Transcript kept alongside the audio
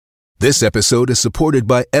This episode is supported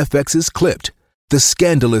by FX's Clipped, the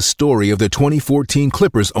scandalous story of the 2014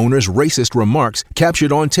 Clippers owner's racist remarks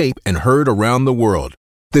captured on tape and heard around the world.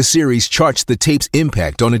 The series charts the tape's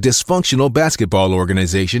impact on a dysfunctional basketball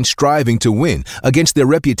organization striving to win against their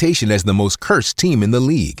reputation as the most cursed team in the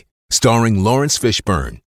league. Starring Lawrence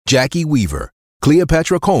Fishburne, Jackie Weaver,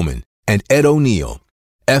 Cleopatra Coleman, and Ed O'Neill.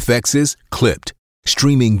 FX's Clipped,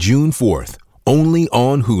 streaming June 4th, only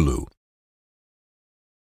on Hulu.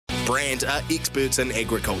 Brandt are experts in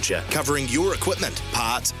agriculture, covering your equipment,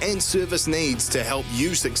 parts and service needs to help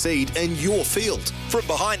you succeed in your field. From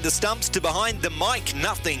behind the stumps to behind the mic,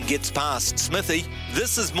 nothing gets past Smithy.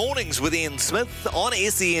 This is Mornings with Ian Smith on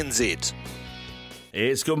SENZ.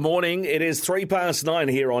 Yes, good morning. It is 9:03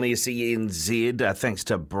 here on SENZ. Thanks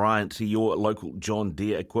to Bryant, your local John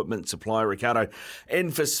Deere equipment supplier. Ricardo in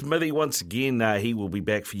for Smithy once again. He will be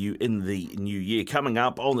back for you in the new year. Coming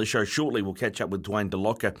up on the show shortly, we'll catch up with Dwayne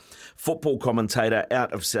DeLocca, football commentator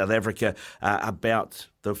out of South Africa, about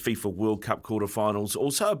the FIFA World Cup quarterfinals.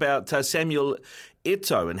 Also about Samuel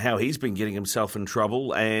Eto'o and how he's been getting himself in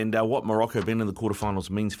trouble, and what Morocco being in the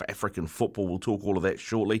quarterfinals means for African football. We'll talk all of that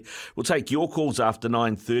shortly. We'll take your calls after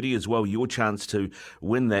 9:30 as well. Your chance to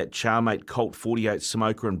win that Charmate Colt 48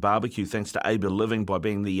 Smoker and Barbecue, thanks to Aber Living by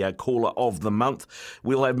being the caller of the month.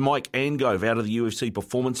 We'll have Mike Angove out of the UFC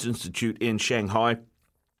Performance Institute in Shanghai.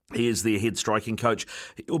 He is their head striking coach.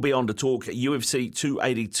 He'll be on to talk UFC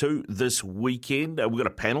 282 this weekend. We've got a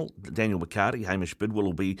panel. Daniel McCarty, Hamish Bidwell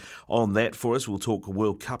will be on that for us. We'll talk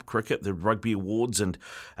World Cup cricket, the Rugby Awards, and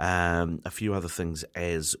a few other things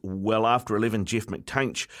as well. After 11, Jeff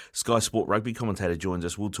McTainch, Sky Sport Rugby commentator, joins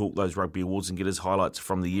us. We'll talk those Rugby Awards and get his highlights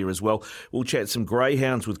from the year as well. We'll chat some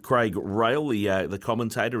Greyhounds with Craig Rail, the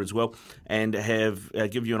commentator as well, and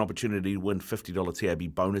give you an opportunity to win $50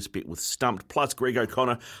 TAB bonus bet with Stumped, plus Greg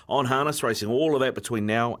O'Connor on harness racing. All of that between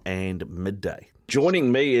now and midday.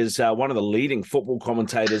 Joining me is one of the leading football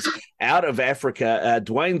commentators out of Africa,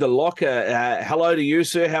 Dwayne DeLocca. Hello to you,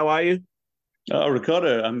 sir. How are you?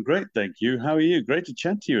 Ricardo, I'm great, thank you. How are you? Great to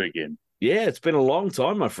chat to you again. Yeah, it's been a long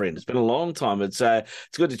time, my friend. It's been a long time. It's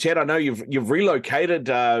good to chat. I know you've relocated.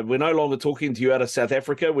 We're no longer talking to you out of South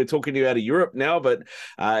Africa. We're talking to you out of Europe now, but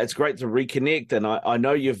it's great to reconnect. And I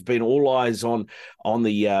know you've been all eyes on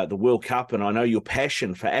the World Cup, and I know your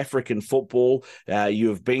passion for African football.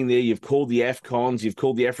 You've been there. You've called the AFCONs. You've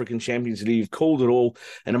called the African Champions League. You've called it all,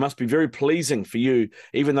 and it must be very pleasing for you,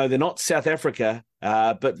 even though they're not South Africa.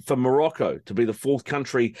 But for Morocco to be the fourth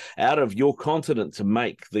country out of your continent to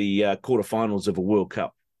make the quarterfinals of a World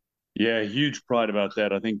Cup. Yeah, huge pride about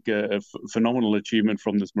that. I think a phenomenal achievement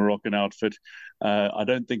from this Moroccan outfit. I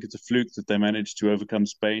don't think it's a fluke that they managed to overcome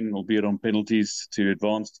Spain, albeit on penalties, to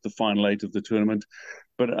advance to the final eight of the tournament.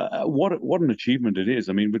 But what an achievement it is.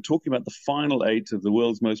 I mean, we're talking about the final eight of the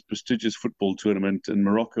world's most prestigious football tournament, and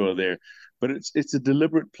Morocco are there. But it's a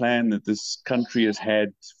deliberate plan that this country has had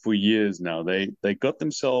for years now. They got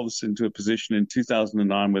themselves into a position in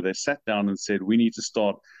 2009 where they sat down and said, we need to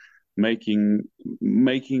start making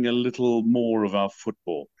a little more of our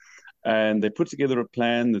football. And they put together a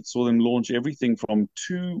plan that saw them launch everything from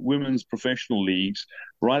 2 women's professional leagues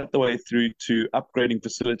right the way through to upgrading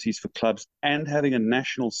facilities for clubs and having a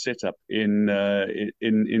national setup in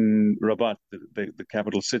Rabat, the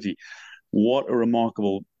capital city. What a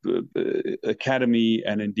remarkable academy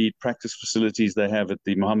and indeed practice facilities they have at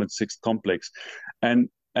the Mohammed VI complex. And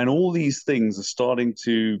all these things are starting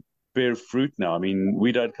to bear fruit now. I mean,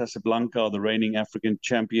 Wydad Casablanca are the reigning African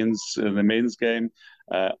champions in the men's game.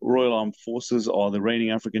 Royal Armed Forces are the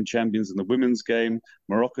reigning African champions in the women's game.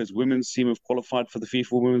 Morocco's women's team have qualified for the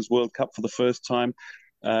FIFA Women's World Cup for the first time.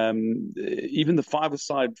 Even the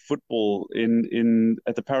five-a-side football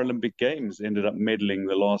at the Paralympic Games ended up medaling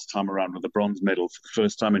the last time around with a bronze medal for the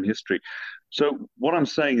first time in history. So what I'm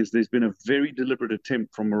saying is there's been a very deliberate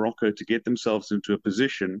attempt from Morocco to get themselves into a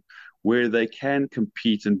position where they can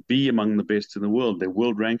compete and be among the best in the world. Their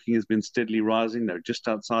world ranking has been steadily rising. They're just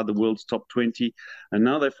outside the world's top 20. And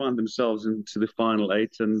now they find themselves into the final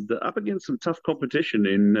eight and up against some tough competition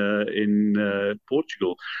in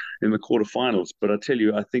Portugal in the quarterfinals. But I tell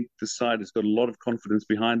you, I think the side has got a lot of confidence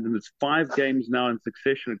behind them. It's 5 games now in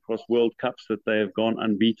succession across World Cups that they have gone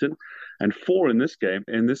unbeaten, and 4 in this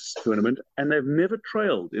tournament, and they've never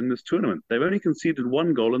trailed in this tournament. They've only conceded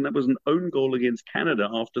 1 goal, and that was an own goal against Canada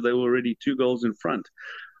after they were already 2 goals in front.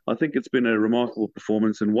 I think it's been a remarkable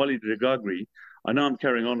performance, and Walid Regragui, I know I'm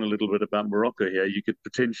carrying on a little bit about Morocco here. You could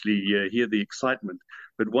potentially hear the excitement,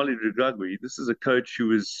 but Walid Regragui, this is a coach who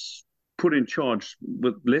was put in charge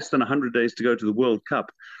with less than 100 days to go to the World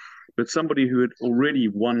Cup, but somebody who had already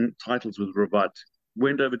won titles with Rabat,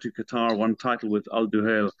 went over to Qatar, won title with Al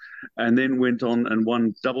Duhail, and then went on and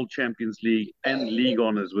won double Champions League and league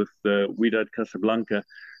honors with Wydad Casablanca.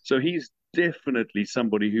 So he's definitely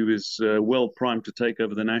somebody who is well primed to take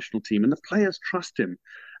over the national team, and the players trust him.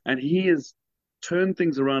 And he has turned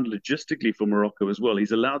things around logistically for Morocco as well.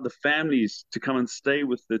 He's allowed the families to come and stay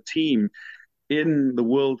with the team in the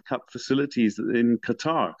World Cup facilities in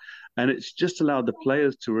Qatar. And it's just allowed the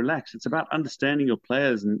players to relax. It's about understanding your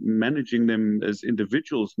players and managing them as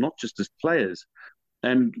individuals, not just as players.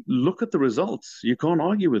 And look at the results. You can't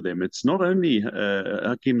argue with them. It's not only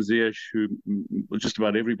Hakim Ziyech, who just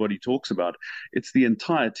about everybody talks about. It's the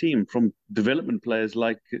entire team, from development players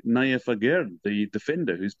like Nayef Aguerd, the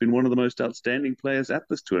defender, who's been one of the most outstanding players at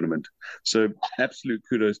this tournament. So absolute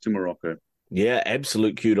kudos to Morocco. Yeah,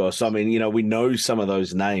 absolute kudos. I mean, we know some of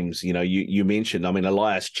those names. You mentioned,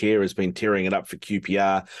 Elias Chair has been tearing it up for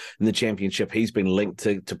QPR in the championship. He's been linked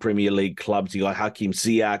to Premier League clubs. You got Hakim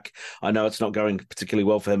Ziyech. I know it's not going particularly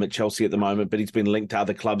well for him at Chelsea at the moment, but he's been linked to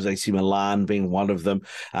other clubs, AC Milan being one of them.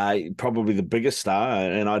 Probably the biggest star,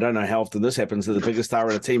 and I don't know how often this happens, that the biggest star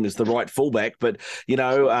in a team is the right fullback, but,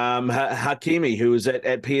 Hakimi, who is at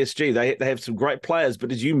PSG, they have some great players,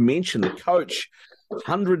 but as you mentioned, the coach,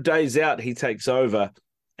 100 days out, he takes over.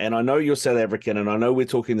 And I know you're South African, and I know we're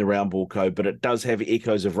talking the round ball code, but it does have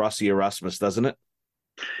echoes of Rassie Erasmus, doesn't it?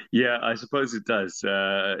 Yeah, I suppose it does.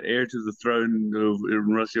 Heir to the throne of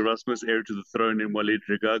Rassie Erasmus, heir to the throne in Walid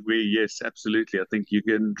Regragui. Yes, absolutely. I think you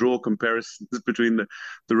can draw comparisons between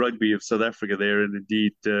the rugby of South Africa there and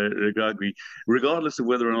indeed Regragui. Regardless of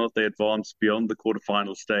whether or not they advance beyond the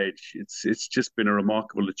quarterfinal stage, it's just been a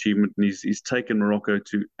remarkable achievement, and he's taken Morocco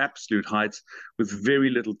to absolute heights with very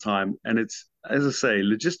little time. And it's, as I say,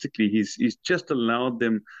 logistically, he's just allowed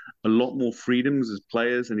them a lot more freedoms as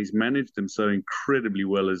players, and he's managed them so incredibly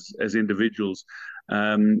well as individuals.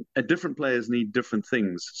 Different players need different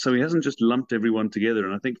things, so he hasn't just lumped everyone together.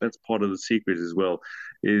 And I think that's part of the secret as well,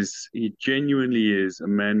 is he genuinely is a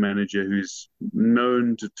man manager who's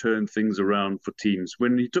known to turn things around for teams.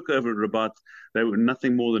 When he took over at Rabat, they were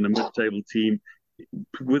nothing more than a mid-table team.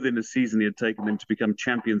 Within a season, he had taken them to become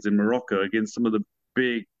champions in Morocco against some of the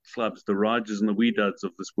big clubs, the Rajas and the Wydads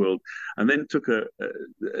of this world, and then took a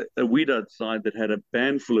Wydad side that had a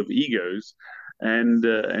band full of egos and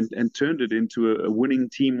turned it into a winning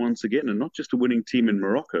team once again, and not just a winning team in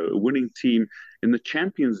Morocco, a winning team in the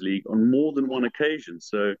Champions League on more than one occasion.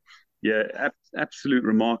 So yeah, absolute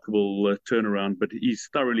remarkable turnaround, but he's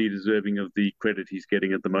thoroughly deserving of the credit he's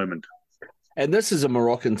getting at the moment. And this is a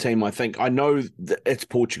Moroccan team, I think. I know that it's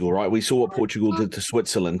Portugal, right? We saw what Portugal did to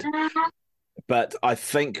Switzerland. But I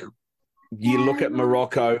think you look at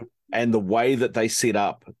Morocco and the way that they set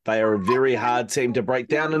up, they are a very hard team to break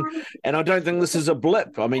down. And I don't think this is a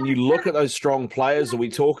blip. I mean, you look at those strong players that we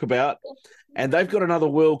talk about, and they've got another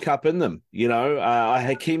World Cup in them.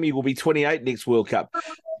 Hakimi will be 28 next World Cup.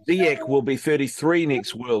 Ziyech will be 33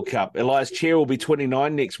 next World Cup. Elias Chair will be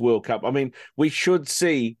 29 next World Cup. I mean, we should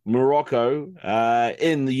see Morocco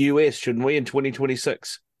in the US, shouldn't we, in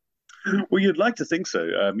 2026? Well, you'd like to think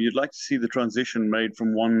so. You'd like to see the transition made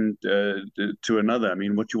from one to another. I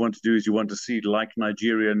mean, what you want to do is you want to see, like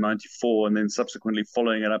Nigeria in 94 and then subsequently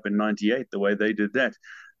following it up in 98, the way they did that.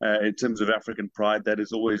 In terms of African pride, that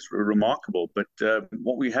is always remarkable. But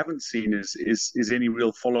what we haven't seen is any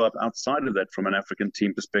real follow-up outside of that from an African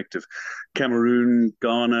team perspective. Cameroon,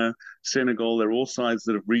 Ghana, Senegal, they're all sides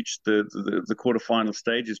that have reached the quarterfinal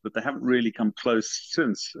stages, but they haven't really come close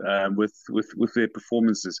since with their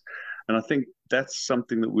performances. And I think that's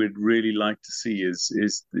something that we'd really like to see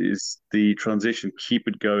is the transition, keep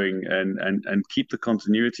it going and keep the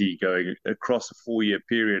continuity going across a 4-year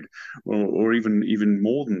period or even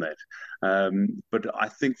more than that. But I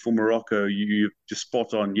think for Morocco, you're just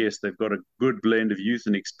spot on. Yes, they've got a good blend of youth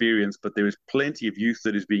and experience, but there is plenty of youth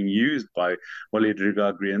that is being used by Walid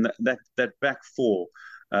Regragui. And that back four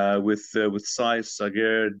with Saiss,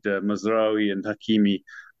 Aguerd, Mazraoui and Hakimi,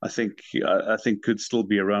 I think could still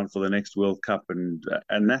be around for the next World Cup, and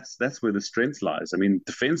that's where the strength lies. I mean,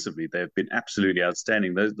 defensively they've been absolutely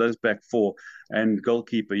outstanding. Those back four and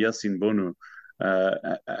goalkeeper Yassine Bounou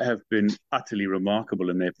have been utterly remarkable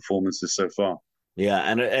in their performances so far. Yeah,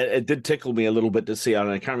 and it did tickle me a little bit to see.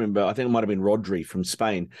 I can't remember. I think it might have been Rodri from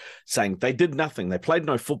Spain saying they did nothing. They played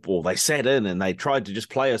no football. They sat in and they tried to just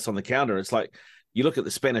play us on the counter. It's like you look at the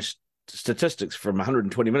Spanish statistics from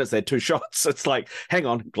 120 minutes, they had 2 shots. It's like, hang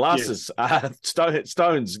on, glasses, yes.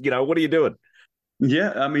 Stones, what are you doing?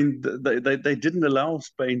 Yeah, I mean, they didn't allow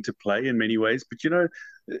Spain to play in many ways, but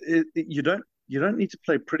you you don't need to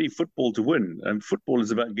play pretty football to win. And football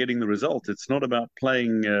is about getting the result. It's not about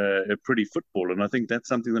playing a pretty football. And I think that's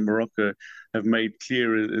something that Morocco have made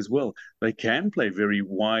clear as well. They can play very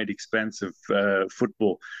wide, expansive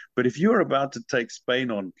football. But if you're about to take Spain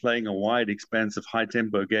on playing a wide, expansive,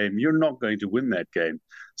 high-tempo game, you're not going to win that game.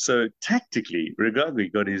 So tactically,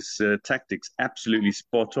 Regragui got his tactics absolutely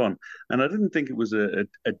spot on. And I didn't think it was a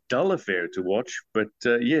dull affair to watch. But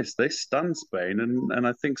yes, they stunned Spain. And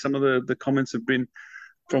I think some of the comments have been,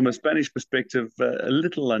 from a Spanish perspective, a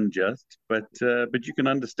little unjust. But you can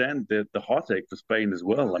understand the heartache for Spain as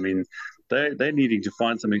well. I mean, they're needing to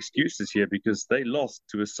find some excuses here because they lost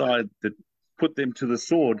to a side that put them to the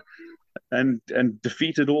sword and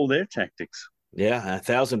defeated all their tactics. Yeah,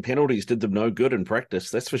 1,000 penalties did them no good in practice,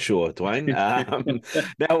 that's for sure, Dwayne.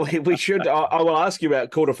 Now, we should. I will ask you about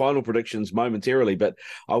quarterfinal predictions momentarily, but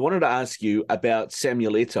I wanted to ask you about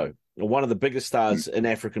Samuel Eto'o, one of the biggest stars in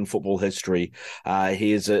African football history.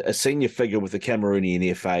 He is a senior figure with the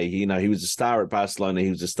Cameroonian FA. He was a star at Barcelona. He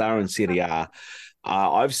was a star in Serie A.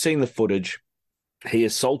 I've seen the footage. He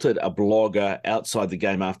assaulted a blogger outside the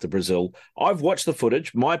game after Brazil. I've watched the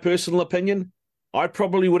footage. My personal opinion, I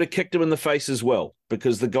probably would have kicked him in the face as well,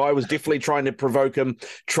 because the guy was definitely trying to provoke him,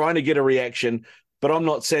 trying to get a reaction. But I'm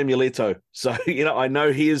not Samuel Eto'o. So, I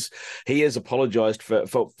know he has apologized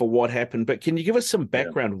for what happened. But can you give us some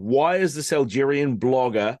background? Yeah. Why is this Algerian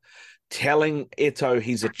blogger telling Eto'o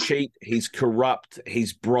he's a cheat, he's corrupt,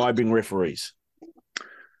 he's bribing referees?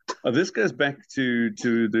 This goes back to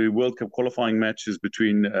the World Cup qualifying matches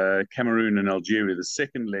between Cameroon and Algeria, the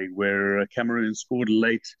second leg, where Cameroon scored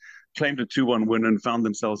late, claimed a 2-1 win, and found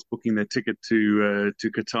themselves booking their ticket to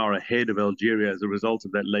Qatar ahead of Algeria as a result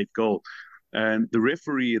of that late goal. And the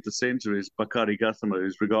referee at the center is Bakary Gassama,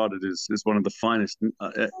 who's regarded as one of the finest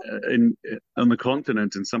on the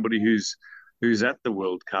continent, and somebody who's at the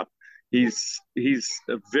World Cup. He's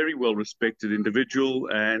a very well-respected individual,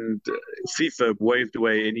 and FIFA waved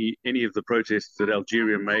away any of the protests that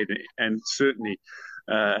Algeria made, and certainly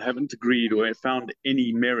haven't agreed or found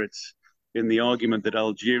any merit in the argument that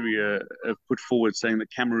Algeria have put forward, saying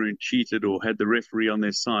that Cameroon cheated or had the referee on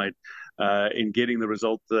their side in getting the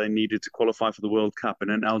result that they needed to qualify for the World Cup.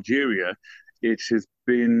 And in Algeria, it has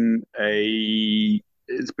been a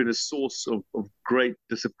source of great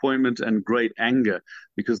disappointment and great anger,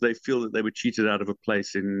 because they feel that they were cheated out of a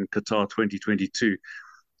place in Qatar 2022.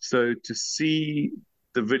 So to see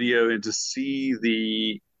the video and to see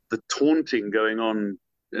the taunting going on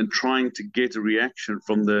and trying to get a reaction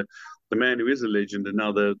from the man who is a legend and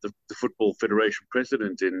now the Football Federation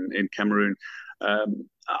president in Cameroon,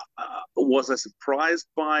 was I surprised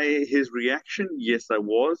by his reaction? Yes, I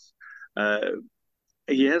was.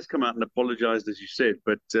 He has come out and apologized, as you said,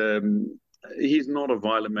 but he's not a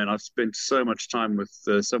violent man. I've spent so much time with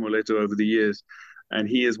Samuel Eto'o over the years, and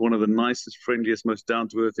he is one of the nicest, friendliest, most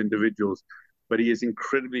down-to-earth individuals. But he is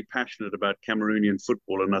incredibly passionate about Cameroonian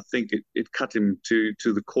football, and I think it cut him to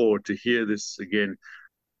the core to hear this again.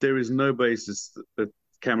 There is no basis that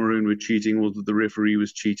Cameroon were cheating or that the referee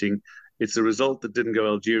was cheating. It's a result that didn't go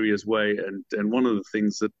Algeria's way, and one of the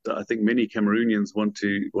things that I think many Cameroonians want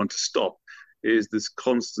to stop is this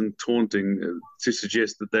constant taunting to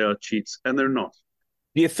suggest that they are cheats, and they're not.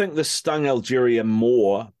 Do you think this stung Algeria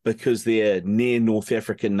more because their near North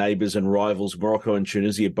African neighbours and rivals, Morocco and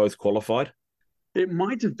Tunisia, both qualified? It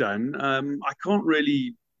might have done. I can't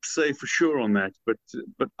really say for sure on that, but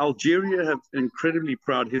Algeria have an incredibly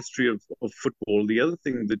proud history of football. The other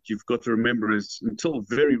thing that you've got to remember is, until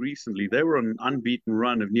very recently, they were on an unbeaten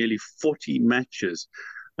run of nearly 40 matches,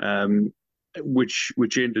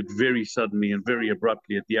 which ended very suddenly and very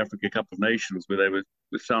abruptly at the Africa Cup of Nations, where they were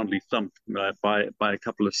soundly thumped by a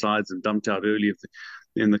couple of sides and dumped out early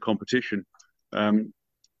in the competition.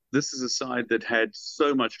 This is a side that had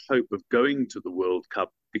so much hope of going to the World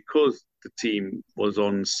Cup because the team was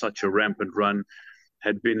on such a rampant run,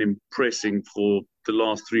 had been impressing for the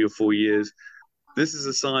last 3 or 4 years. This is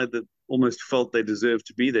a side that almost felt they deserved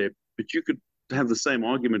to be there. But you could have the same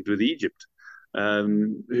argument with Egypt,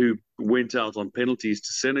 who went out on penalties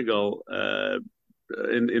to Senegal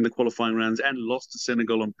in the qualifying rounds and lost to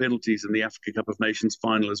Senegal on penalties in the Africa Cup of Nations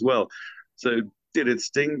final as well. So did it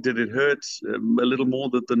sting? Did it hurt a little more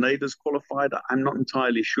that the natives qualified? I'm not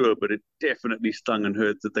entirely sure, but it definitely stung and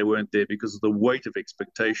hurt that they weren't there because of the weight of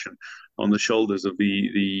expectation on the shoulders of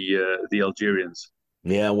the Algerians.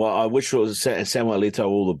 Yeah, well, I wish Samuel Eto'o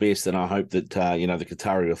all the best, and I hope that the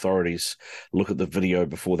Qatari authorities look at the video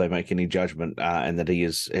before they make any judgment, and that he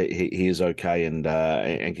is okay and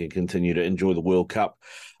can continue to enjoy the World Cup.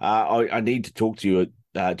 I need to talk to you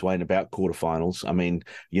Dwayne, about quarterfinals. I mean,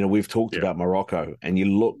 we've talked about Morocco, and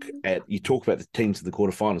you talk about the teams of the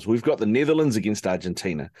quarterfinals. We've got the Netherlands against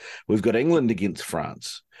Argentina. We've got England against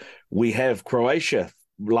France. We have Croatia.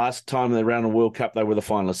 Last time they ran a World Cup, they were the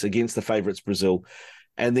finalists against the favourites, Brazil.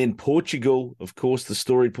 And then Portugal, of course, the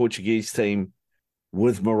storied Portuguese team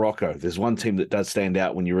with Morocco. There's one team that does stand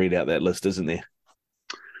out when you read out that list, isn't there?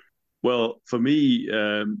 Well, for me,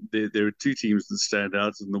 there are two teams that stand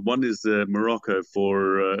out, and the one is Morocco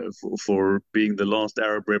for being the last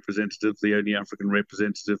Arab representative, the only African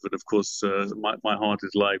representative, and of course, my heart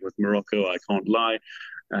is lying with Morocco. I can't lie,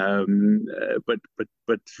 but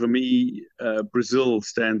for me, Brazil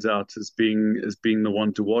stands out as being the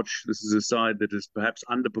one to watch. This is a side that has perhaps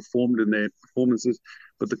underperformed in their performances,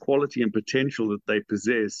 but the quality and potential that they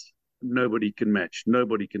possess, nobody can match.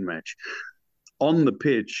 Nobody can match on the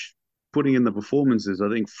pitch. Putting in the performances, I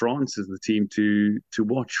think France is the team to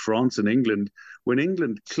watch. France and England. When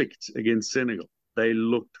England clicked against Senegal, they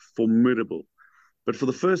looked formidable. But for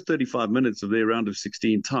the first 35 minutes of their round of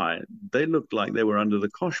 16 tie, they looked like they were under the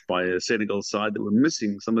cosh by a Senegal side that were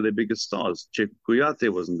missing some of their biggest stars. Cheikhou Kouyaté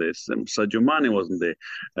wasn't there. Sadio Mane wasn't there.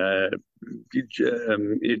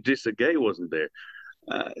 Idrissa Gueye wasn't there.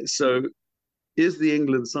 So is the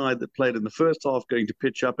England side that played in the first half going to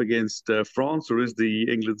pitch up against France, or is the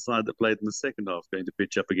England side that played in the second half going to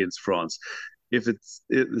pitch up against France? If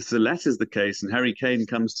the latter is the case, and Harry Kane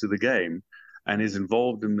comes to the game and is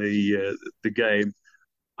involved in the game,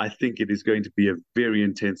 I think it is going to be a very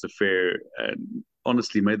intense affair. And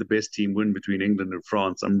honestly, may the best team win between England and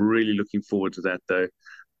France. I'm really looking forward to that, though.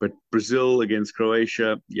 But Brazil against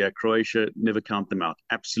Croatia, Croatia, never count them out.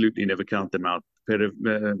 Absolutely never count them out.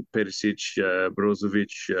 Perisic,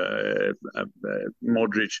 Brozovic,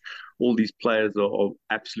 Modric, all these players are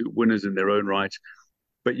absolute winners in their own right.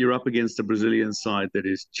 But you're up against a Brazilian side that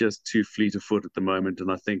is just too fleet of foot at the moment,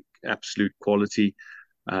 and I think absolute quality.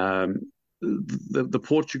 The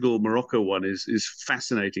Portugal-Morocco one is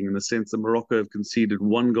fascinating in the sense that Morocco have conceded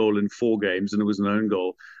 1 goal in 4 games, and it was an own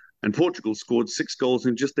goal. And Portugal scored 6 goals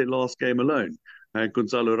in just their last game alone.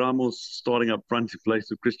 Gonzalo Ramos, starting up front in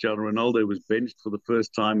place of Cristiano Ronaldo, was benched for the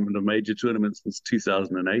first time in a major tournament since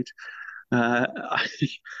 2008.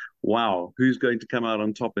 Wow, who's going to come out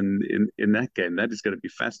on top in that game? That is going to be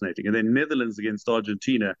fascinating. And then Netherlands against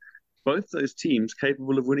Argentina, both those teams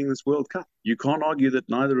capable of winning this World Cup. You can't argue that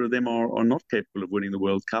neither of them are not capable of winning the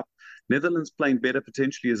World Cup. Netherlands playing better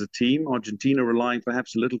potentially as a team. Argentina relying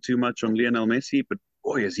perhaps a little too much on Lionel Messi, but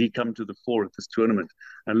boy, has he come to the fore at this tournament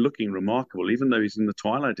and looking remarkable, even though he's in the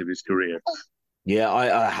twilight of his career. Yeah,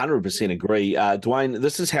 I 100% agree. Dwayne,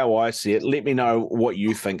 this is how I see it. Let me know what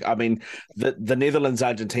you think. I mean, the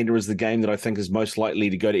Netherlands-Argentina is the game that I think is most likely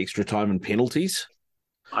to go to extra time and penalties.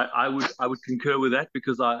 I would concur with that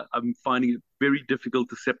because I'm finding it very difficult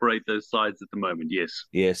to separate those sides at the moment, yes.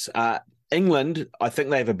 Yes. England, I think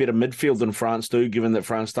they have a better midfield than France do, given that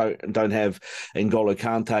France don't have N'Golo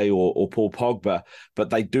Kante or Paul Pogba, but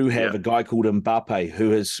they do have a guy called Mbappe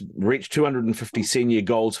who has reached 250 senior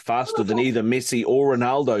goals faster than either Messi or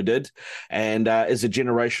Ronaldo did, and is a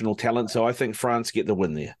generational talent. So I think France get the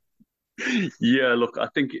win there. Yeah, look, I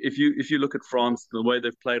think if you look at France, the way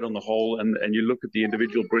they've played on the whole, and you look at the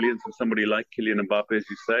individual brilliance of somebody like Kylian Mbappe, as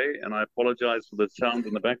you say, and I apologize for the sound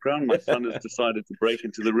in the background. My son has decided to break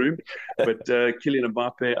into the room. But Kylian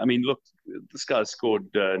Mbappe, I mean, look, this guy's scored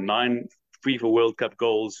 9 FIFA World Cup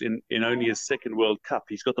goals in only his second World Cup.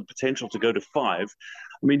 He's got the potential to go to 5.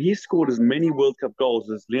 I mean, he's scored as many World Cup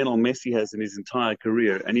goals as Lionel Messi has in his entire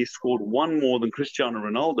career, and he's scored 1 more than Cristiano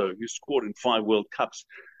Ronaldo, who scored in 5 World Cups.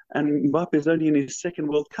 And Mbappe is only in his second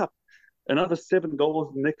World Cup. Another 7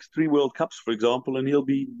 goals in the next 3 World Cups, for example, and he'll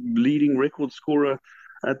be leading record scorer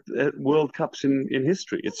at World Cups in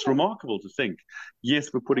history. It's remarkable to think. Yes,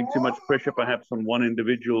 we're putting too much pressure perhaps on one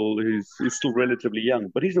individual who's still relatively young,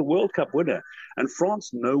 but he's a World Cup winner. And France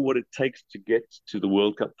know what it takes to get to the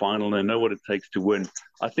World Cup final. They know what it takes to win.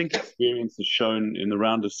 I think experience has shown in the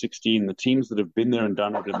round of 16, the teams that have been there and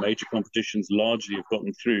done it in major competitions largely have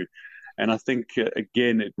gotten through. And I think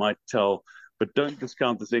again it might tell, but don't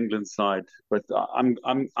discount this England side. But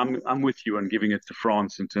I'm with you on giving it to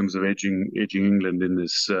France in terms of edging England in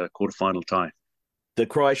this quarterfinal tie. The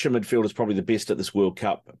Croatian midfield is probably the best at this World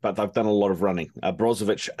Cup, but they've done a lot of running.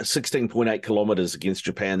 Brozovic, 16.8 kilometres against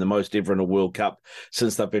Japan, the most ever in a World Cup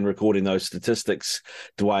since they've been recording those statistics.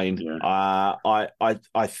 Dwayne,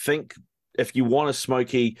 I think if you want a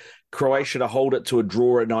smoky, Croatia to hold it to a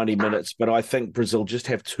draw at 90 minutes, but I think Brazil just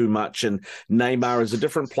have too much, and Neymar is a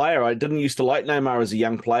different player. I didn't used to like Neymar as a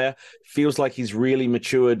young player. Feels like he's really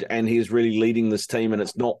matured and he's really leading this team, and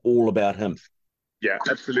it's not all about him. Yeah,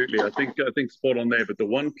 absolutely. I think spot on there. But the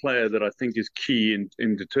one player that I think is key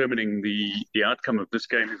in determining the outcome of this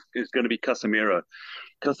game is going to be Casemiro.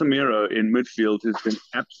 Casemiro in midfield has been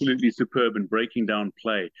absolutely superb in breaking down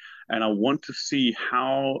play, and I want to see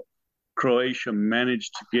how Croatia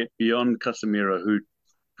managed to get beyond Casemiro, who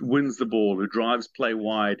wins the ball, who drives play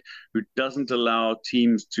wide, who doesn't allow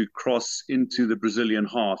teams to cross into the Brazilian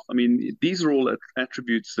half. I mean, these are all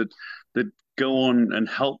attributes that go on and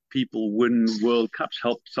help people win World Cups,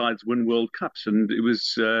 help sides win World Cups. And it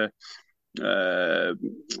was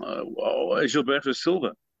Gilberto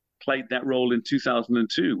Silva played that role in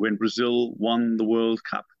 2002 when Brazil won the World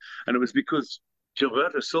Cup. And it was because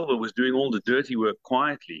Gilberto Silva was doing all the dirty work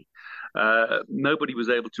quietly. Nobody was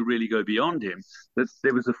able to really go beyond him.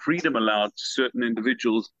 There was a freedom allowed to certain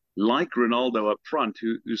individuals like Ronaldo up front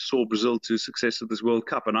who saw Brazil to success at this World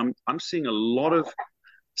Cup. And I'm seeing a lot of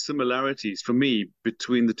similarities for me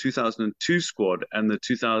between the 2002 squad and the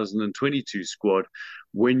 2022 squad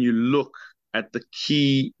when you look at the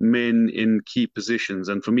key men in key positions.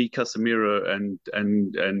 And for me, Casemiro and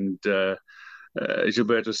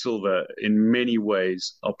Gilberto Silva in many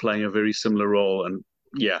ways are playing a very similar role. And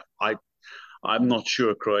yeah, I'm not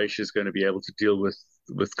sure Croatia is going to be able to deal with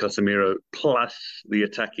Casemiro plus the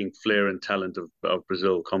attacking flair and talent of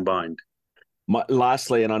Brazil combined.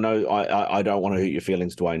 Lastly, and I know I don't want to hurt your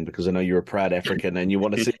feelings, Dwayne, because I know you're a proud African and you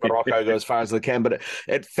want to see Morocco go as far as they can, but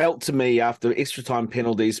it felt to me after extra time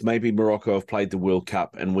penalties, maybe Morocco have played the World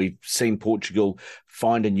Cup and we've seen Portugal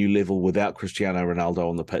find a new level without Cristiano Ronaldo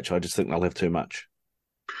on the pitch. I just think they'll have too much.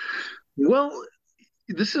 Well,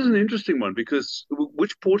 this is an interesting one because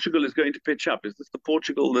which Portugal is going to pitch up? Is this the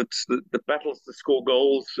Portugal that battles to score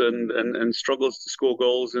goals and struggles to score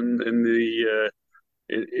goals in the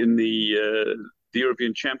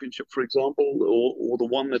European Championship, for example, or the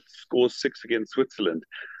one that scores 6 against Switzerland?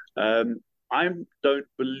 I don't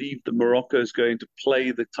believe that Morocco is going to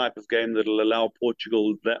play the type of game that will allow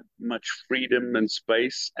Portugal that much freedom and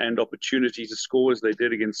space and opportunity to score as they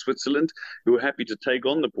did against Switzerland, who were happy to take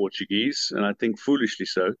on the Portuguese, and I think foolishly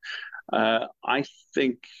so. I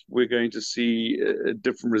think we're going to see a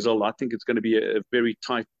different result. I think it's going to be a very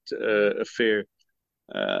tight affair.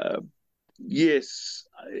 Yes,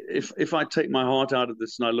 if I take my heart out of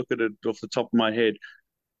this and I look at it off the top of my head,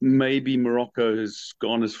 maybe Morocco has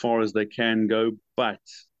gone as far as they can go, but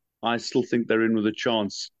I still think they're in with a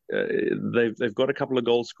chance. They've got a couple of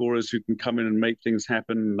goal scorers who can come in and make things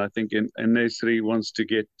happen. And I think En-Nesyri wants to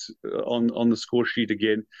get on the score sheet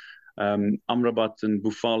again. Amrabat and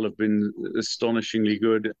Boufal have been astonishingly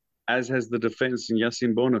good, as has the defense in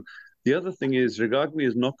Yassine Bono. The other thing is Regragui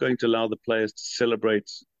is not going to allow the players to celebrate.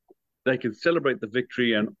 They can celebrate the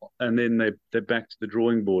victory and then they're back to the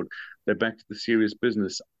drawing board. They're back to the serious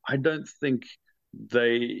business. I don't think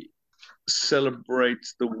they celebrate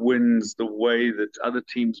the wins the way that other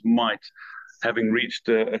teams might, having reached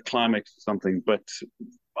a climax or something. But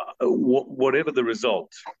whatever the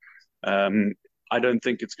result, I don't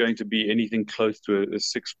think it's going to be anything close to a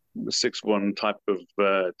 6-1 type of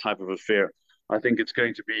affair. I think it's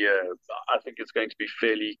going to be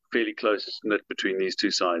fairly close knit between these two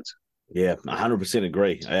sides. Yeah, 100%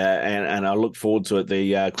 agree. And I look forward to it.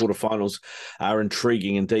 The quarterfinals are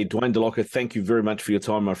intriguing indeed. Dwayne Delocker, thank you very much for your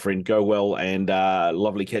time, my friend. Go well, and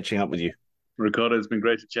lovely catching up with you. Ricardo, it's been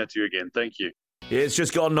great to chat to you again. Thank you. Yeah, it's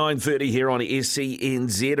just gone 9:30 here on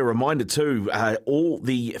SENZ. A reminder too, all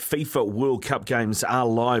the FIFA World Cup games are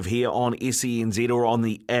live here on SENZ or on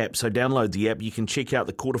the app. So download the app. You can check out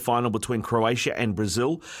the quarterfinal between Croatia and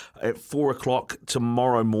Brazil at 4 o'clock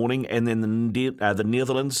tomorrow morning, and then the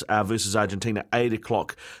Netherlands versus Argentina 8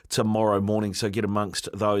 o'clock tomorrow morning. So get amongst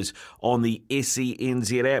those on the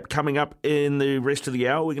SENZ app. Coming up in the rest of the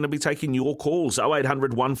hour, we're going to be taking your calls.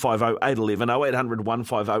 0800 150 811, 0800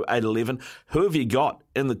 150 811. Who have you got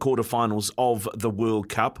in the quarterfinals of the World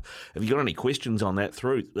Cup? Have you got any questions on that?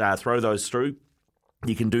 Throw those through.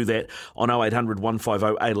 You can do that on 0800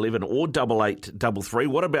 150 811 or 8833.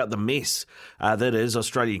 What about the mess that is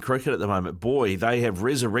Australian cricket at the moment? Boy, they have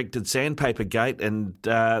resurrected Sandpaper Gate, and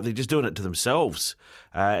they're just doing it to themselves.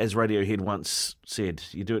 As Radiohead once said,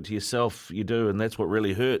 you do it to yourself, you do, and that's what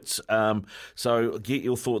really hurts. So get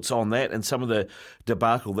your thoughts on that and some of the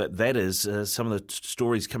debacle that is. Some of the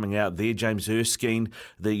stories coming out there. James Erskine,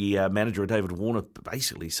 the manager of David Warner,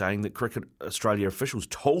 basically saying that Cricket Australia officials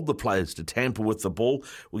told the players to tamper with the ball.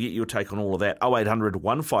 We'll get your take on all of that. 0800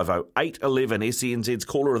 150 811. SENZ's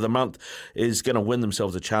Caller of the Month is going to win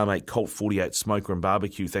themselves a Charmate Colt 48 Smoker and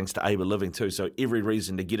Barbecue thanks to Ava Living too. So every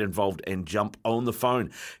reason to get involved and jump on the phone.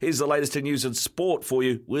 Here's the latest in news and sport for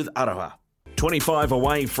you with Aroha. 25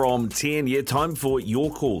 away from 10. Yeah, time for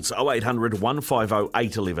your calls. 0800 150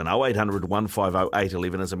 811. 0800 150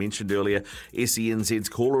 811. As I mentioned earlier, SENZ's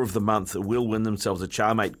Caller of the Month will win themselves a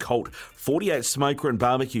Charmate Colt 48 Smoker and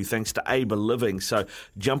Barbecue thanks to Aber Living. So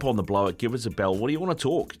jump on the blower, give us a bell. What do you want to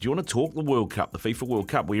talk? Do you want to talk the World Cup, the FIFA World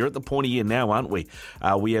Cup? We're at the pointy end now, aren't we?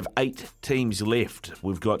 We have 8 teams left.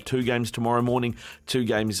 We've got 2 games tomorrow morning, 2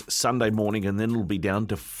 games Sunday morning, and then it'll be down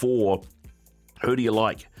to 4. Who do you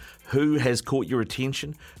like? Who has caught your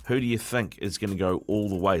attention? Who do you think is going to go all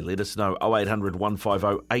the way? Let us know. 0800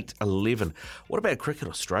 150 811. What about Cricket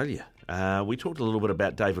Australia? We talked a little bit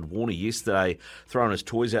about David Warner yesterday, throwing his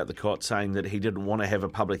toys out the cot, saying that he didn't want to have a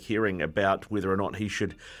public hearing about whether or not he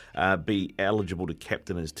should be eligible to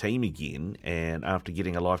captain his team again. And after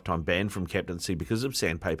getting a lifetime ban from captaincy because of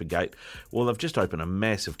Sandpaper Gate, well, they've just opened a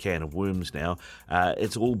massive can of worms now.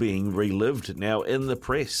 It's all being relived now in the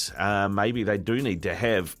press. Maybe they do need to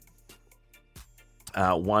have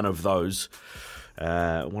one of those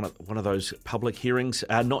public hearings,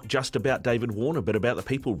 not just about David Warner, but about the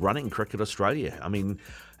people running Cricket Australia. I mean,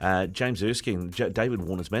 James Erskine, David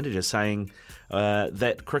Warner's manager, saying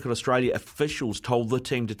that Cricket Australia officials told the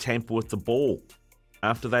team to tamper with the ball.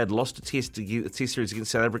 After they had lost a test series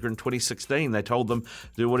against South Africa in 2016, they told them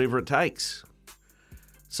do whatever it takes.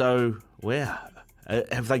 So,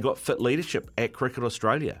 have they got fit leadership at Cricket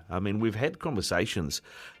Australia? I mean, we've had conversations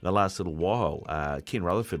the last little while. Ken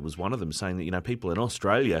Rutherford was one of them, saying that, people in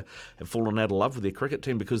Australia have fallen out of love with their cricket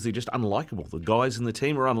team because they're just unlikable. The guys in the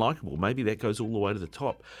team are unlikable. Maybe that goes all the way to the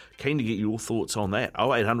top. Keen to get your thoughts on that.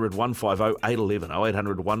 0800 150 811.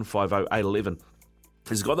 0800 150 811.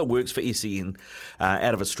 There's a guy that works for SEN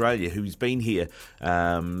out of Australia who's been here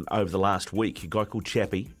over the last week, a guy called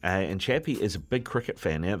Chappie, and Chappie is a big cricket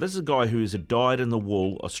fan. Now, this is a guy who is a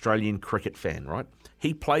dyed-in-the-wool Australian cricket fan, right?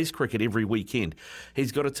 He plays cricket every weekend.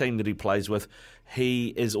 He's got a team that he plays with. He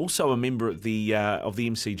is also a member of the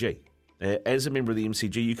MCG. As a member of the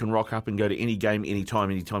MCG, you can rock up and go to any game, anytime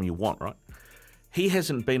you want, right? He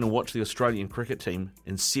hasn't been and watched the Australian cricket team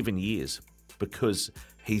in 7 years because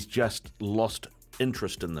he's just lost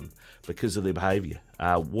interest in them because of their behaviour.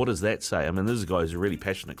 What does that say? I mean, this is a guy who's a really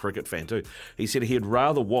passionate cricket fan too. He said he'd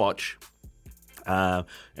rather watch,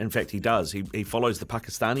 in fact he does, he follows the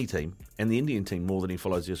Pakistani team and the Indian team more than he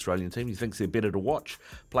follows the Australian team. He thinks they're better to watch,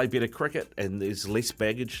 play better cricket, and there's less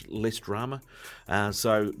baggage, less drama.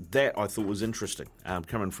 So that I thought was interesting,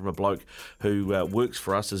 coming from a bloke who works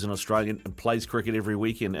for us as an Australian and plays cricket every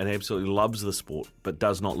weekend and absolutely loves the sport, but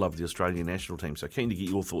does not love the Australian national team. So keen to get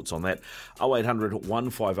your thoughts on that. 0800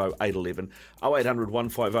 150 811. 0800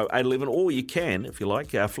 150 811, or you can, if you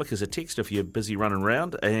like, flick us a text if you're busy running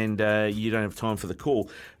around and you don't have time for the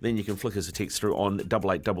call. Then you can flick us a text through on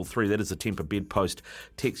 8833. That is the Temper Bedpost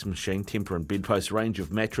text machine. Temper and Bedpost, range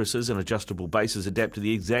of mattresses and adjustable bases adapt to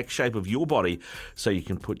the exact shape of your body so you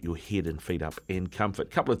can put your head and feet up in comfort. A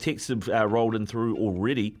couple of texts have rolled in through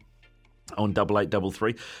already on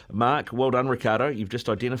 8833. Mark, well done, Ricardo. You've just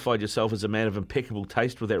identified yourself as a man of impeccable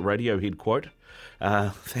taste with that Radiohead quote.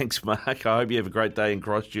 Thanks, Mark. I hope you have a great day in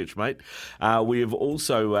Christchurch, mate. We have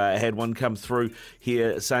also had one come through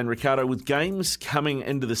here saying, Ricardo, with games coming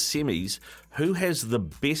into the semis, who has the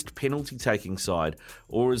best penalty-taking side,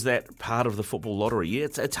 or is that part of the football lottery? Yeah,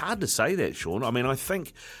 it's hard to say that, Sean. I mean, I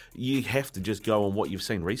think you have to just go on what you've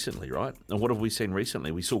seen recently, right? And what have we seen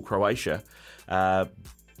recently? We saw Croatia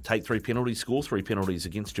take 3 penalties, score 3 penalties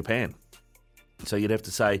against Japan. So you'd have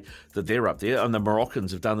to say that they're up there, and the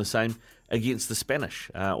Moroccans have done the same against the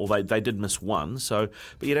Spanish, although they did miss one. So,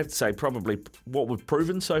 but you'd have to say probably what we've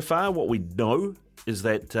proven so far, what we know is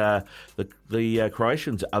that the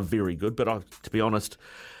Croatians are very good. But to be honest,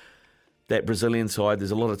 that Brazilian side,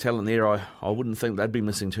 there's a lot of talent there. I wouldn't think they'd be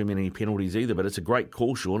missing too many penalties either. But it's a great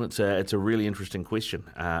call, Sean. It's a really interesting question,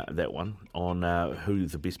 that one, on who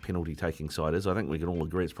the best penalty-taking side is. I think we can all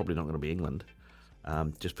agree it's probably not going to be England.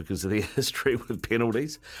 Just because of their history with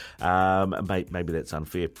penalties. Maybe that's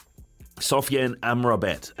unfair. Sofyan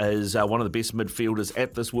Amrabat is one of the best midfielders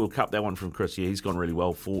at this World Cup. That one from Chris. Yeah, he's gone really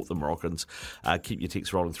well for the Moroccans. Keep your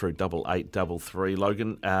texts rolling through 8833.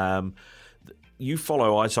 Logan, you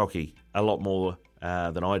follow ice hockey a lot more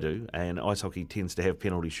than I do, and ice hockey tends to have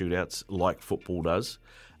penalty shootouts like football does.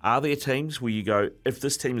 Are there teams where you go, if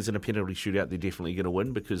this team is in a penalty shootout, they're definitely going to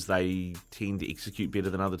win because they tend to execute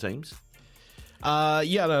better than other teams?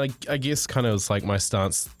 I guess kind of was like my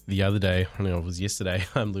stance the other day. I know it was yesterday.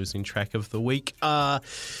 I'm losing track of the week.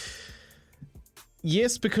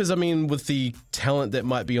 Yes, because, I mean, with the talent that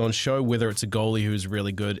might be on show, whether it's a goalie who's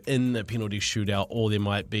really good in the penalty shootout or there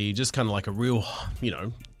might be just kind of like a real,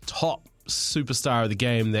 top superstar of the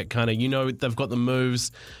game that kind of, they've got the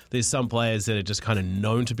moves. There's some players that are just kind of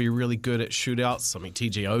known to be really good at shootouts. I mean,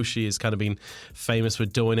 TJ Oshie has kind of been famous for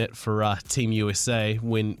doing it for Team USA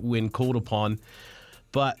when called upon.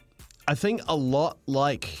 But I think a lot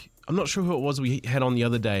like, I'm not sure who it was we had on the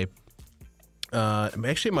other day.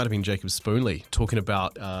 Actually, it might have been Jacob Spoonley talking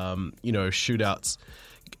about, shootouts.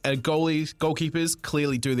 Goalkeepers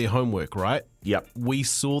clearly do their homework, right? Yep. We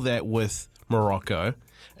saw that with Morocco,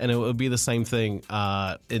 and it will be the same thing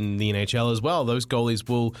in the NHL as well. Those goalies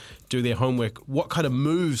will do their homework. What kind of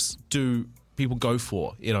moves do people go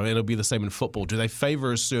for? And it'll be the same in football. Do they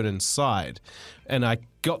favour a certain side? And I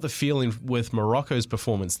got the feeling with Morocco's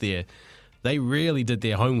performance there, they really did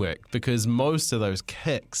their homework because most of those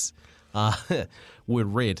kicks were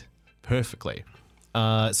read perfectly.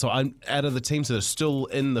 So I'm out of the teams that are still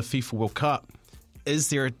in the FIFA World Cup. Is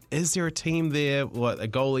there a team there, like a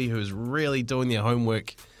goalie who's really doing their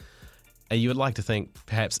homework? And you would like to think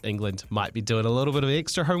perhaps England might be doing a little bit of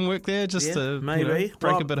extra homework there, just to maybe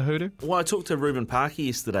break a bit of hoodoo. Well, I talked to Ruben Parker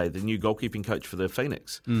yesterday, the new goalkeeping coach for the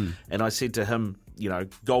Phoenix, and I said to him,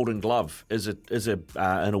 Golden Glove is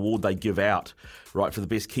an award they give out, right, for the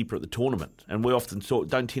best keeper at the tournament. And we often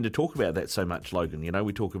don't tend to talk about that so much, Logan.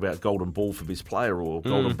 We talk about Golden Ball for best player or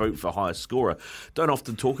Golden Boot for highest scorer. Don't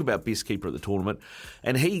often talk about best keeper at the tournament.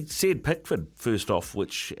 And he said Pickford first off,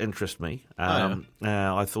 which interests me.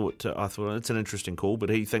 I thought it's an interesting call,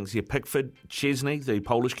 but he thinks Pickford, Chesney, the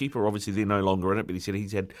Polish keeper, obviously they're no longer in it, but he said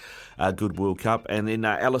he's had a good World Cup. And then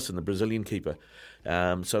Alisson, the Brazilian keeper.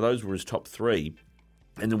 So those were his top three.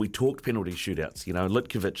 And then we talked penalty shootouts,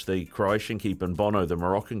 Litkovic, the Croatian keeper, and Bono, the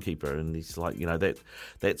Moroccan keeper. And he's like,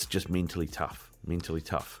 that's just mentally tough.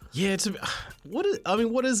 Yeah, what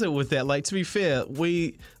is it with that? Like, to be fair,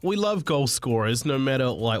 we love goal scorers, no matter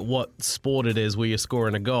like what sport it is where you're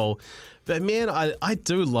scoring a goal. But man, I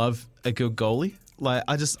do love a good goalie. Like,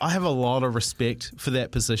 I have a lot of respect for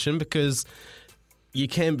that position because you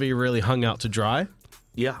can be really hung out to dry.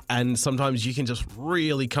 Yeah. And sometimes you can just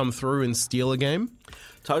really come through and steal a game.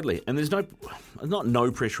 Totally. And there's not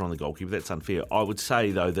no pressure on the goalkeeper. That's unfair. I would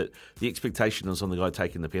say, though, that the expectation is on the guy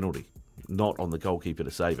taking the penalty, not on the goalkeeper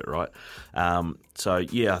to save it, right? I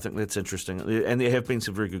think that's interesting. And there have been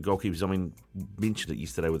some very good goalkeepers. I mean, mentioned it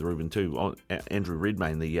yesterday with Ruben too. Andrew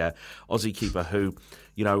Redmayne, the Aussie keeper who,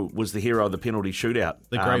 was the hero of the penalty shootout.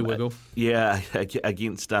 The grey wiggle. Yeah,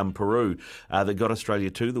 against Peru that got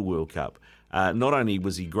Australia to the World Cup. Not only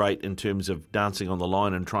was he great in terms of dancing on the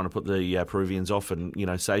line and trying to put the Peruvians off and,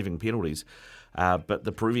 saving penalties, but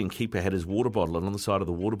the Peruvian keeper had his water bottle, and on the side of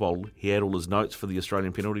the water bottle, he had all his notes for the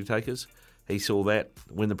Australian penalty takers. He saw that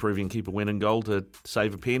when the Peruvian keeper went in goal to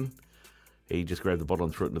save a pen. He just grabbed the bottle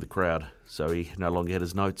and threw it into the crowd, so he no longer had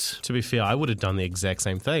his notes. To be fair, I would have done the exact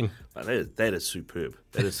same thing. That is superb.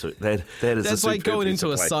 That is That's like going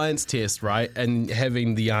into a science test, right, and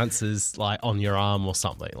having the answers like on your arm or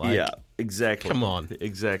something. Like, yeah, exactly. Come on,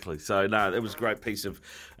 exactly. So no, it was a great piece of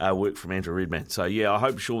work from Andrew Redmayne. So yeah, I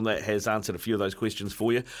hope Sean that has answered a few of those questions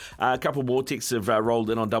for you. A couple more texts have rolled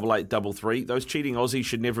in on 8833. Those cheating Aussies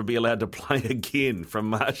should never be allowed to play again. From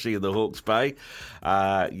Marshy of the Hawke's Bay.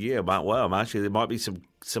 Marshy, there might be some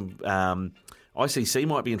ICC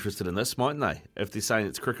might be interested in this, mightn't they? If they're saying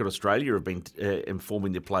it's Cricket Australia have been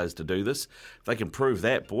informing their players to do this. If they can prove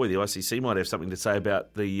that, boy, the ICC might have something to say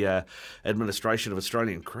about the administration of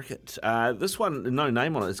Australian cricket. This one, no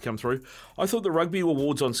name on it, has come through. I thought the Rugby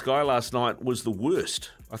Awards on Sky last night was the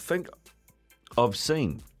worst I think I've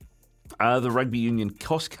seen. The Rugby Union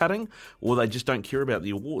cost-cutting, or they just don't care about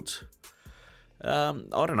the awards? I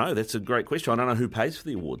don't know. That's a great question. I don't know who pays for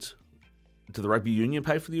the awards. Do the Rugby Union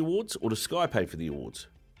pay for the awards, or does Sky pay for the awards?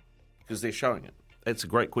 Because they're showing it. That's a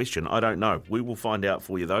great question. I don't know. We will find out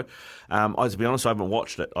for you, though. To be honest, I haven't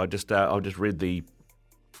watched it. I just read the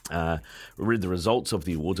results of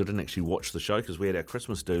the awards. I didn't actually watch the show because we had our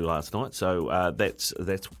Christmas do last night. So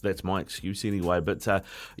that's my excuse anyway. But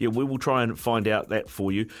we will try and find out that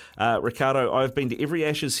for you. Ricardo, I've been to every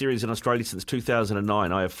Ashes series in Australia since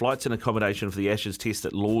 2009. I have flights and accommodation for the Ashes test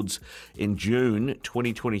at Lords in June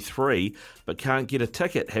 2023, but can't get a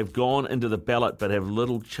ticket. Have gone into the ballot, but have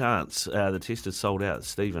little chance. The test is sold out.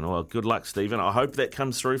 Stephen, well, good luck, Stephen. I hope that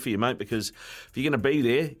comes through for you, mate, because if you're going to be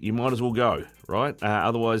there, you might as well go, right?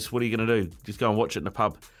 Otherwise, what are you going to do? Just go and watch it in a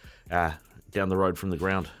pub down the road from the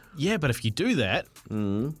ground. Yeah, but if you do that,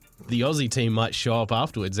 the Aussie team might show up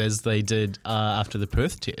afterwards, as they did after the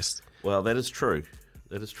Perth test. Well, that is true.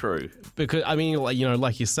 That is true. Because, I mean,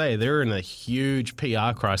 like you say, they're in a huge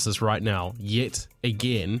PR crisis right now, yet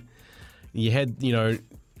again. You had,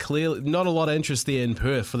 clearly not a lot of interest there in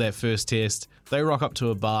Perth for that first test. They rock up to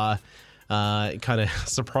a bar. kind of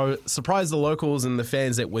surprise the locals and the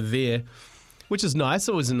fans that were there, which is nice.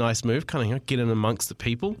 It was a nice move, kind of get in amongst the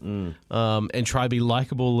people and try to be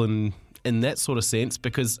likable and in that sort of sense,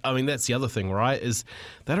 because, I mean, that's the other thing, right, is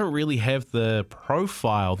they don't really have the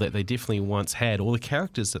profile that they definitely once had or the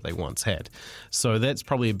characters that they once had. So that's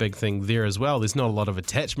probably a big thing there as well. There's not a lot of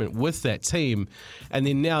attachment with that team. And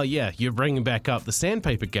then now, you're bringing back up the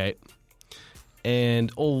Sandpaper Gate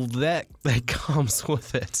and all that comes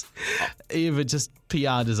with it. Even just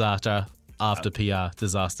PR disaster after PR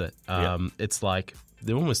disaster. It's like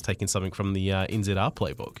they're almost taking something from the NZR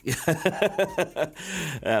playbook.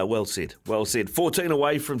 Well said. Well said. 14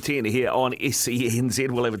 away from 10 here on SENZ.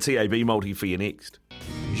 We'll have a TAB multi for you next.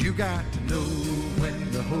 You got to know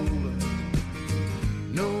when to hold up,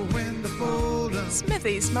 know when to fold up,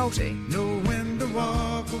 Smithy's multi. know when to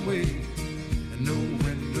walk away, and know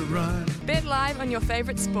when to run. Bet live on your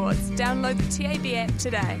favourite sports. Download the TAB app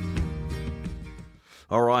today.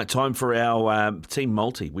 All right, time for our team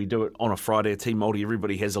multi. We do it on a Friday, a team multi.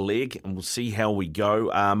 Everybody has a leg, and we'll see how we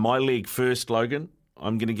go. My leg first, Logan.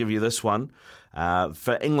 I'm going to give you this one.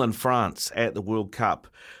 For England-France at the World Cup,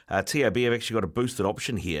 TAB have actually got a boosted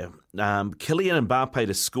option here. Kylian Mbappe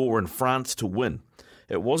to score and France to win.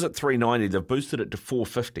 It was at 390. They've boosted it to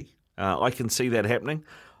 450. I can see that happening.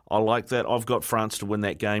 I like that. I've got France to win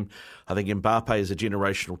that game. I think Mbappe is a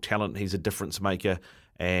generational talent. He's a difference maker.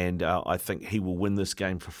 And I think he will win this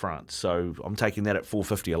game for France. So I'm taking that at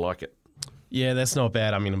 450. I like it. Yeah, that's not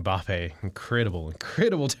bad. I mean, Mbappe, incredible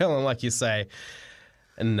talent, like you say.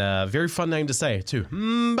 And very fun name to say, too.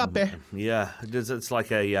 Mbappe. Yeah, it's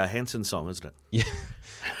like a Hanson song, isn't it? Yeah.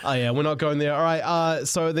 Oh, yeah, we're not going there. All right,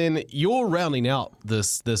 so then you're rounding out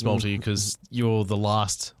this multi because you're the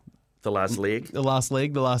last... The last leg, the last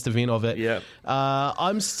event of it. Yeah.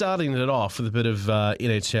 I'm starting it off with a bit of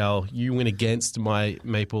NHL. You went against my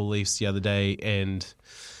Maple Leafs the other day, and,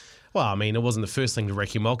 well, I mean, it wasn't the first thing to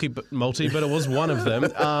wreck your multi, but it was one of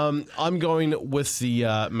them. I'm going with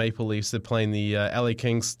the Maple Leafs. They're playing the LA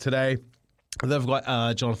Kings today. They've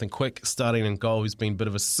got Jonathan Quick starting in goal, who's been a bit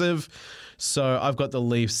of a sieve. So I've got the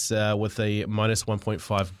Leafs with a minus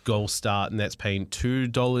 1.5 goal start, and that's paying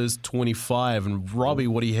 $2.25. And Robbie,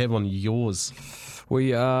 what do you have on yours?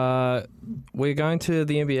 We're going to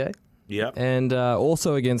the NBA. Yeah, and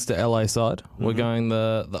also against the LA side, we're going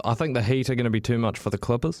I think the Heat are going to be too much for the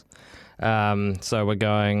Clippers. So we're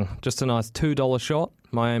going just a nice $2 shot.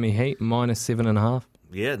 Miami Heat minus 7.5.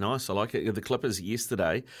 Yeah, nice. I like it. The Clippers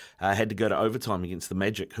yesterday had to go to overtime against the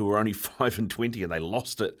Magic, who were only 5-20, and they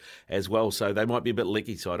lost it as well. So they might be a bit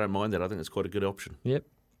leaky, so I don't mind that. I think it's quite a good option. Yep.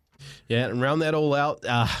 Yeah, and round that all out,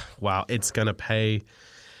 wow, it's going to pay...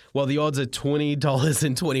 Well, the odds are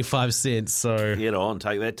 $20.25, so... Get on,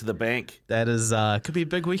 take that to the bank. That is, could be a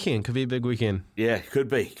big weekend, Yeah, could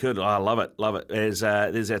be. I love it. There's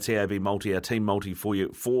our TAB multi, our team multi for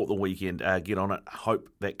you for the weekend. Get on it. Hope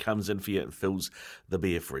that comes in for you and fills the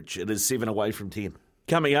beer fridge. It is 7 away from 10.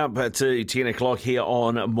 Coming up to 10 o'clock here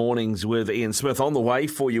on Mornings with Ian Smith. On the way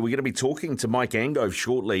for you, we're going to be talking to Mike Angove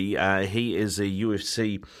shortly. He is a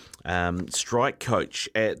UFC strike coach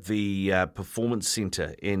at the Performance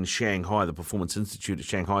Centre in Shanghai, the Performance Institute of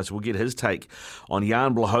Shanghai. So we'll get his take on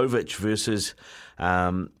Jan Blachowicz versus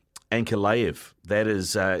Ankalaev. That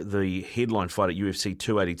is the headline fight at UFC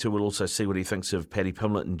 282. We'll also see what he thinks of Paddy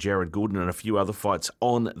Pimblett and Jared Gordon and a few other fights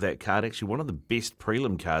on that card. Actually, one of the best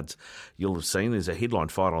prelim cards you'll have seen. There's a headline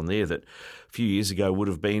fight on there that a few years ago would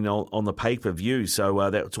have been on the pay-per-view. So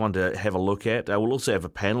that's one to have a look at. We'll also have a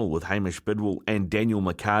panel with Hamish Bidwell and Daniel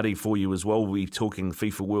McCarty for you as well. We'll be talking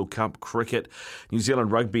FIFA World Cup, cricket, New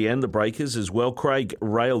Zealand rugby and the Breakers as well. Craig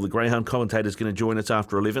Rail, the Greyhound commentator, is going to join us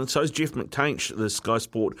after 11. So is Jeff McTainch, the Sky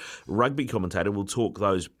Sport rugby commentator. We'll talk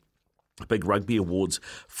those big rugby awards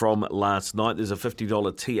from last night. There's a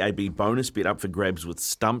 $50 TAB bonus bet up for grabs with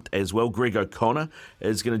Stumped as well. Greg O'Connor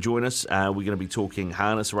is going to join us. We're going to be talking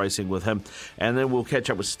harness racing with him. And then we'll catch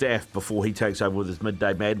up with Staff before he takes over with his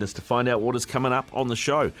Midday Madness to find out what is coming up on the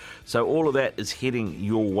show. So all of that is heading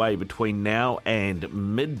your way between now and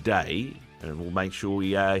midday. And we'll make sure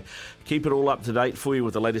we keep it all up to date for you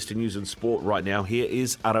with the latest in news and sport right now. Here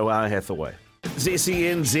is Aroa Hathaway.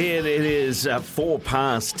 SENZ, it is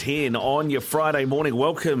 10:04 on your Friday morning.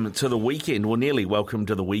 Welcome to the weekend, well, nearly welcome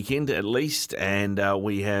to the weekend at least, and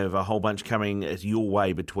we have a whole bunch coming your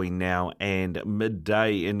way between now and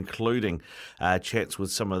midday, including chats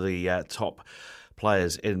with some of the top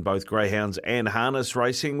players in both greyhounds and harness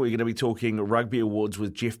racing. We're going to be talking rugby awards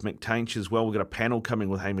with Jeff McTainch as well. We've got a panel coming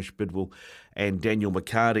with Hamish Bidwell and Daniel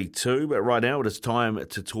McCarty too. But right now it is time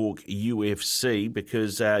to talk UFC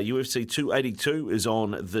because UFC 282 is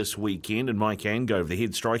on this weekend, and Mike Angove, the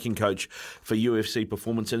head striking coach for UFC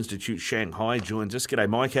Performance Institute Shanghai, joins us. G'day,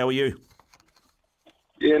 Mike. How are you?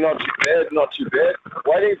 Yeah, not too bad.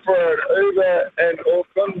 Waiting for an Uber in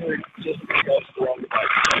Auckland. We just got along the way.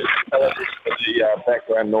 Apologies for the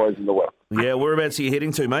background noise in the way. Yeah, whereabouts are you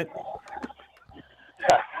heading to, mate?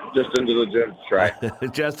 Just into the gym straight.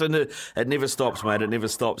 It never stops, mate. It never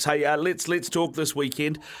stops. Hey, let's talk this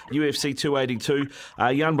weekend. UFC 282.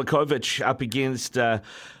 Jan Blachowicz up against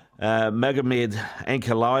Magomed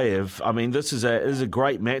Ankalaev. I mean, this is a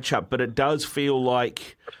great matchup, but it does feel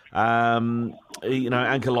like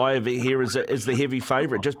Ankalaev here is the heavy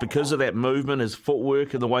favourite just because of that movement, his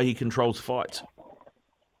footwork, and the way he controls fights.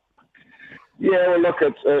 Yeah, well, look,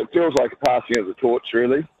 it feels like a passing of the torch,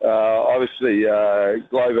 really. Obviously,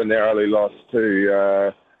 Glover narrowly lost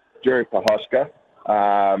to Jiri Prochazka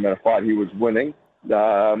in a fight he was winning,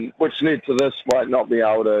 which led to this fight not being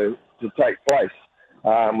able to take place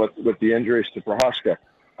with the injuries to Prochazka.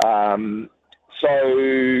 Then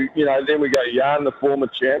we go Jan, the former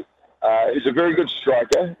champ. He's a very good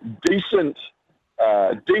striker, decent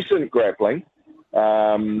grappling,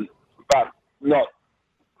 but not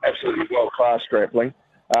absolutely world-class grappling.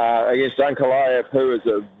 Against Ankalaev, who is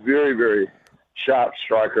a very, very sharp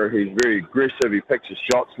striker. He's very aggressive. He picks his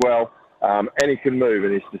shots well, and he can move,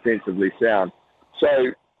 and he's defensively sound.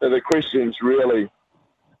 So the question's really,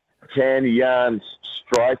 can Jan's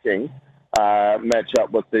striking match up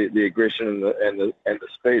with the aggression and the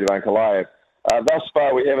speed of Ankalaev? Thus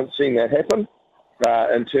far, we haven't seen that happen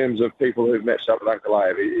in terms of people who've matched up with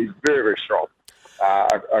Ankalaev. He's very, very strong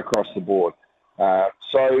across the board.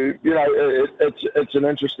 It's an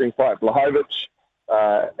interesting fight. Blachowicz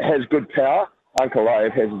has good power.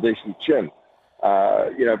 Ankalaev has a decent chin.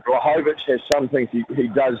 Blachowicz has some things he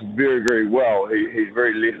does very, very well. He's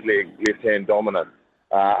very left-hand dominant.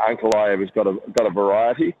 Ankalaev has got a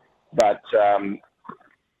variety, but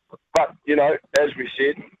as we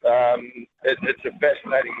said, it's a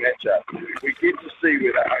fascinating matchup. We get to see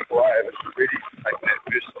whether Ankalaev is ready to take that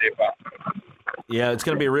first step up. Yeah, it's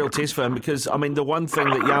going to be a real test for him because, I mean, the one thing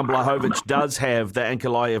that Jan Blachowicz does have that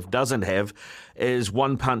Ankalaev doesn't have is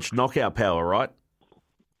one-punch knockout power, right?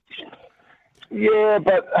 Yeah,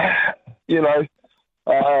 but,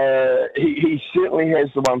 he certainly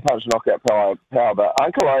has the one-punch knockout power, but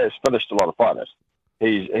Ankalaev's finished a lot of fighters.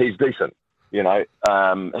 He's decent, He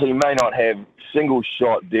may not have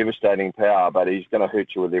single-shot devastating power, but he's going to hurt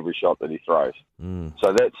you with every shot that he throws.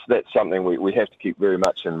 So that's something we have to keep very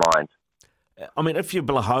much in mind. I mean, if you're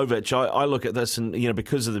Blachowicz, I look at this and,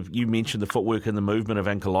 because of you mentioned the footwork and the movement of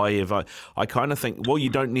Ankalaev, I kind of think, well,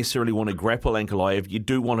 you don't necessarily want to grapple Ankalaev. You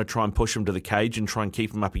do want to try and push him to the cage and try and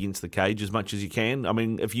keep him up against the cage as much as you can. I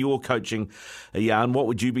mean, if you're coaching Jan, what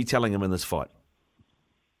would you be telling him in this fight?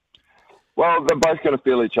 Well, they're both going to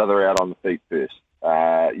feel each other out on the feet first.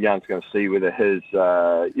 Jan's going to see whether his,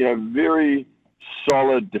 very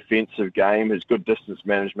solid defensive game, his good distance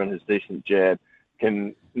management, his decent jab,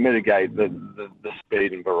 can mitigate the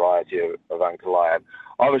speed and variety of Ankalaev.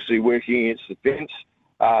 Obviously, working against the fence,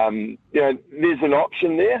 there's an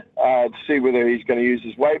option there to see whether he's going to use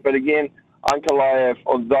his weight. But again, Ankalaev,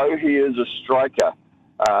 although he is a striker,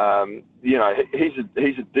 he's a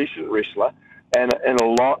decent wrestler, and a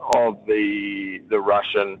lot of the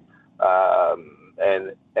Russian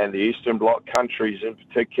and the Eastern Bloc countries in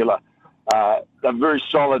particular. They're very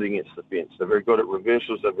solid against the fence. They're very good at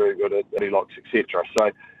reversals. They're very good at locks, etc. So,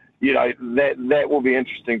 that will be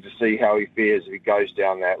interesting to see how he fares if he goes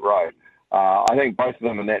down that road. I think both of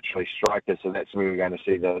them are naturally strikers, so that's where we're going to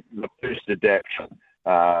see the first adaptation.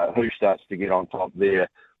 Who starts to get on top there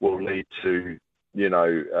will lead to,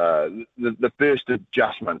 the first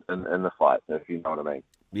adjustment in the fight, if you know what I mean.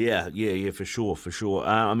 Yeah, for sure.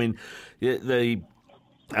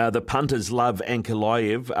 The punters love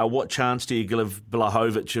Ankalaev. What chance do you give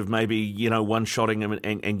Blachowicz of maybe, one-shotting him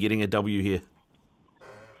and getting a W here?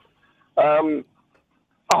 You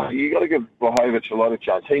got to give Blachowicz a lot of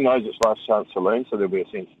chance. He knows it's last chance to learn, so there'll be a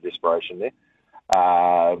sense of desperation there.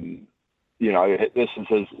 This is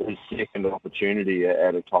his second opportunity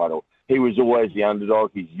at a title. He was always the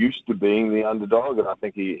underdog. He's used to being the underdog, and I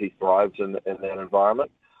think he thrives in that environment.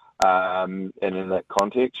 And in that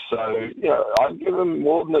context. So, I'd give him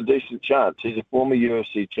more than a decent chance. He's a former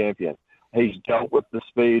UFC champion. He's dealt with the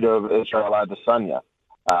speed of Israel Adesanya.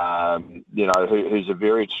 who's a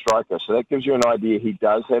varied striker. So that gives you an idea he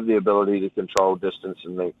does have the ability to control distance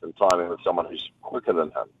and length and timing with someone who's quicker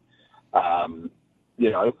than him.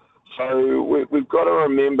 So we've got to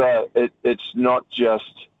remember it's not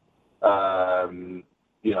just, Jan's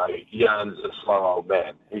a slow old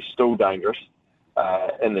man. He's still dangerous.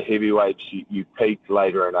 In the heavyweights, you peak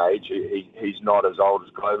later in age. He's not as old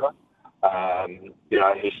as Glover.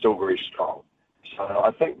 He's still very strong. So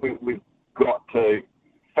I think we've got to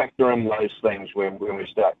factor in those things when we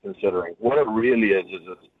start considering what it really is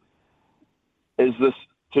this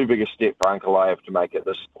too big a step for Ankalaev to make at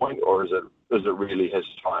this point, or is it really his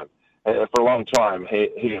time? And for a long time,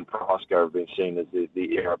 he and Prohaska have been seen as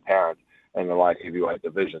the heir apparent in the light heavyweight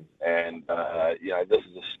division. And, this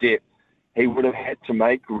is a step he would have had to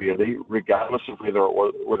make, really, regardless of whether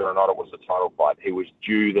or not it was a title fight. He was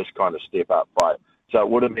due this kind of step-up fight. So it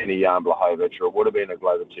would have been a Jan Blachowicz, or it would have been a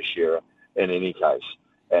Glover Teixeira in any case.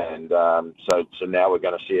 And so now we're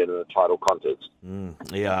going to see it in a title context.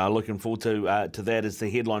 Looking forward to that as the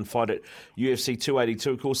headline fight at UFC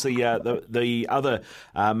 282. Of course, the other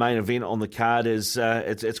main event on the card is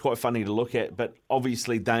it's quite funny to look at, but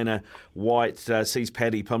obviously Dana White sees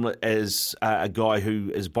Paddy Pimblett as a guy who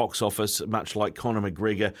is box office, much like Conor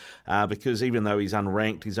McGregor, because even though he's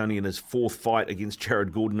unranked, he's only in his fourth fight against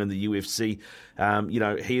Jared Gordon in the UFC.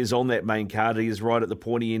 He is on that main card. He is right at the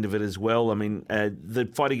pointy end of it as well. I mean, the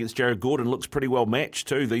fight against Jared Gordon looks pretty well matched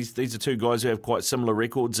too. These are two guys who have quite similar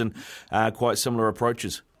records and quite similar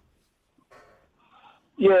approaches.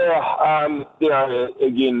 Again,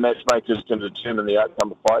 matchmakers can determine the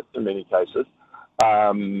outcome of fights in many cases.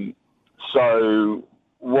 So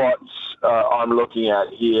what I'm looking at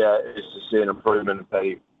here is to see an improvement in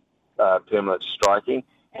Paddy Pimblett's striking.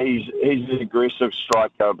 He's an aggressive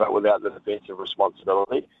striker, but without the defensive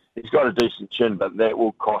responsibility. He's got a decent chin, but that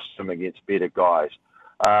will cost him against better guys.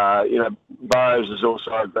 Burrows is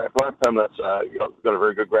also a grappler. Pimblett's got a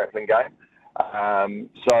very good grappling game.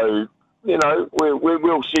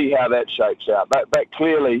 We'll see how that shapes out. But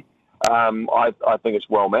clearly, I think it's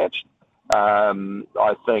well matched.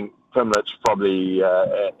 I think Pimblett's probably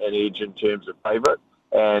an edge in terms of favourite,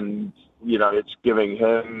 and it's giving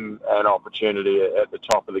him an opportunity at the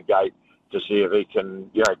top of the gate to see if he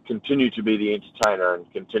can, continue to be the entertainer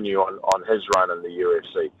and continue on his run in the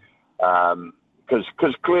UFC.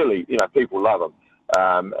 Because clearly, people love him.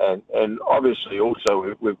 And obviously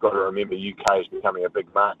also we've got to remember UK is becoming a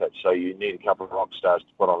big market, so you need a couple of rock stars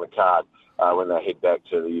to put on the card when they head back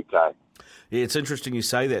to the UK. Yeah, it's interesting you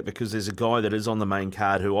say that, because there's a guy that is on the main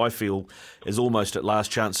card who I feel is almost at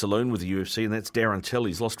last chance saloon with the UFC, and that's Darren Till.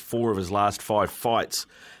 He's lost 4 of his last 5 fights.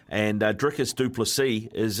 And Dricus du Plessis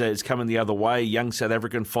is coming the other way, young South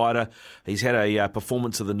African fighter. He's had a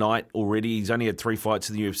performance of the night already. He's only had 3 fights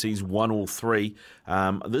in the UFC. He's won all 3.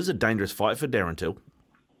 This is a dangerous fight for Darren Till.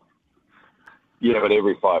 Yeah, but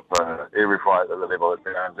every fight at the level that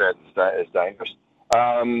Darren's at is dangerous.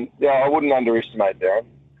 I wouldn't underestimate Darren.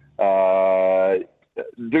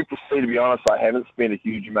 Du Plessis, to be honest, I haven't spent a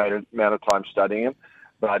huge amount of time studying him.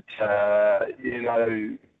 But,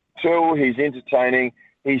 Till, he's entertaining.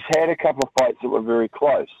 He's had a couple of fights that were very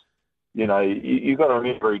close. You've got to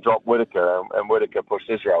remember he dropped Whittaker, and Whittaker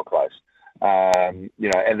pushed Israel close. And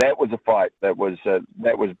that was a fight that was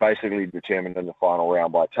basically determined in the final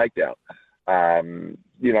round by takedown.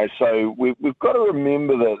 So we've got to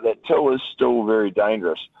remember that Till is still very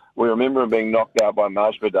dangerous. We remember him being knocked out by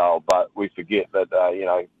Masvidal, but we forget that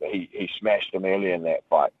he smashed him early in that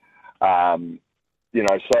fight.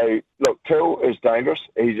 So look, Till is dangerous.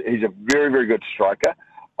 He's a very, very good striker.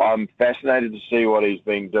 I'm fascinated to see what he's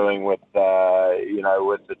been doing with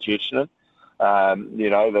the Chechen,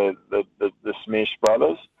 the Smash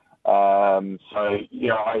brothers. I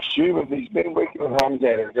assume if he's been working with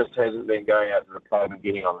Hamzat and just hasn't been going out to the club and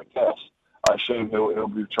getting on the cast, I assume he'll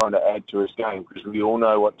be trying to add to his game, because we all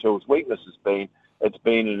know what Till's weakness has been. It's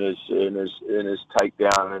been in his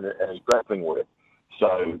takedown and his grappling work.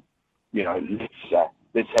 So,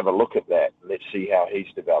 let's have a look at that. Let's see how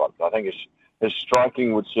he's developed. I think his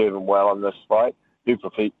striking would serve him well in this fight. Du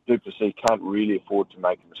Plessis can't really afford to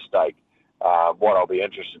make a mistake. What I'll be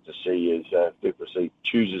interested to see is if Du Plessis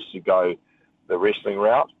chooses to go the wrestling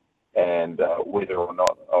route, and whether or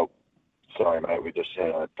not... Oh, sorry, mate, we just had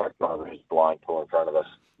a truck driver who's blind pull in front of us.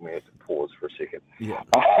 We had to pause for a second. Yeah.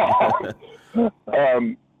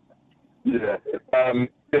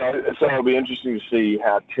 So it'll be interesting to see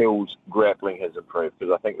how Till's grappling has improved,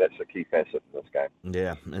 because I think that's a key facet in this game.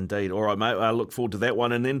 Yeah, indeed. All right, mate. I look forward to that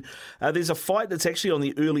one. And then there's a fight that's actually on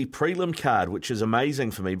the early prelim card, which is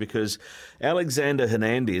amazing for me because Alexander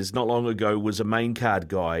Hernandez, not long ago, was a main card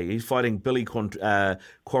guy. He's fighting Billy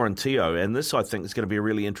Quarantillo, and this, I think, is going to be a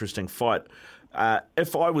really interesting fight.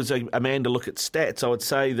 If I was a man to look at stats, I would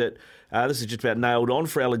say that this is just about nailed on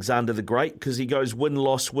for Alexander the Great, because he goes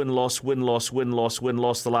win-loss, win-loss, win-loss, win-loss,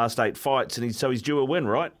 win-loss the last 8 fights, and so he's due a win,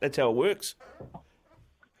 right? That's how it works.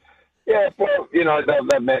 Yeah, well,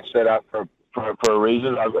 they've matched that up for a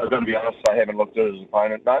reason. I've got to be honest, I haven't looked at his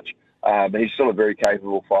opponent much, but he's still a very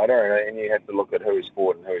capable fighter, and you have to look at who he's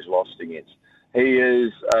fought and who he's lost against. He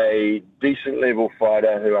is a decent level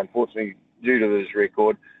fighter who, unfortunately, due to his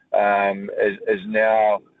record, is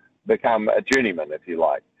now become a journeyman, if you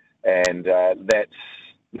like, and that's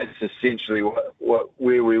essentially where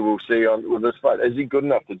we will see with this fight. Is he good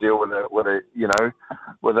enough to deal with a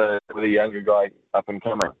younger guy up and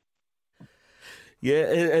coming? Yeah,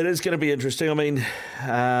 it is going to be interesting. I mean,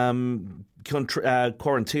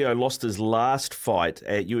 Quarantillo lost his last fight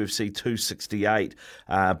at UFC 268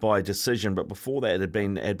 by decision, but before that had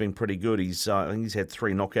been pretty good. I think he's had 4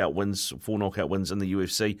 knockout wins in the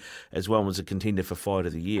UFC as well, and was a contender for Fight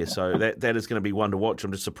of the Year. So that is going to be one to watch.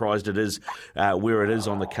 I'm just surprised it is where it is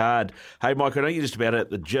on the card. Hey, Mike, I know you're just about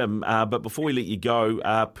at the gym, but before we let you go,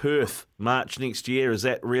 Perth, March next year, is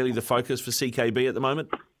that really the focus for CKB at the moment?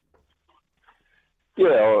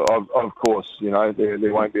 Yeah, of course. There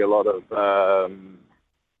won't be a lot of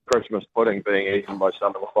Christmas pudding being eaten by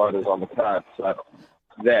some of the fighters on the card. So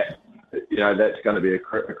that's going to be a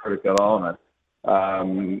critical element.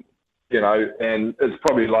 And it's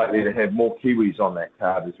probably likely to have more Kiwis on that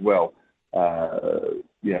card as well. As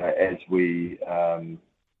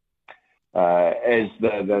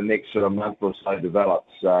the next sort of month or so develops,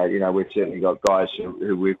 we've certainly got guys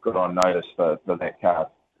who we've got on notice for that card.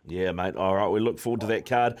 Yeah, mate. All right, we look forward to that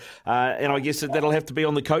card, and I guess that'll have to be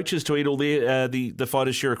on the coaches to eat all the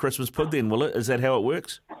fighters share a Christmas pud. Then, will it? Is that how it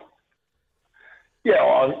works? Yeah,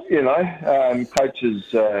 coaches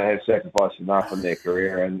have sacrificed enough in their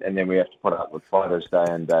career, and then we have to put up with fighters day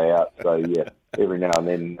in, day out. So yeah, every now and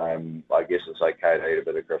then, I guess it's okay to eat a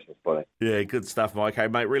bit of Christmas pudding. Yeah, good stuff, Mike. Hey,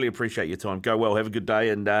 mate, really appreciate your time. Go well, have a good day,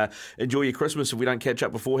 and enjoy your Christmas if we don't catch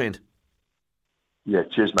up beforehand. Yeah,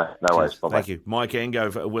 cheers, mate. No worries. Bye-bye. Thank you. Mike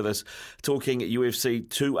Angove with us, talking UFC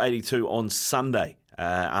 282 on Sunday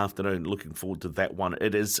afternoon. Looking forward to that one.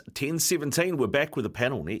 It is 10:17. We're back with the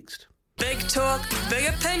panel next. Big talk,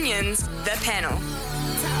 big opinions, the panel.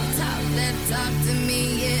 Talk to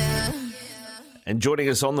me, yeah. And joining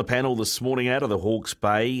us on the panel this morning out of the Hawke's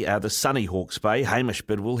Bay, the sunny Hawke's Bay, Hamish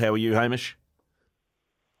Bidwell. How are you, Hamish?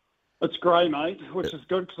 It's grey, mate, which is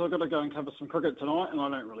good because I've got to go and cover some cricket tonight, and I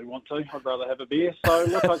don't really want to. I'd rather have a beer. So,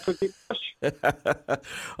 look, I could get fish. I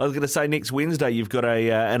was going to say next Wednesday you've got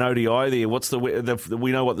an ODI there. What's we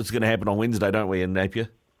know what's going to happen on Wednesday, don't we, in Napier?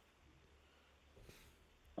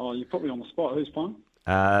 Oh, you put me on the spot. Who's playing?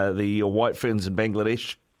 The White Ferns in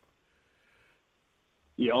Bangladesh.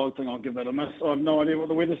 Yeah, I think I'll give that a miss. I have no idea what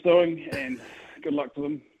the weather's doing, and good luck to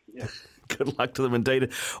them. Yeah. Good luck to them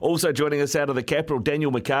indeed. Also joining us out of the capital,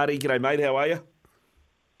 Daniel McCarty. G'day, mate. How are you?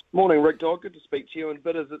 Morning, Rick Dog. Good to speak to you. And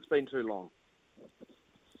bitters, it's been too long.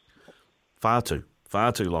 Far too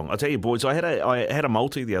long. I tell you, boys, I had a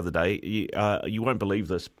multi the other day. You won't believe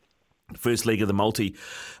this. First leg of the multi.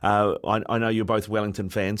 I know you're both Wellington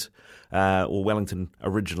fans, or Wellington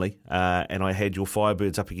originally, and I had your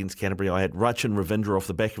Firebirds up against Canterbury. I had Rachin Ravindra off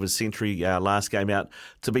the back of his century last game out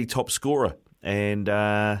to be top scorer, and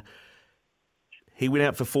he went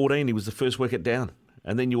out for 14. He was the first wicket down.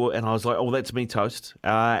 And then and I was like, oh, that's me toast.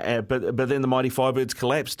 But then the mighty Firebirds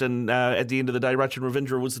collapsed, and at the end of the day, Rachin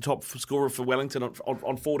Ravindra was the top scorer for Wellington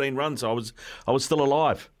on 14 runs. So I was still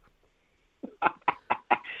alive.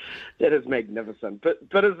 That is magnificent. But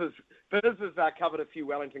Bitters has covered a few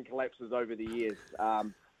Wellington collapses over the years.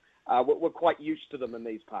 We're quite used to them in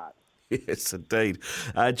these parts. Yes, indeed.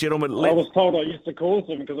 Gentlemen, I was told I used to cause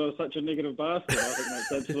them because I was such a negative bastard. I think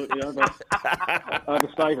that's absolutely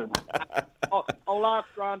overstated. I'll ask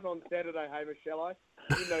Grant on Saturday, Hamish, shall I?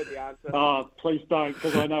 You know the answer. Oh, please don't,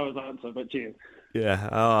 because I know his answer, but cheers. Yeah,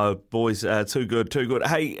 oh, boys, too good.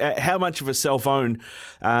 Hey, how much of a cell phone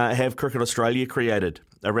have Cricket Australia created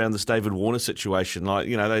around this David Warner situation? Like,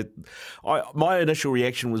 you know, my initial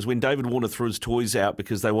reaction was when David Warner threw his toys out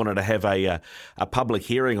because they wanted to have a public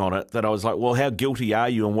hearing on it, that I was like, well, how guilty are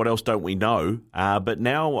you and what else don't we know? But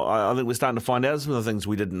now I think we're starting to find out some of the things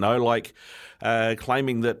we didn't know, like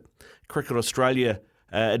claiming that Cricket Australia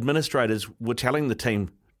administrators were telling the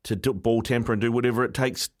team to ball tamper and do whatever it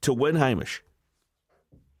takes to win, Hamish?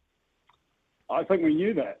 I think we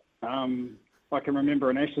knew that. I can remember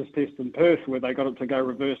an Ashes test in Perth where they got it to go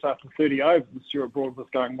reverse after 30 overs, and Stuart Broad was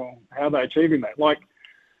going, well, how are they achieving that? Like,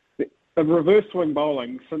 the reverse swing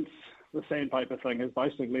bowling, since the sandpaper thing, has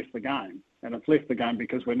basically left the game. And it's left the game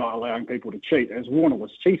because we're not allowing people to cheat, as Warner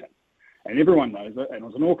was cheating. And everyone knows it, and it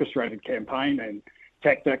was an orchestrated campaign and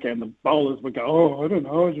tactic, and the bowlers would go, oh, I don't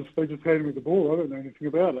know, they just handed me the ball, I don't know anything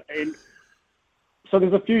about it. And so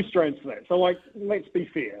there's a few strands to that. So, like, let's be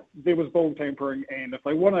fair. There was ball tampering, and if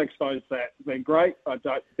they want to expose that, then great. I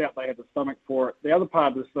doubt they had the stomach for it. The other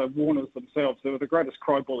part is the Warners themselves. They were the greatest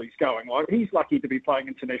cry bullies going. Like, he's lucky to be playing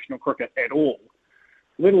international cricket at all,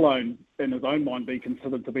 let alone in his own mind be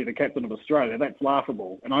considered to be the captain of Australia. That's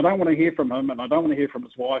laughable. And I don't want to hear from him, and I don't want to hear from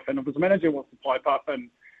his wife. And if his manager wants to pipe up and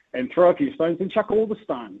throw a few stones, then chuck all the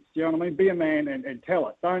stones. Do you know what I mean? Be a man and tell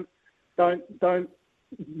it. Don't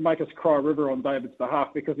make us cry a river on David's behalf,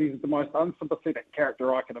 because he's the most unsympathetic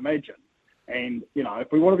character I can imagine. And, you know,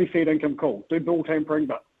 if we want to be fair income, cool. Do ball tampering,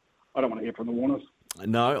 but I don't want to hear from the Warners.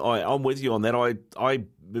 No, I'm with you on that. I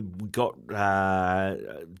got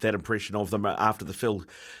that impression of them after the Phil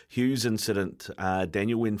Hughes incident,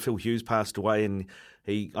 Daniel, when Phil Hughes passed away, and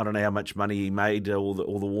I don't know how much money he made, all the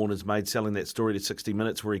Warners made, selling that story to 60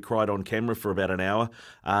 Minutes, where he cried on camera for about an hour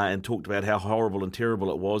and talked about how horrible and terrible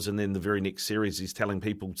it was. And then the very next series, he's telling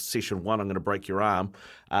people, session 1, I'm going to break your arm.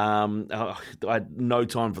 I had no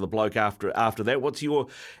time for the bloke after that. What's your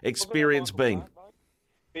experience been?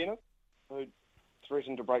 Bennett, who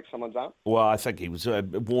threatened to break someone's arm? Well, I think he was.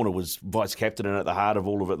 Warner was vice captain and at the heart of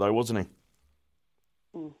all of it, though, wasn't he?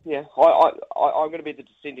 Yeah, I'm going to be the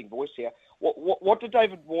dissenting voice here. What did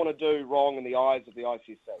David Warner do wrong in the eyes of the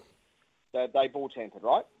ICC? They ball tampered,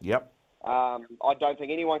 right? Yep. I don't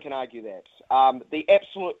think anyone can argue that. The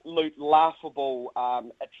absolute laughable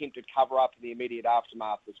attempted cover-up in the immediate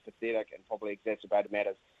aftermath was pathetic and probably exacerbated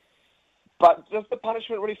matters. But does the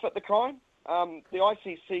punishment really fit the crime? The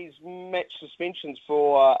ICC's match suspensions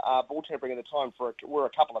for ball tampering at the time were a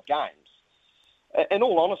couple of games. In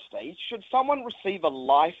all honesty, should someone receive a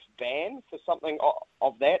life ban for something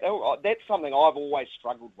of that? That's something I've always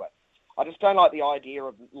struggled with. I just don't like the idea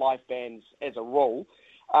of life bans as a rule.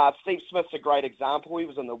 Steve Smith's a great example. He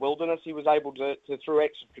was in the wilderness. He was able to through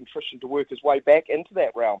acts of contrition, to work his way back into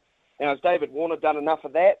that realm. Now, has David Warner done enough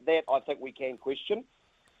of that? That I think we can question.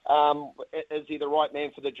 Is he the right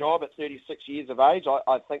man for the job at 36 years of age?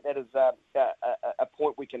 I think that is a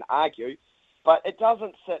point we can argue. But it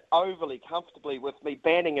doesn't sit overly comfortably with me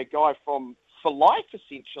banning a guy for life,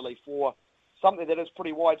 essentially, for something that is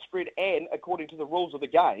pretty widespread and, according to the rules of the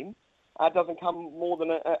game, doesn't come more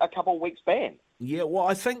than a couple of weeks ban. Yeah, well,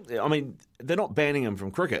 I mean, they're not banning him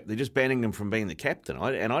from cricket. They're just banning him from being the captain.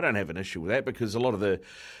 And I don't have an issue with that, because a lot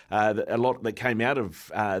that came out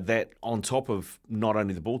of that, on top of not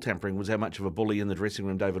only the ball tampering, was how much of a bully in the dressing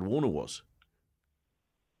room David Warner was.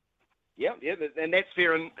 Yeah, and that's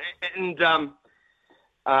fair, and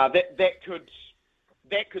that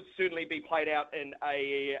could certainly be played out in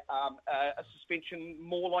a suspension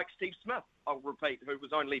more like Steve Smith, I'll repeat, who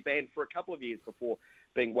was only banned for a couple of years before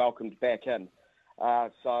being welcomed back in.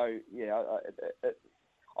 So yeah,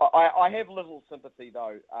 I have little sympathy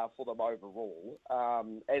though for them overall.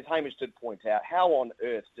 As Hamish did point out, how on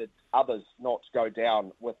earth did others not go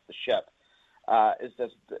down with the ship? Is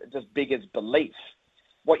just beggars belief.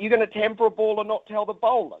 What, you're going to tamper a ball and not tell the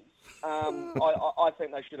bowlers? I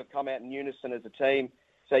think they should have come out in unison as a team.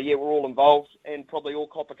 So, yeah, we're all involved and probably all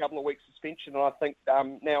cop a couple of weeks suspension. And I think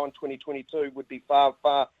now in 2022 would be far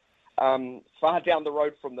down the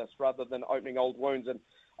road from this, rather than opening old wounds. And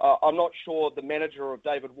I'm not sure the manager of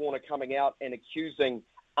David Warner coming out and accusing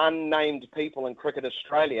unnamed people in Cricket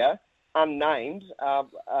Australia, unnamed,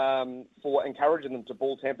 for encouraging them to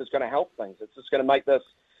ball tamper is going to help things. It's just going to make this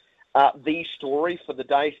the story for the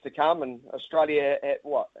days to come, and Australia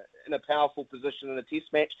in a powerful position in a test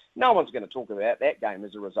match. No one's going to talk about that game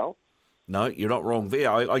as a result. No, you're not wrong there.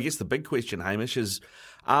 I guess the big question, Hamish, is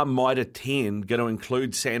are Mitre 10 going to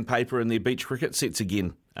include sandpaper in their beach cricket sets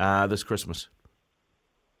again this Christmas?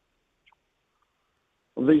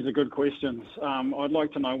 Well, these are good questions. I'd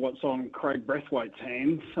like to know what's on Craig Brathwaite's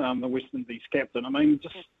hands, the West Indies captain. I mean,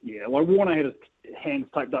 like Warner had his hands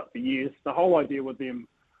taped up for years. The whole idea with them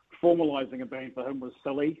formalising a ban for him was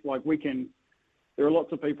silly. Like, there are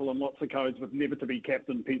lots of people and lots of codes with never to be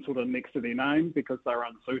captain penciled in next to their name because they're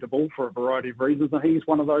unsuitable for a variety of reasons, and he's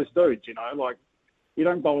one of those dudes, you know. Like, you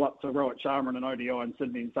don't bowl up to Rohit Sharma in an ODI in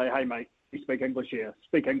Sydney and say, hey, mate, you speak English here,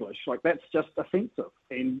 speak English. Like, that's just offensive.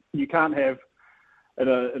 And you can't have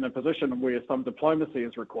in a position where some diplomacy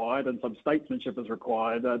is required and some statesmanship is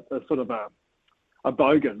required, a sort of a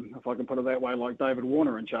bogan, if I can put it that way, like David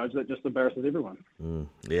Warner in charge, that just embarrasses everyone.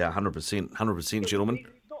 Yeah, 100%, gentlemen.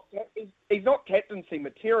 He's not captaincy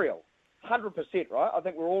material, 100%, right? I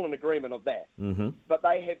think we're all in agreement of that. Mm-hmm. But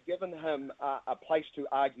they have given him a place to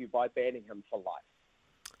argue by banning him for life.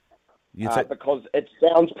 Because it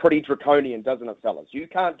sounds pretty draconian, doesn't it, fellas? You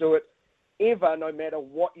can't do it ever, no matter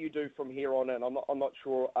what you do from here on in. I'm not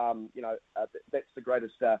sure, that's the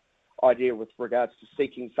greatest idea with regards to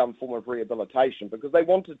seeking some form of rehabilitation, because they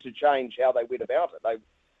wanted to change how they went about it.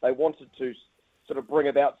 They wanted to sort of bring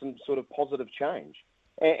about some sort of positive change.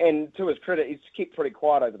 And to his credit, he's kept pretty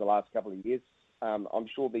quiet over the last couple of years. I'm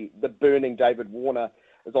sure the burning David Warner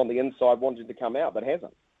is on the inside wanting to come out, but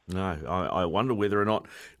hasn't. No, I wonder whether or not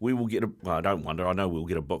we will get I don't wonder. I know we'll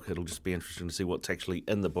get a book. It'll just be interesting to see what's actually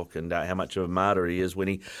in the book and how much of a martyr he is when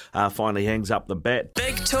he finally hangs up the bat.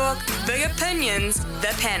 Big talk, big opinions,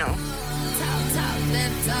 the panel.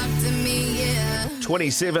 Talk to me, yeah.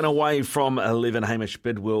 27 away from 11, Hamish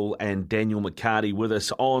Bidwell and Daniel McCarty with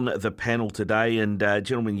us on the panel today. And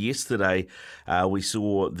gentlemen, yesterday we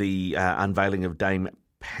saw the unveiling of Dame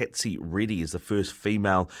Patsy Reddy as the first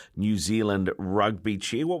female New Zealand rugby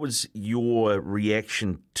chair. What was your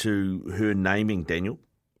reaction to her naming, Daniel?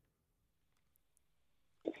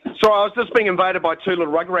 Sorry, I was just being invaded by two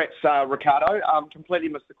little rugrats, Ricardo. Completely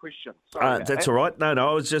missed the question. Sorry that's all right. No,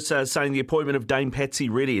 I was just saying the appointment of Dame Patsy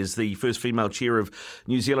Reddy as the first female chair of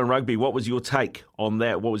New Zealand rugby. What was your take on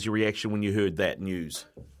that? What was your reaction when you heard that news?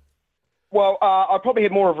 Well, I probably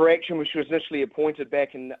had more of a reaction when she was initially appointed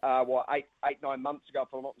back in, 9 months ago, if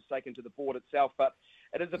I'm not mistaken, to the board itself. But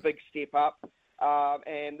it is a big step up.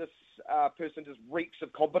 And this person just reeks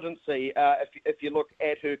of competency if you look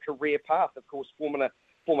at her career path. Of course, former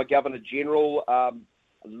Governor General,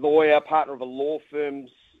 lawyer, partner of a law firm,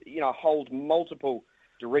 hold multiple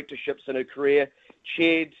directorships in her career.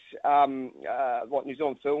 Chaired New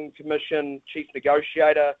Zealand Film Commission, chief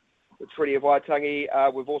negotiator, the Treaty of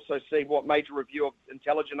Waitangi. We've also seen major review of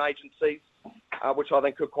intelligence agencies, which I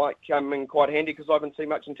think could come in quite handy because I haven't seen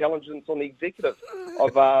much intelligence on the executive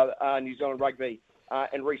of New Zealand Rugby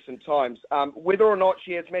in recent times. Whether or not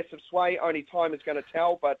she has massive sway, only time is going to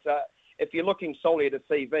tell. But if you're looking solely at a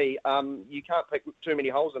CV, you can't pick too many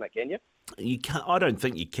holes in it, can you? You can't. I don't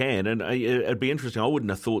think you can, and it'd be interesting. I wouldn't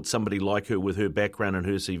have thought somebody like her, with her background and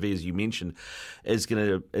her CV, as you mentioned, is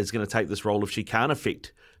going to take this role if she can't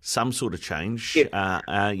affect some sort of change.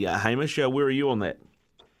 Yeah. Hamish, where are you on that?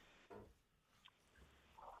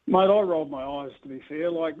 Mate, I rolled my eyes, to be fair.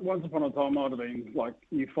 Like, once upon a time, I'd have been,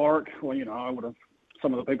 euphoric. Well, I would have,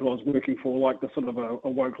 some of the people I was working for, the sort of a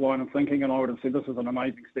woke line of thinking, and I would have said this is an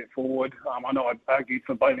amazing step forward. I know I argued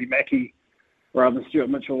for Bailey Mackey rather than Stuart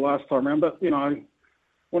Mitchell last time around, but,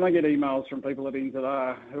 when I get emails from people at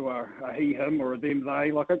NZR who are a he, him, or a them,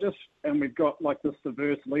 they, and we've got, this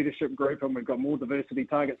diverse leadership group, and we've got more diversity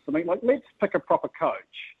targets to meet, let's pick a proper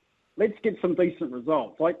coach. Let's get some decent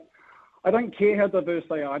results. I don't care how diverse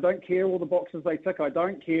they are. I don't care all the boxes they tick. I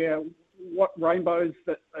don't care what rainbows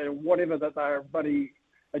whatever that they're bloody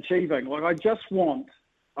achieving. I just want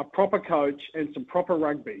a proper coach and some proper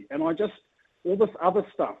rugby. And all this other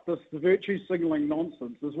stuff, this virtue signalling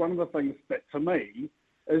nonsense, is one of the things that, to me,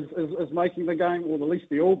 is making the game, or at least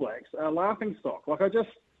the All Blacks, a laughing stock.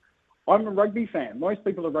 I'm a rugby fan. Most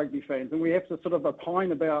people are rugby fans, and we have to sort of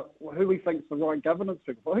opine about who we think's the right governance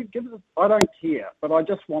people. I don't care, but I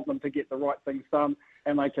just want them to get the right things done,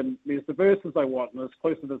 and they can be as diverse as they want and as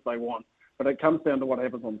inclusive as they want. But it comes down to what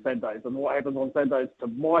happens on Saturdays, and what happens on Saturdays, to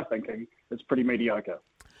my thinking, is pretty mediocre.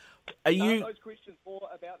 Are you those questions more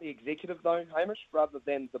about the executive, though, Hamish, rather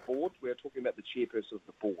than the board? We're talking about the chairperson of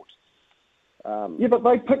the board. Yeah, but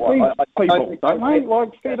they pick these people, don't they? Like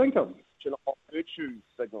fair income. Virtue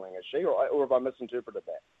signalling, is she, or have I misinterpreted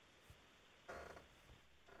that?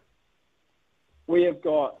 We have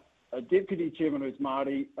got a deputy chairman who's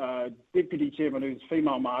Māori, a deputy chairman who's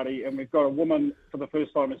female Māori, and we've got a woman for the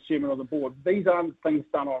first time as chairman of the board. These aren't things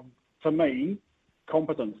done on, to me,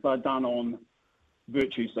 competence. They're done on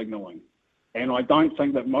virtue signalling. And I don't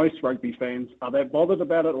think that most rugby fans are that bothered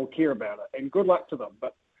about it or care about it. And good luck to them.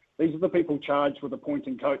 But these are the people charged with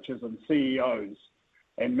appointing coaches and CEOs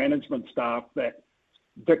and management staff that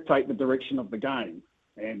dictate the direction of the game.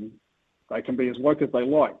 And they can be as woke as they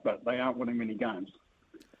like, but they aren't winning many games.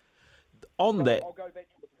 On that, I'll go back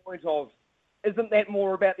to the point of, isn't that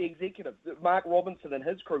more about the executive? Mark Robinson and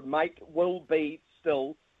his crew will be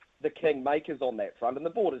still the kingmakers on that front, and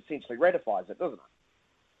the board essentially ratifies it, doesn't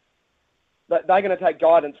it? They're going to take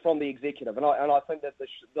guidance from the executive, and I think that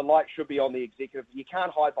the light should be on the executive. You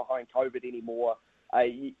can't hide behind COVID anymore.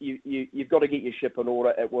 you've got to get your ship in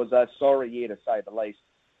order. It was a sorry year, to say the least.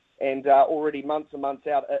 And already months and months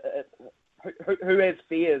out, who has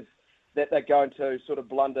fears that they're going to sort of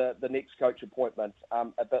blunder the next coach appointment,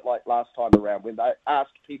 a bit like last time around when they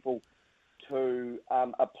asked people to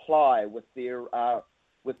apply with their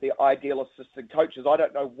ideal assistant coaches. I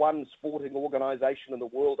don't know one sporting organisation in the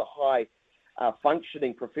world, a high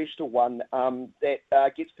functioning professional one,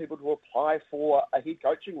 that gets people to apply for a head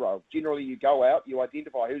coaching role. Generally, you go out, you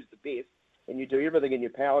identify who's the best, and you do everything in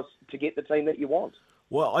your powers to get the team that you want.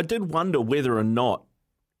 Well, I did wonder whether or not,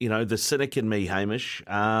 the cynic in me, Hamish,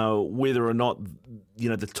 whether or not,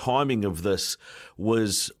 the timing of this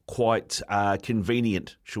was quite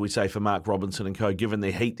convenient, shall we say, for Mark Robinson and co, given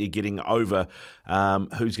the heat they're getting over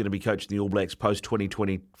who's going to be coaching the All Blacks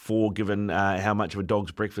post-2024, given how much of a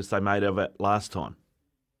dog's breakfast they made of it last time.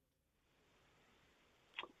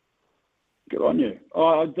 Good on you.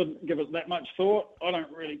 I didn't give it that much thought. I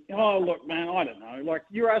don't really... Oh, look, man, I don't know. Like,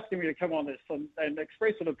 you're asking me to come on this and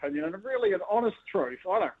express an opinion, and really an honest truth,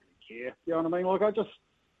 I don't really care. You know what I mean? Like,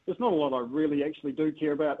 there's not a lot I really actually do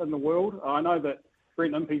care about in the world. I know that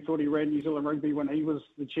Brent Impey thought he ran New Zealand Rugby when he was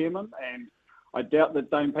the chairman, and I doubt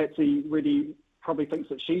that Dame Patsy really probably thinks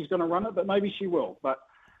that she's going to run it, but maybe she will. But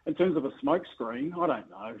in terms of a smokescreen, I don't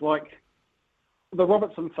know. Like... The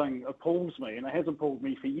Robertson thing appalls me, and it has appalled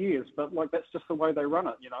me for years, but that's just the way they run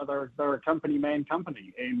it. They're a company man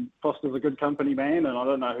company, and Foster's a good company man, and I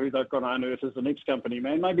don't know who they've got to unearth as the next company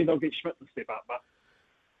man. Maybe they'll get Schmidt to step up, but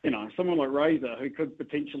someone like Razor, who could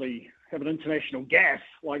potentially have an international gas,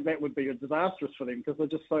 that would be disastrous for them because they're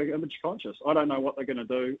just so image conscious. I don't know what they're going to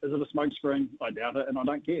do. Is it a smokescreen? I doubt it, and I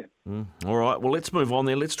don't care. All right, well, let's move on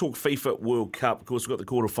then. Let's talk FIFA World Cup. Of course, we've got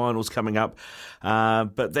the quarterfinals coming up,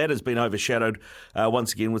 but that has been overshadowed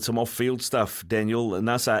once again with some off-field stuff, Daniel.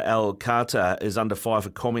 Nasser Al-Khater is under fire for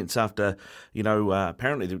comments after,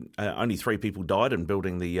 apparently only 3 people died in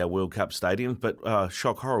building the World Cup stadium, but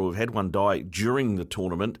shock horror, we've had one die during the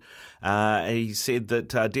tournament. He said that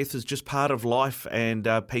death is just part of life and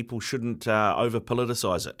people shouldn't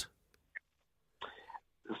over-politicise it.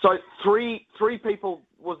 So three people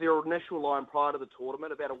was their initial line prior to the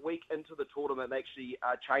tournament. About a week into the tournament, they actually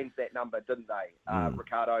changed that number, didn't they,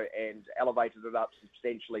 Ricardo, and elevated it up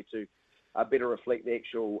substantially to better reflect the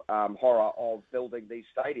actual horror of building these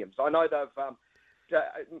stadiums. I know they've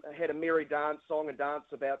had a merry song and dance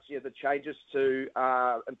about the changes to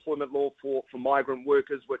employment law for migrant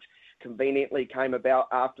workers, which conveniently came about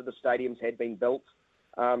after the stadiums had been built.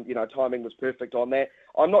 Timing was perfect on that.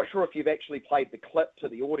 I'm not sure if you've actually played the clip to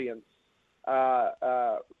the audience,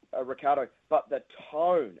 Ricardo, but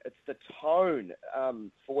it's the tone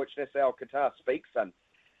for which Nasser Al-Khater speaks in.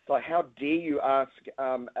 So how dare you ask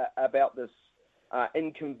about this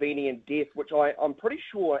inconvenient death, which I'm pretty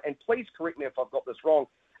sure, and please correct me if I've got this wrong,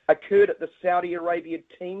 occurred at the Saudi Arabia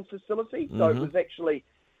team facility. So it was actually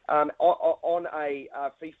on a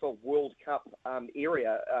FIFA World Cup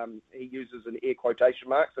area. He uses an air quotation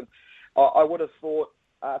marks, and I would have thought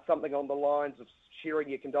something on the lines of sharing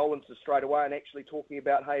your condolences straight away and actually talking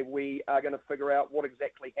about, hey, we are going to figure out what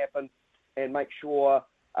exactly happened and make sure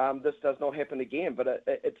this does not happen again. But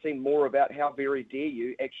it seemed more about how very dare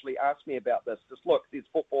you actually ask me about this. Just look, there's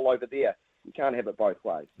football over there. You can't have it both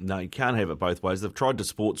ways. No, you can't have it both ways. They've tried to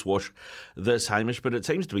sports wash this, Hamish, but it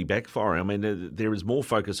seems to be backfiring. I mean, there is more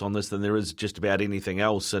focus on this than there is just about anything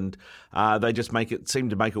else, and they just seem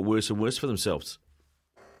to make it worse and worse for themselves.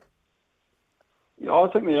 Yeah, I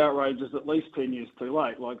think the outrage is at least 10 years too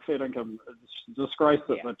late. Fair income, it's a disgrace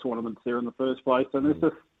that the tournament's there in the first place, and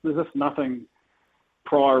there's just nothing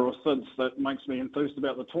prior or since that makes me enthused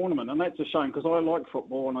about the tournament, and that's a shame because I like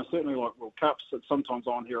football and I certainly like World Cups. It's sometimes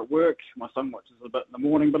on here at work. My son watches a bit in the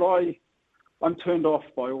morning, but I'm turned off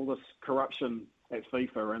by all this corruption at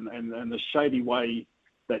FIFA and the shady way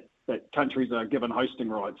that countries are given hosting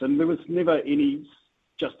rights. And there was never any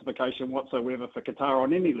justification whatsoever for Qatar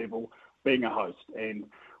on any level being a host. And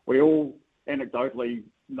we all anecdotally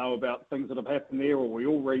know about things that have happened there, or we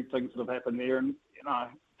all read things that have happened there, and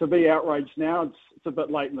to be outraged now, it's a bit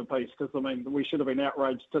late in the piece because, we should have been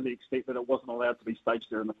outraged to the extent that it wasn't allowed to be staged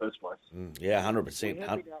there in the first place. Yeah, 100%. We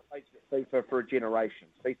have been outraged at FIFA for a generation.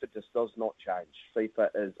 FIFA just does not change. FIFA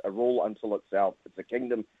is a rule unto itself. It's a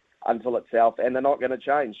kingdom unto itself, and they're not going to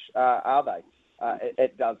change, are they?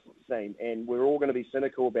 It does seem. And we're all going to be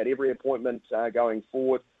cynical about every appointment going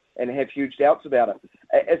forward and have huge doubts about it.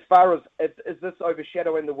 As far as, is this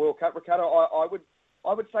overshadowing the World Cup, Ricardo?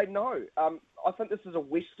 I would say no. I think this is a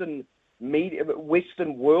Western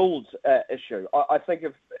world issue. I think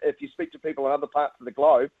if you speak to people in other parts of the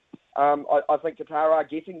globe, I think Qatar are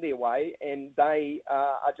getting their way and they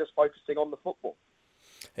are just focusing on the football.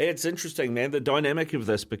 It's interesting, man, the dynamic of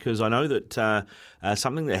this, because I know that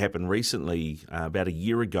something that happened recently, about a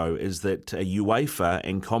year ago, is that UEFA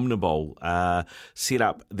and CONMEBOL set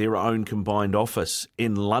up their own combined office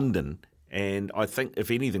in London. And I think, if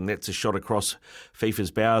anything, that's a shot across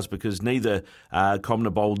FIFA's bows, because neither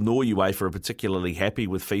CONMEBOL nor UEFA are particularly happy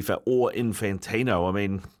with FIFA or Infantino. I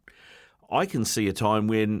mean, I can see a time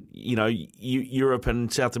when, Europe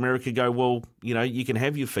and South America go, well, you can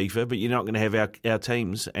have your FIFA, but you're not going to have our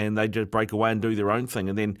teams, and they just break away and do their own thing.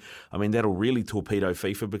 And then, I mean, that'll really torpedo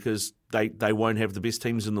FIFA, because they won't have the best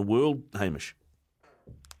teams in the world, Hamish.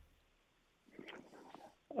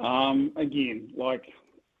 Again,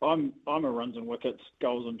 I'm a runs and wickets,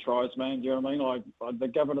 goals and tries man. Do you know what I mean? The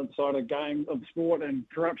governance side of sport and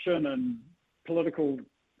corruption and political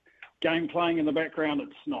game playing in the background,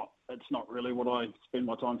 it's not really what I spend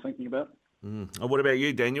my time thinking about. What about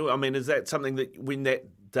you, Daniel? I mean, is that something that when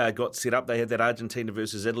that got set up, they had that Argentina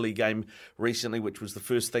versus Italy game recently, which was the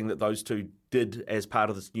first thing that those two did as part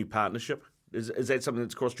of this new partnership? Is that something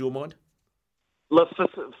that's crossed your mind? La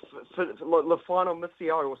Final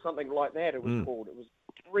Missio or something like that it was called. It was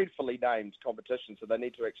dreadfully named competition, so they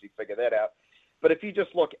need to actually figure that out. But if you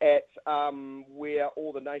just look at where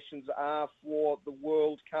all the nations are for the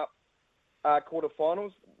World Cup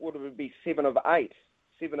quarterfinals, would it be 7 of 8?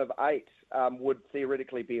 7 of 8 would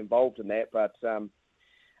theoretically be involved in that, but I'm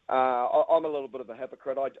a little bit of a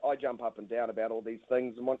hypocrite. I jump up and down about all these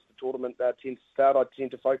things, and once the tournament tends to start, I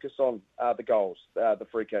tend to focus on the goals, the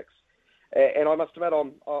free kicks. And I must admit,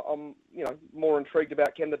 I'm more intrigued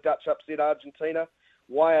about, can the Dutch upset Argentina?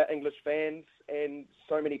 Why are English fans and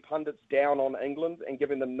so many pundits down on England and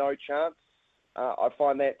giving them no chance? I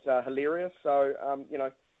find that hilarious. So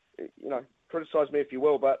criticise me if you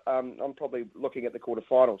will, but I'm probably looking at the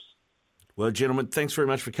quarterfinals. Well, gentlemen, thanks very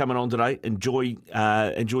much for coming on today. Enjoyed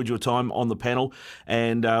your time on the panel,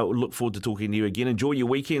 and look forward to talking to you again. Enjoy your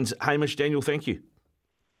weekends. Hamish, Daniel, thank you.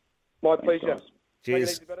 My pleasure.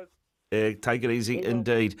 Cheers. Take it easy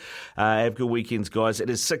indeed. Have good weekends, guys. It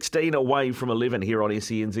is 16 away from 11 here on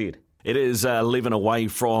SENZ. It is 11 away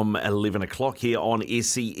from 11 o'clock here on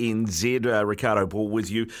SENZ. Ricardo Ball with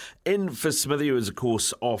you. In for Smithy, who is, of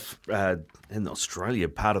course, off in Australia,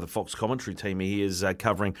 part of the Fox commentary team. He is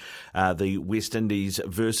covering the West Indies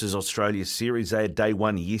versus Australia series. They had day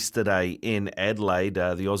one yesterday in Adelaide.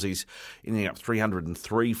 The Aussies ending up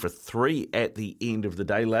 303 for 3 at the end of the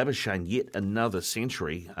day. Labuschagne, yet another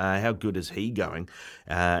century. How good is he going?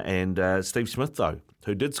 And Steve Smith, though,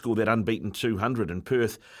 who did score that unbeaten 200 in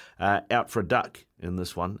Perth, out for a duck in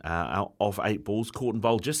this one, off 8 balls, caught and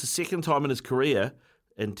bowled. Just the second time in his career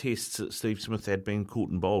in tests that Steve Smith had been caught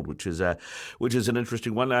and bowled, which is an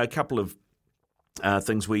interesting one. A couple of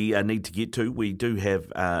things we need to get to. We do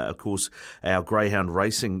have, of course, our Greyhound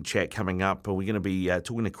Racing chat coming up. We're going to be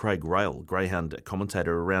talking to Craig Rail, Greyhound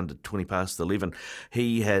commentator, around 20 past 11.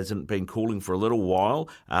 He hasn't been calling for a little while,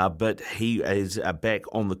 but he is back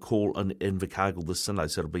on the call in Invercargill this Sunday.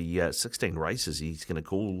 So it'll be 16 races he's going to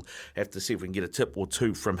call. Have to see if we can get a tip or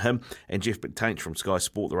two from him. And Jeff McTainch from Sky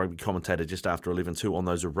Sport, the rugby commentator, just after 11 too, on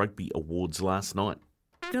those rugby awards last night.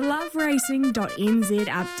 The loveracing.nz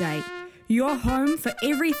update. Your home for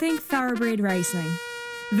everything thoroughbred racing.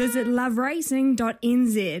 Visit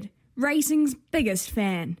loveracing.nz, racing's biggest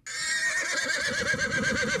fan.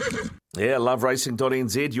 Yeah,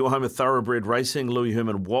 loveracing.nz, your home of thoroughbred racing. Louis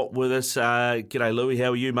Herman Watt with us. G'day, Louis.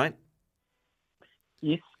 How are you, mate?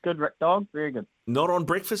 Yes, good, Rick Dog. Very good. Not on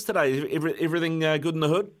breakfast today. Everything good in the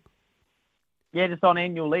hood? Yeah, just on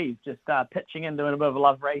annual leave, just pitching in, doing a bit of a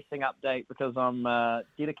love racing update because I'm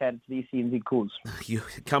dedicated to the SENZ cause. You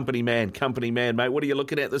company man, mate. What are you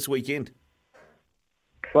looking at this weekend?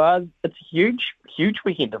 Well, it's a huge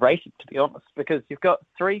weekend of racing, to be honest, because you've got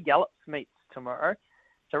 3 Gallops meets tomorrow,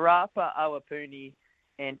 Te Rapa, Awapuni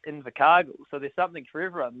and Invercargill. So there's something for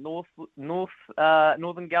everyone.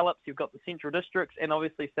 Northern Gallops, you've got the Central Districts and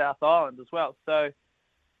obviously South Island as well. So,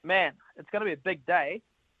 man, it's going to be a big day.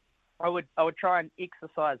 I would try and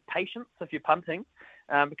exercise patience if you're punting,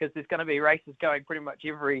 because there's going to be races going pretty much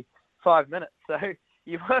every 5 minutes. So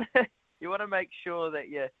you want to make sure that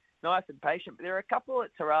you're nice and patient. But there are a couple at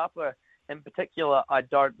Te Rapa in particular I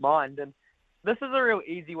don't mind, and this is a real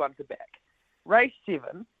easy one to back. Race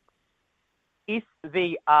 7,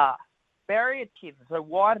 SVR, barrier 10, so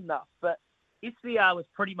wide enough, but SVR was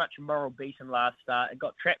pretty much moral beaten last start. It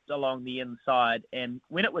got trapped along the inside, and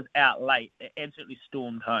when it was out late, it absolutely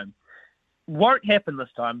stormed home. Won't happen this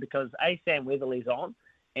time because A, Sam Weatherly's on,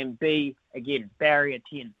 and B, again, barrier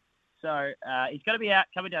 10. So he's going to be out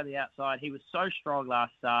coming down the outside. He was so strong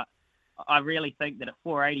last start. I really think that at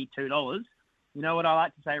 $482, you know what I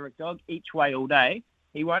like to say, Rick Dog? Each way all day.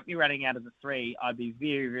 he won't be running out of the 3. I'd be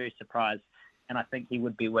very, very surprised, and I think he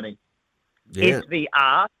would be winning. Yeah.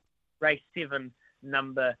 SVR, race 7,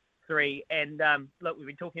 number 3. And look, we've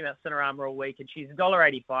been talking about Cinerama all week, and she's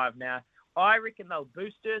 $1.85 now. I reckon they'll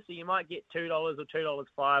boost her, so you might get $2 or $2.05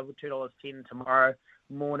 or $2.10 tomorrow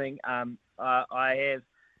morning. I have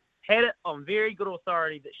had it on very good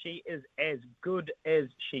authority that she is as good as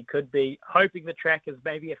she could be, hoping the track is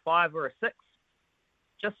maybe a 5 or a 6,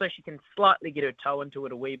 just so she can slightly get her toe into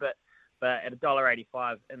it a wee bit. But at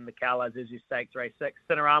 $1.85 in the Carlisle Isuzu Stakes Race 6,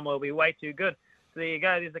 Cinerama will be way too good. So there you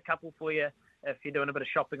go. There's a couple for you if you're doing a bit of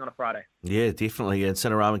shopping on a Friday. Yeah, definitely. And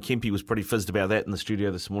Cinerama Kempe was pretty fizzed about that in the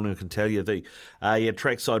studio this morning. I can tell you he had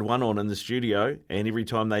trackside 1 on in the studio, and every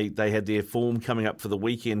time they had their form coming up for the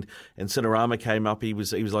weekend and Cinerama came up, he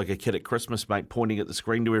was like a kid at Christmas, mate, pointing at the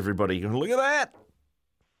screen to everybody. Look at that!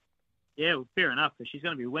 Yeah, well, fair enough, because she's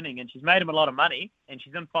going to be winning, and she's made him a lot of money, and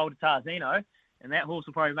she's in foal to Tarzino, and that horse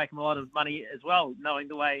will probably make him a lot of money as well, knowing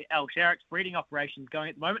the way Al Sharrock's breeding operation is going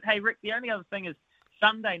at the moment. Hey, Rick, the only other thing is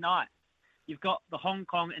Sunday night, you've got the Hong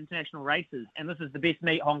Kong International Races, and this is the best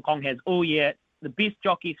meet Hong Kong has all year. The best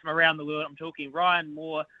jockeys from around the world. I'm talking Ryan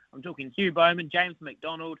Moore, I'm talking Hugh Bowman, James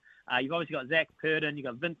McDonald. You've obviously got Zach Purden, you've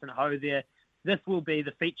got Vincent Ho there. This will be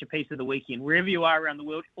the feature piece of the weekend. Wherever you are around the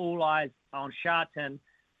world, all eyes on Sha Tin,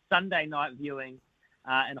 Sunday night viewing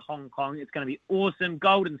in Hong Kong. It's going to be awesome.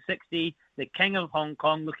 Golden 60, the king of Hong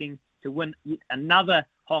Kong, looking to win yet another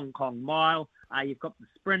Hong Kong mile. You've got the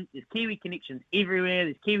sprint. There's Kiwi connections everywhere.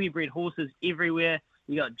 There's Kiwi-bred horses everywhere.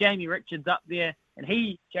 You got Jamie Richards up there, and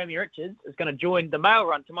Jamie Richards, is going to join the mail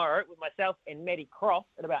run tomorrow with myself and Matty Croft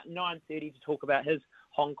at about 9:30 to talk about his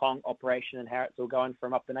Hong Kong operation and how it's all going for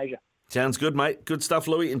him up in Asia. Sounds good, mate. Good stuff,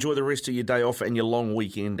 Louis. Enjoy the rest of your day off and your long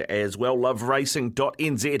weekend as well.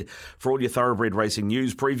 LoveRacing.nz for all your thoroughbred racing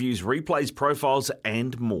news, previews, replays, profiles,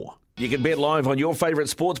 and more. You can bet live on your favourite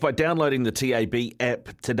sports by downloading the TAB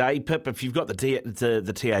app today. Pip, if you've got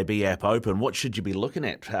the TAB app open, what should you be looking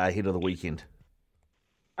at ahead of the weekend?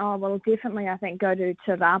 Oh, well, definitely, I think, go to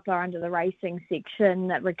Te Rapa under the racing section.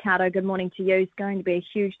 Ricardo, good morning to you. It's going to be a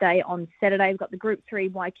huge day on Saturday. We've got the Group 3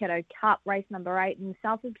 Waikato Cup, race number 8, and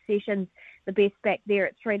South Obsessions, the best back there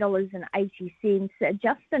at $3.80.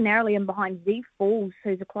 Just narrowly in behind Z Falls,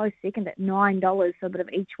 who's a close second at $9, so a bit of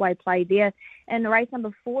each-way play there. And the race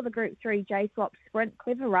number 4, the Group 3 J-Swap Sprint,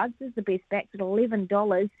 Clever Rugs is the best back at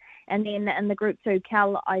 $11. And then in the Group 2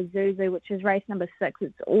 Cal Isuzu, which is race number 6,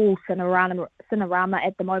 it's all Cinerama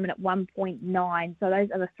at the moment at 1.9. So those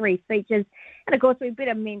are the 3 features. And, of course, we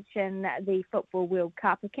better mention the Football World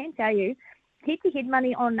Cup. I can tell you, head-to-head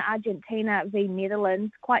money on Argentina v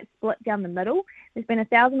Netherlands, quite split down the middle. There's been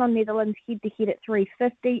 1,000 on Netherlands head-to-head at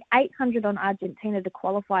 $350, 800 on Argentina to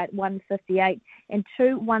qualify at $158, and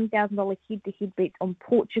 2 $1,000 head-to-head bets on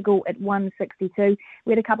Portugal at $162.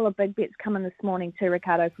 We had a couple of big bets coming this morning too,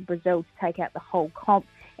 Ricardo, for Brazil to take out the whole comp,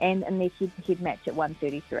 and in their head-to-head match at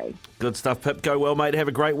 $133. Good stuff, Pip. Go well, mate. Have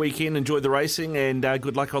a great weekend. Enjoy the racing, and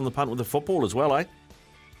good luck on the punt with the football as well, eh?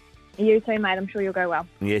 You too, mate. I'm sure you'll go well.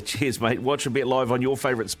 Yeah, cheers, mate. Watch a bet live on your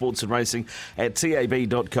favourite sports and racing at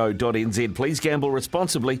tab.co.nz. Please gamble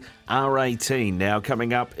responsibly. R18. Now,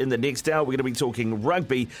 coming up in the next hour, we're going to be talking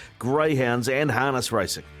rugby, greyhounds and harness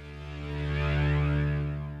racing.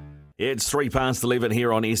 It's 11:03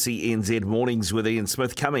 here on SENZ Mornings with Ian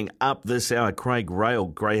Smith. Coming up this hour, Craig Rail,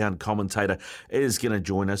 greyhound commentator, is going to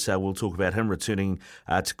join us. We'll talk about him returning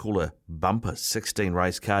to call a bumper 16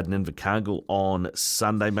 race card in Invercargill on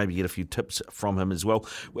Sunday. Maybe get a few tips from him as well.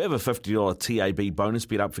 We have a $50 TAB bonus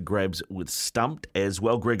bet up for grabs with Stumped as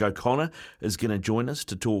well. Greg O'Connor is going to join us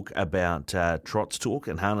to talk about Trots Talk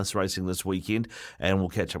and harness racing this weekend, and we'll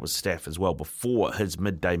catch up with Staff as well before his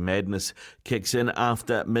Midday Madness kicks in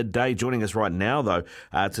after midday. Joining us right now, though,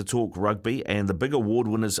 to talk rugby and the big award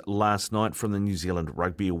winners last night from the New Zealand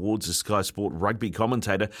Rugby Awards, the Sky Sport rugby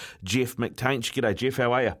commentator, Jeff McTainch. G'day, Jeff.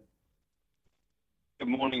 How are you? Good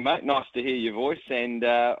morning, mate. Nice to hear your voice. And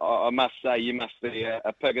I must say, you must be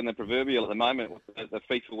a pig in the proverbial at the moment with the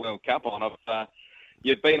FIFA World Cup on.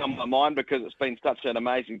 You've been on my mind because it's been such an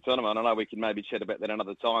amazing tournament. I know we can maybe chat about that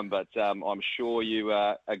another time, but I'm sure you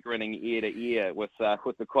are grinning ear to ear with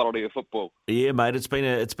the quality of football. Yeah, mate. It's been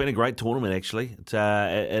a great tournament actually.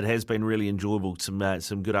 It has been really enjoyable.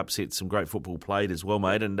 Some good upsets, some great football played as well,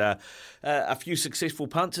 mate, and a few successful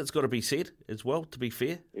punts. It's got to be said as well. To be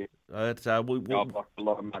fair. Yeah. I've lost a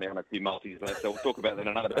lot of money on a few multis, so we'll talk about that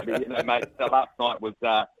another day. But, mate, last night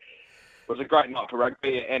was a great night for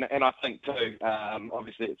rugby, and I think too,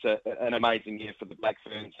 obviously it's an amazing year for the Black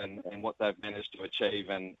Ferns and what they've managed to achieve,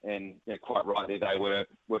 and quite rightly they were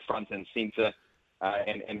front and centre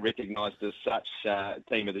and recognised as such.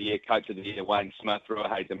 Team of the Year, Coach of the Year, Wayne Smith,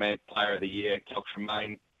 Ruahei Demant, Player of the Year, Kel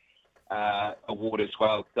Tremaine award as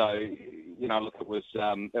well. So, look, it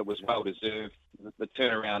was well deserved. The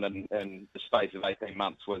turnaround in the space of 18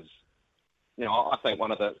 months was, I think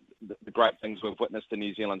one of the great things we've witnessed in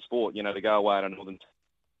New Zealand sport. To go away on a Northern.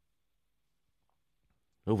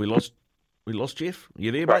 Oh, we lost Jeff.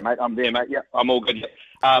 You there, Great, mate? I'm there, mate. Yeah, I'm all good.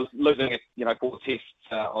 Losing, 4 tests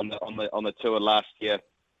on the tour last year,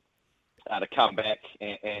 to come back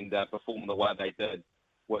and perform the way they did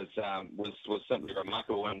was simply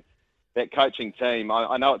remarkable. And that coaching team,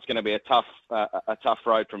 I know it's going to be a tough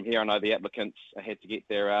road from here. I know the applicants had to get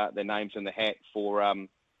their names in the hat for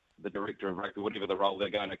the director of rugby, whatever the role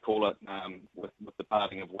they're going to call it, with the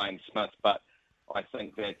parting of Wayne Smith. But I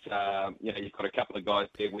think that you've got a couple of guys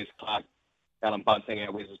there, Wes Clark, Alan Bunting.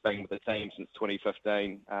 Wes has been with the team since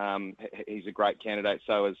 2015. He's a great candidate.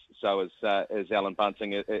 So is Alan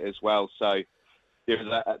Bunting as well. So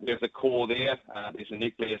there's a core there. There's a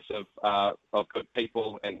nucleus of good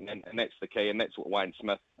people, and that's the key. And that's what Wayne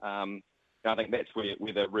Smith. I think that's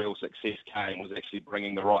where the real success came, was actually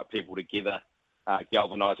bringing the right people together,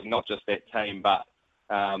 galvanising not just that team, but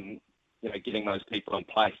getting those people in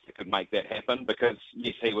place that could make that happen. Because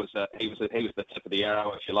yes, he was the tip of the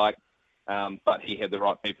arrow, if you like. But he had the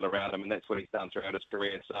right people around him, and that's what he's done throughout his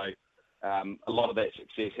career. So a lot of that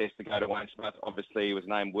success has to go to Wayne Smith. Obviously, he was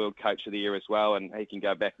named World Coach of the Year as well, and he can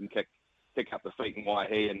go back and kick up the feet in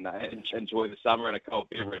Waihi and enjoy the summer and a cold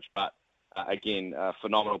beverage. But again,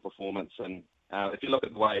 phenomenal performance. And if you look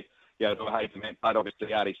at the way, Ruahei Demant played, obviously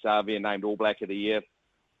Ardie Savea named All Black of the Year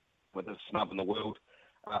with a snub in the world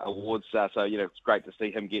awards. So it's great to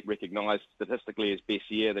see him get recognised statistically his best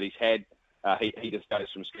year that he's had. He just goes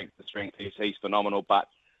from strength to strength. He's phenomenal. But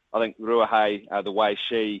I think Ruahei, the way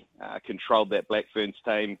she controlled that Black Ferns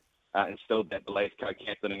team, instilled that belief,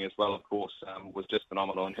 co-captaining as well, of course, was just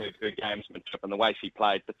phenomenal. And her gamesmanship and the way she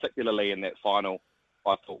played, particularly in that final,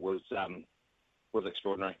 I thought was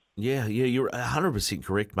extraordinary. Yeah, you're 100%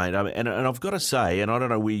 correct, mate. And I've got to say, and I don't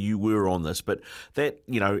know where you were on this, but that,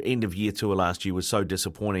 end of year tour last year was so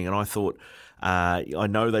disappointing. And I thought, I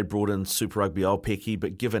know they brought in Super Rugby Aupiki,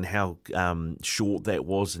 but given how short that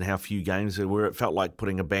was and how few games there were, it felt like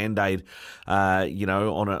putting a Band-Aid,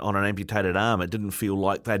 on an amputated arm. It didn't feel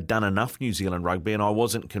like they'd done enough New Zealand rugby, and I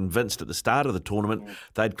wasn't convinced at the start of the tournament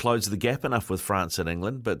they'd closed the gap enough with France and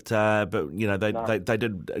England. But they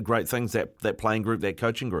did great things, that playing group, that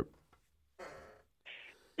coaching group.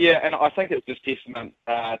 Yeah, and I think it's just testament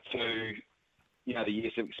to the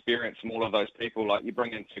years of experience from all of those people. Like, you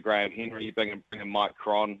bring in Graham Henry, you bring in Mike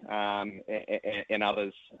Cron, and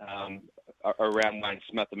others around Wayne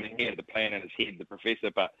Smith. I mean, he had the plan in his head, the professor,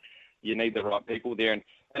 but you need the right people there. And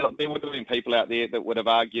look, there would have been people out there that would have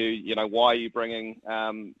argued, why are you bringing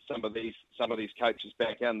some of these coaches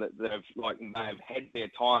back in that they have had their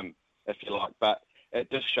time, if you like. But it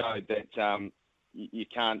just showed that you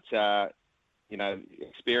can't.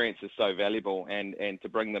 Experience is so valuable, and to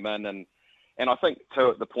bring them in, and I think too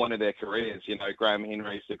at the point of their careers, Graham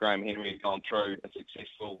Henry has gone through a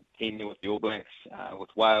successful tenure with the All Blacks, with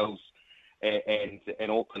Wales, and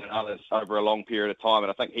Auckland and others over a long period of time.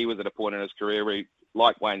 And I think he was at a point in his career where he,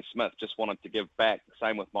 like Wayne Smith, just wanted to give back.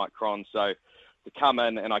 Same with Mike Cron. So to come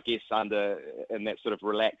in, and I guess in that sort of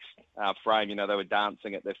relaxed frame, they were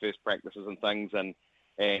dancing at their first practices and things, and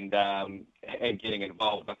getting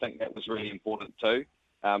involved. I think that was really important too.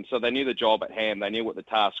 So they knew the job at hand. They knew what the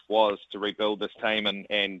task was to rebuild this team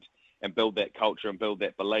and build that culture and build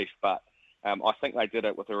that belief. But I think they did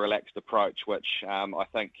it with a relaxed approach, which I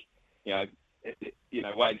think,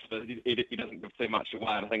 Wayne Smith, he doesn't give too much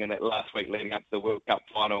away. I think in that last week leading up to the World Cup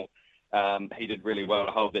final, he did really well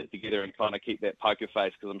to hold that together and kind of keep that poker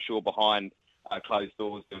face, because I'm sure behind closed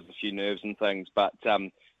doors there was a few nerves and things. But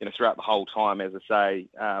throughout the whole time, as I say,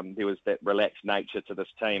 there was that relaxed nature to this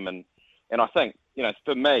team. And I think,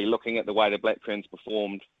 for me, looking at the way the Black Ferns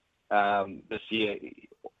performed this year,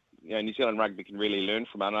 New Zealand rugby can really learn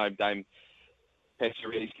from it. I know Dame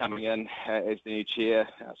Passaretti's coming in as the new chair.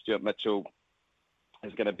 Stuart Mitchell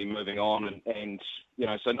is going to be moving on. And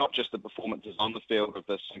so not just the performances on the field of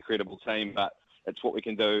this incredible team, but it's what we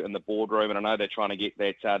can do in the boardroom. And I know they're trying to get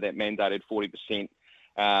that mandated 40%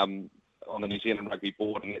 on the New Zealand Rugby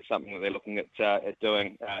Board, and that's something that they're looking at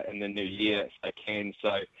doing in the new year if they can.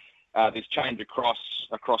 So there's change across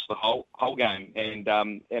the whole game, and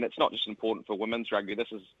it's not just important for women's rugby.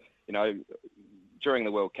 This is, during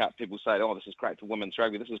the World Cup, people say, "Oh, this is great for women's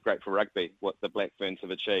rugby." This is great for rugby, what the Black Ferns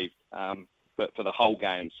have achieved, but for the whole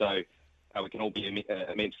game. So we can all be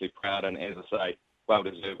immensely proud, and as I say, well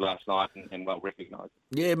deserved last night and well recognised.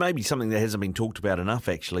 Yeah, maybe something that hasn't been talked about enough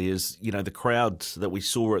actually is, the crowds that we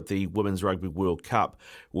saw at the Women's Rugby World Cup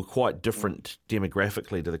were quite different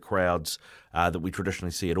demographically to the crowds that we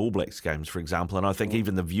traditionally see at All Blacks games, for example. And I think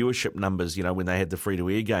even the viewership numbers, when they had the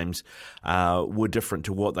free-to-air games, were different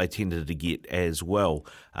to what they tended to get as well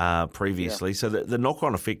previously. Yeah. So the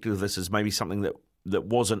knock-on effect of this is maybe something that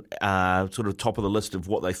wasn't sort of top of the list of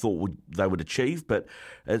what they thought they would achieve, but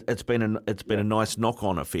it's been a nice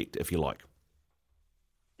knock-on effect, if you like.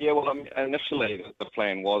 Yeah, well, initially the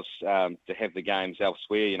plan was to have the games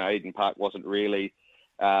elsewhere. Eden Park wasn't really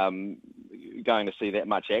going to see that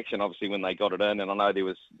much action. Obviously, when they got it in, and I know there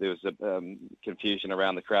was a confusion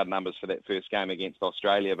around the crowd numbers for that first game against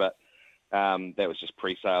Australia, but that was just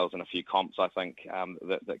pre-sales and a few comps, I think,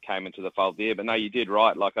 that came into the fold there. But no, you did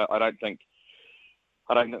right. Like I don't think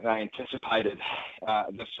they anticipated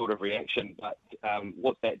this sort of reaction, but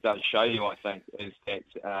what that does show you, I think, is that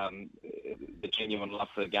the genuine love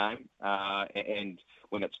for the game, and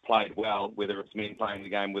when it's played well, whether it's men playing the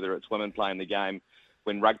game, whether it's women playing the game,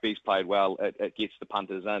 when rugby's played well, it gets the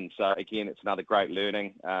punters in. So again, it's another great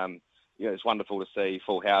learning. It's wonderful to see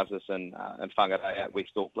full houses and Whangarei at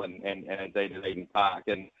West Auckland and indeed at Eden Park.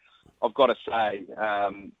 And I've got to say,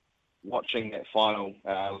 watching that final,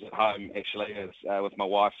 I was at home actually with my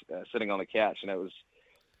wife sitting on the couch, and it was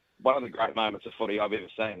one of the great moments of footy I've ever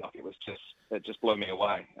seen. Like it just blew me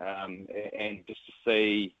away, and just to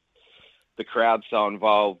see the crowd so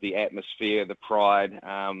involved, the atmosphere, the pride,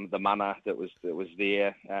 the mana that was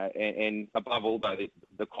there, and above all though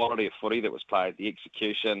the quality of footy that was played, the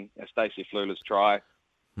execution. Stacey Flula's try,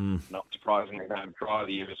 not surprisingly, try of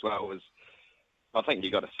the year as well was. I think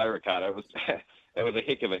you got to say, Ricardo, it was a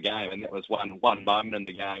heck of a game, and that was one moment in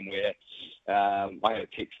the game where I had a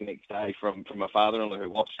text the next day from my father-in-law who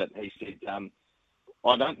watched it. He said,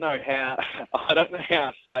 "I don't know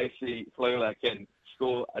how Stacey Flula can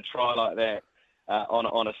score a try like that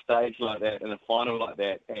on a stage like that in a final like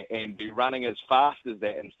that and be running as fast as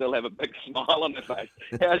that and still have a big smile on her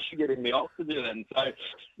face. How's she getting the oxygen in?" So,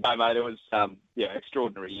 no, mate, it was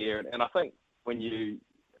extraordinary year, and I think when you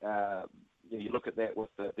look at that with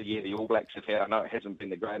the year the All Blacks have had. I know it hasn't been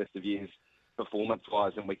the greatest of years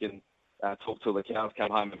performance-wise, and we can talk till the cows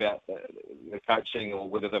come home about the coaching or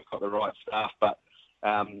whether they've got the right staff. But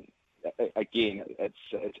again,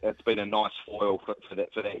 it's been a nice foil for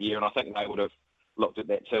that year, and I think they would have looked at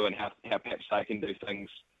that too, and how perhaps they can do things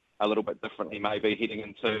a little bit differently, maybe heading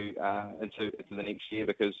into the next year,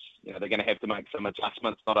 because they're going to have to make some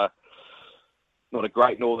adjustments. Not a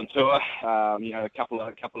great Northern tour, a couple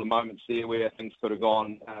of moments there where things could have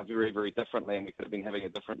gone very, very differently, and we could have been having a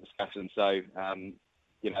different discussion. So,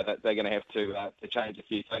 that they're going to have to change a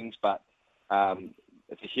few things, but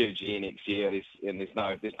it's a huge year next year, and there's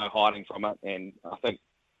no hiding from it. And I think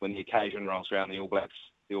when the occasion rolls around, the All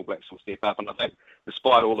Blacks will step up. And I think,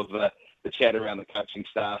 despite all of the chat around the coaching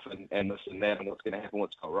staff and this and that, and what's going to happen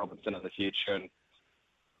with Scott Robertson in the future, and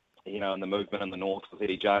and the movement in the north with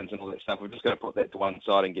Eddie Jones and all that stuff, we're just going to put that to one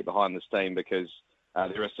side and get behind this team, because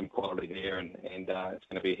there is some quality there, and it's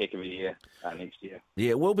going to be a heck of a year next year.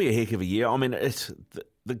 Yeah, it will be a heck of a year. I mean, it's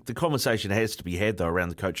the conversation has to be had, though, around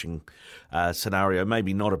the coaching scenario,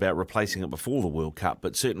 maybe not about replacing it before the World Cup,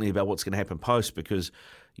 but certainly about what's going to happen post, because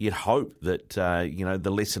you'd hope that,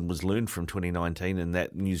 the lesson was learned from 2019 and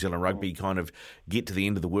that New Zealand rugby kind of get to the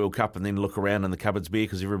end of the World Cup and then look around and the cupboard's bare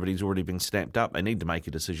because everybody's already been snapped up. They need to make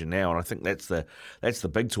a decision now, and I think that's the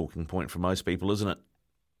big talking point for most people, isn't it?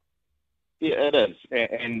 Yeah, it is.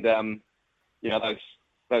 And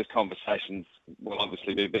those conversations will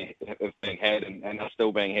obviously have been had and are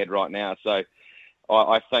still being had right now. So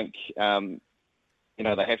I think, they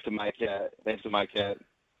have to make a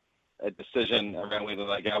decision around whether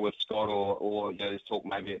they go with Scott or there's talk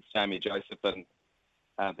maybe it's Jamie Joseph and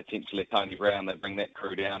potentially Tony Brown. They bring that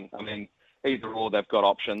crew down. I mean, either or, they've got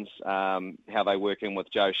options. How they work in with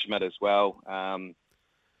Joe Schmidt as well,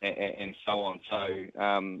 and so on. So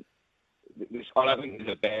I don't think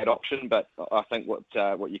there's a bad option, but I think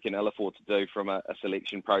what you can ill afford to do from a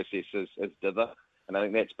selection process is dither. And I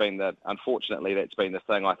think unfortunately that's been the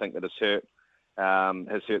thing I think that has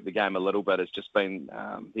hurt the game a little bit. It's just been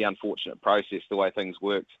the unfortunate process, the way things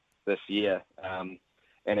worked this year.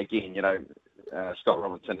 And again, Scott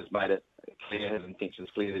Robertson has made it clear, his intentions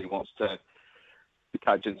clear, that he wants to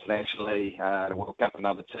coach internationally, to World Cup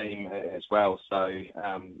another team as well. So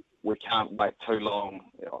we can't wait too long,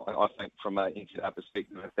 I think, from an NZR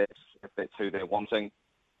perspective, if that's who they're wanting.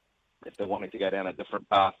 If they're wanting to go down a different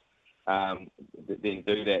path, then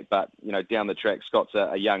do that. But, down the track, Scott's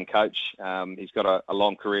a young coach. He's got a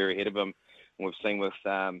long career ahead of him we've seen with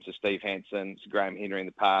Sir Steve Hansen, Sir Graham Henry in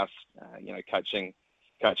the past,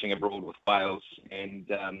 coaching abroad with Wales, and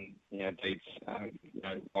Deeds,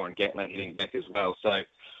 Warren Gatlin heading back as well. So,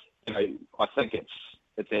 I think it's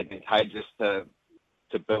advantageous to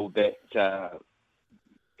build that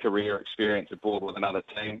career experience aboard with another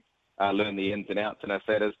team, learn the ins and outs, and if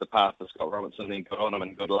that is the path for Scott Robertson, then good on him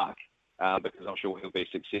and good luck, because I'm sure he'll be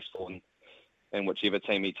successful in whichever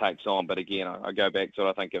team he takes on. But again, I go back to it.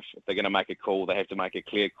 I think if they're going to make a call, they have to make a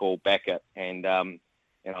clear call, back it, and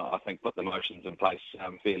I think put the motions in place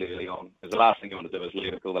fairly early on. Because the last thing you want to do is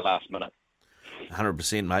leave it till the last minute.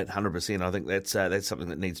 100%, mate. 100%. I think that's something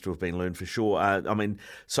that needs to have been learned for sure. I mean,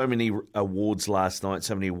 so many awards last night,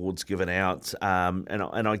 so many awards given out,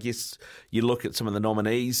 and I guess you look at some of the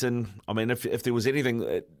nominees, and I mean, if there was anything,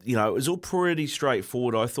 it was all pretty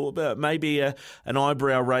straightforward. I thought about maybe an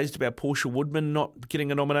eyebrow raised about Portia Woodman not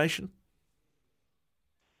getting a nomination.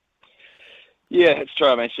 Yeah, it's true.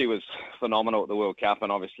 I mean, she was phenomenal at the World Cup,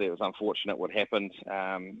 and obviously it was unfortunate what happened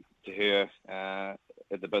to her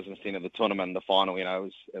at the business end of the tournament, the final. It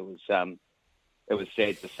was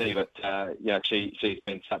sad to see, but she's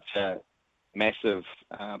been such a massive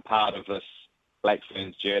part of this Black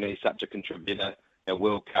Ferns journey, such a contributor.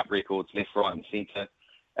 World Cup records left, right, and centre.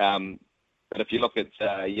 But if you look at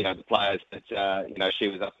the players that she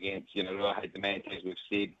was up against, Ruahei Demante, as we've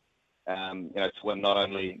said. To win not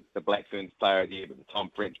only the Black Ferns Player of the Year, but the Tom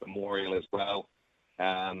French Memorial as well.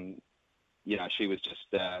 She was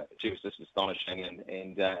just astonishing,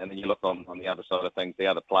 and then you look on the other side of things, the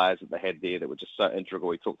other players that they had there that were just so integral.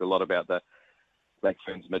 We talked a lot about the Black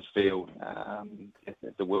Ferns midfield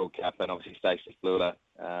at the World Cup, and obviously Stacey Fleur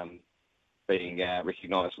being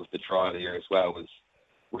recognised with the try of the year as well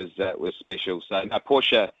was special. So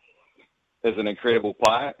Portia is an incredible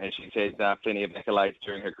player, and she's had plenty of accolades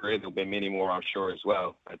during her career. There'll be many more, I'm sure, as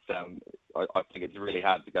well. But I think it's really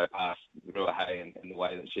hard to go past Ruahei in the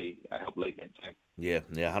way that she helped lead that team. Yeah,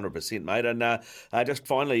 100%, mate. And just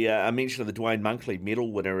finally, a mention of the Dwayne Monkley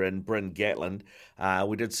medal winner in Bryn Gatland.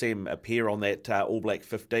 We did see him appear on that All Black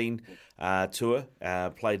 15 tour.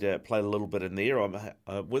 Played a little bit in there.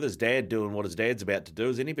 With his dad doing what his dad's about to do,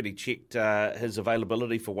 has anybody checked his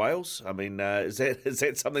availability for Wales? I mean, is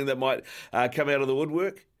that something that might come out of the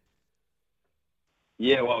woodwork?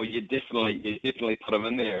 Yeah, well, you definitely put him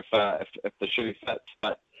in there if the shoe fits.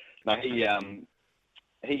 But no, he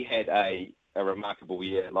had a remarkable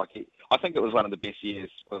year. I think it was one of the best years,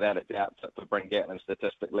 without a doubt, for Bryn Gatland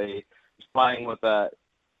statistically. He's playing with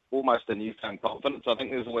almost a newfound confidence. I think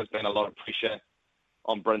there's always been a lot of pressure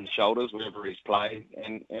on Bryn's shoulders wherever he's played,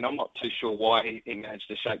 and I'm not too sure why he managed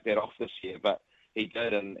to shake that off this year, but he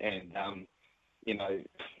did, and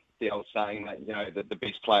the old saying that the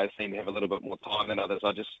best players seem to have a little bit more time than others.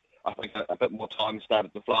 I think a bit more time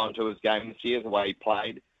started to flow into his game this year, the way he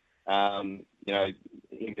played.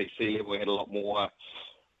 NPC level had a lot more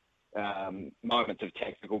moments of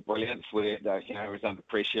tactical brilliance where he was under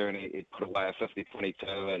pressure and he put away a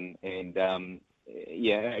 50-22 and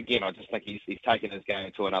again, I just think he's taken his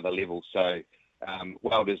game to another level. So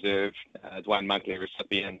well deserved, Dwayne Monkley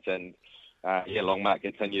recipient, and long may it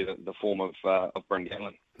continue the form of Bryn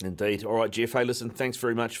Gatland. Indeed. All right, Jeff. Hey, listen, thanks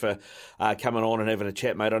very much for coming on and having a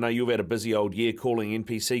chat, mate. I know you've had a busy old year calling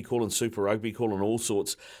NPC, calling Super Rugby, calling all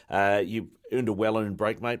sorts. You earned a well-earned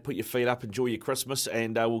break, mate. Put your feet up, enjoy your Christmas,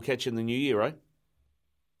 and we'll catch you in the new year, eh?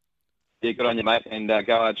 Yeah, good on you, mate, and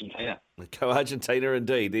go Argentina. Go Argentina,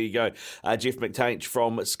 indeed. There you go. Jeff McTainch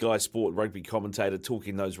from Sky Sport, rugby commentator,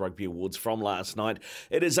 talking those rugby awards from last night.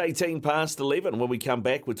 It is 18 past 11. When we come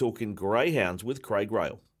back, we're talking Greyhounds with Craig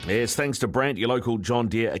Rail. Yes, thanks to Brandt, your local John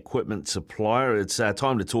Deere equipment supplier. It's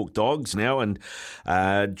time to talk dogs now, and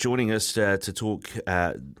joining us to talk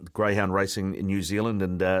Greyhound racing in New Zealand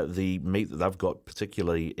and the meet that they've got,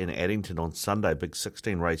 particularly in Addington on Sunday, big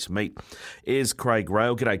 16-race meet, is Craig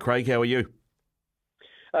Rail. G'day, Craig. How are you?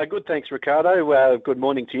 Good, thanks, Ricardo. Good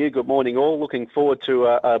morning to you. Good morning, all. Looking forward to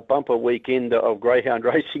a bumper weekend of Greyhound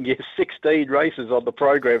racing. Yes, 16 races on the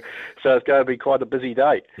program, so it's going to be quite a busy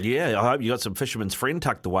day. Yeah, I hope you got some Fisherman's Friend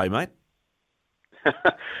tucked away, mate.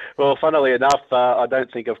 Well, funnily enough, I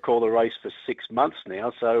don't think I've called a race for 6 months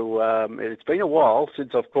now, so it's been a while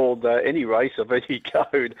since I've called any race of any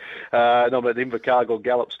code. And I'm at Invercargill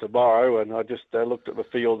Gallops tomorrow, and I just looked at the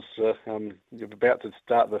fields. I'm about to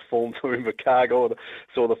start the form for Invercargill.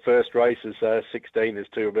 Saw the first race is 16. There's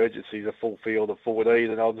 2 emergencies, a full field of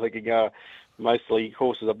 14, and I'm thinking mostly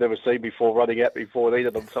horses I've never seen before running at me 14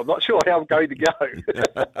 of them, so I'm not sure how I'm going to go.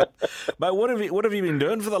 Mate, what have you been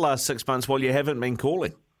doing for the last 6 months while you haven't been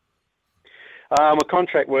calling? I'm a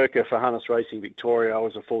contract worker for Harness Racing Victoria. I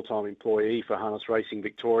was a full-time employee for Harness Racing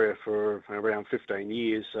Victoria for around 15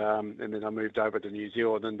 years, and then I moved over to New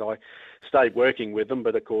Zealand and I stayed working with them.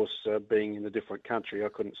 But of course, being in a different country, I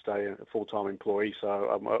couldn't stay a full-time employee.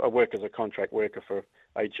 So I work as a contract worker for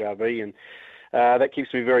HRV, and that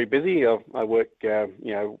keeps me very busy. I work,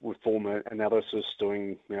 with form analysis,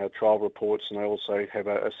 doing trial reports, and I also have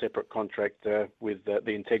a separate contract with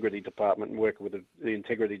the integrity department and work with the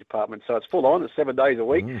integrity department. So it's full on. It's 7 days a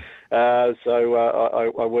week. So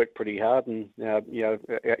I work pretty hard, and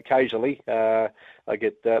occasionally I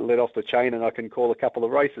get let off the chain, and I can call a couple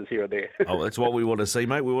of races here or there. Oh, that's what we want to see,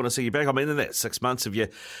 mate. We want to see you back. I mean, in that 6 months, have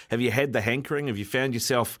you had the hankering? Have you found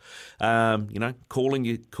yourself, calling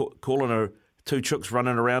a two chooks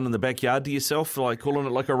running around in the backyard to yourself, like calling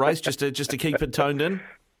it like a race, just to keep it toned in?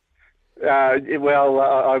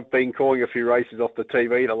 I've been calling a few races off the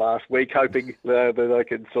TV the last week, hoping that I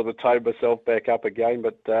can sort of tone myself back up again.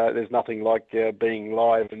 But there's nothing like being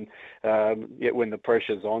live, and yet when the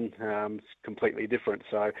pressure's on, it's completely different.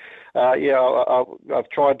 So, I've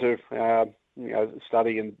tried to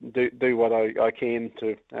study and do what I can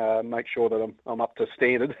to make sure that I'm up to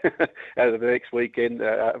standard over the next weekend,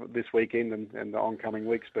 this weekend, and the oncoming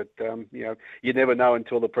weeks. But you never know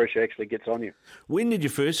until the pressure actually gets on you. When did you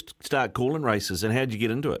first start calling races, and how did you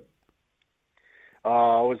get into it?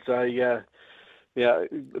 I was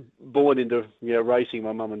born into racing.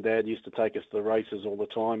 My mum and dad used to take us to the races all the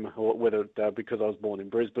time, whether because I was born in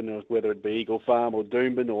Brisbane, or whether it be Eagle Farm or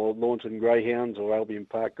Doomben or Launton Greyhounds or Albion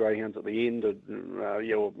Park Greyhounds at the end.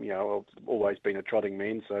 I've always been a trotting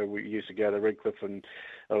man, so we used to go to Redcliffe and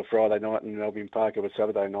Friday night and Albion Park over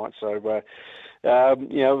Saturday night. So it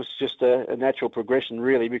was just a natural progression,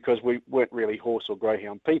 really, because we weren't really horse or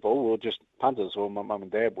greyhound people. We were just punters, or my mum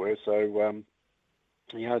and dad were. So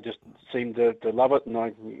I just seemed to love it, and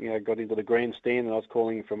I got into the grandstand, and I was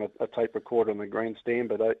calling from a tape recorder in the grandstand.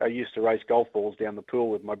 But I used to race golf balls down the pool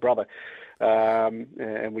with my brother,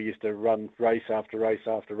 and we used to run race after race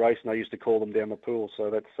after race, and I used to call them down the pool. So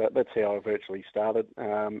that's how I virtually started.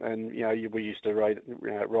 We used to ride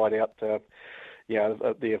out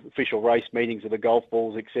the official race meetings of the golf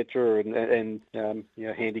balls, etc., and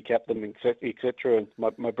handicap them, etc. And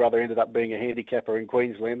my brother ended up being a handicapper in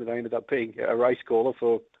Queensland, and I ended up being a race caller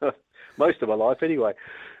for most of my life anyway.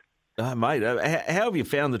 Mate, how have you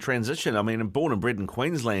found the transition? I mean, I'm born and bred in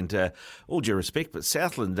Queensland, all due respect, but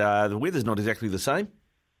Southland, the weather's not exactly the same.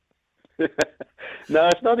 No,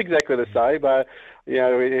 it's not exactly the same.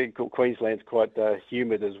 Queensland's quite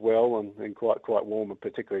humid as well, and quite warm,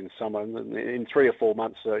 particularly in summer. And in 3 or 4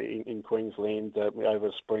 months in Queensland,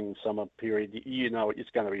 over spring, summer period, it's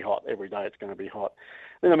going to be hot every day. It's going to be hot.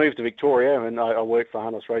 Then I moved to Victoria, and I work for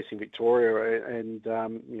Harness Racing Victoria, and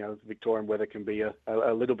Victorian weather can be a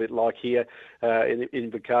little bit like here in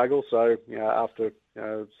Invercargill. So after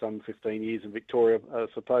some 15 years in Victoria, I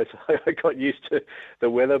suppose I got used to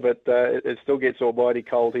the weather, but it still gets almighty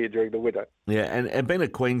cold here during the winter. Yeah, and being a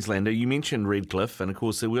Queenslander, you mentioned Redcliffe, and of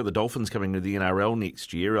course we've got the Dolphins coming to the NRL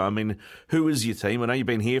next year. I mean, who is your team? I know you've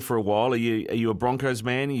been here for a while. Are you a Broncos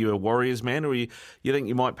man? Are you a Warriors man? Or you think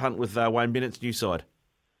you might punt with Wayne Bennett's new side?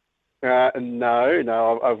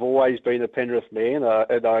 No. I've always been a Penrith man,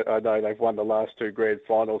 and I know they've won the last 2 grand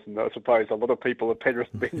finals, and I suppose a lot of people are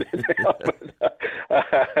Penrith men now.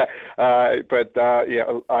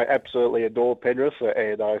 I absolutely adore Penrith,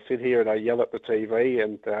 and I sit here and I yell at the TV,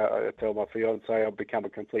 and I tell my fiancée I've become a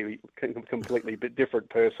completely bit different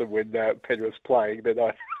person when Penrith's playing than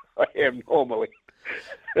I am normally.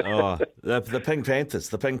 The Pink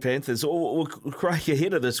Panthers. We'll crack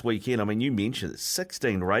ahead of this weekend. I mean, you mentioned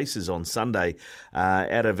 16 races on Sunday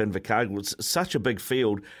out of Invercargill. It's such a big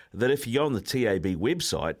field that if you go on the TAB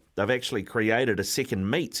website, they've actually created a second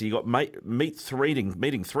meet. So you got meeting 3 at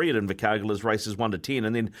Invercargill is races 1 to 10,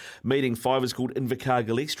 and then meeting 5 is called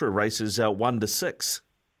Invercargill Extra, races 1 to 6.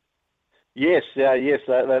 Yes,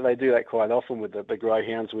 they do that quite often with the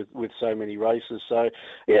greyhounds with so many races. So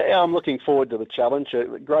I'm looking forward to the challenge.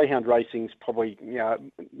 Greyhound racing's probably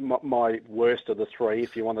my worst of the 3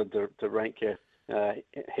 if you wanted to rank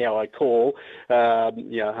how I call.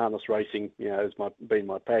 Harness racing has been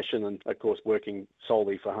my passion, and of course working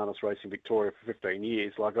solely for Harness Racing Victoria for 15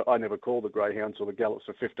 years. Like I never called the greyhounds or the gallops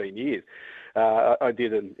for 15 years. I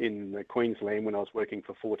did in Queensland when I was working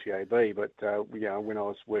for 40AB, but when I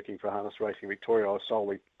was working for Harness Racing Victoria, I was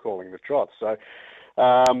solely calling the trots. So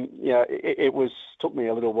it took me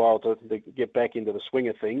a little while to get back into the swing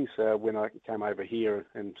of things when I came over here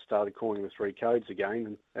and started calling the 3 codes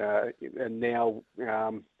again. And now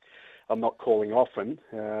I'm not calling often.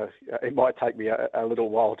 It might take me a little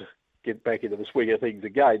while get back into the swing of things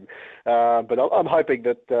again. But I'm hoping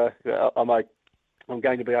that I'm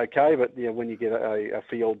going to be okay, but when you get a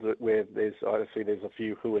field where there's a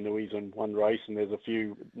few Huanuis in one race and there's a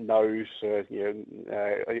few no's,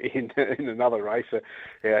 in another race,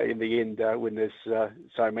 in the end, when there's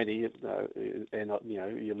so many, and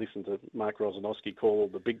you listen to Mark Rosanowski call all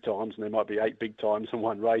the big times, and there might be 8 big times in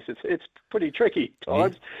one race. It's pretty tricky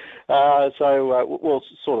times. So we'll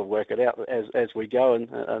sort of work it out as we go, and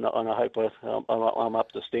I hope I'm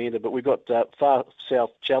up to standard. But we've got Far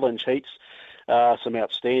South Challenge heats. Some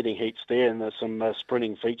outstanding heats there, and there's some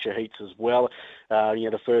sprinting feature heats as well.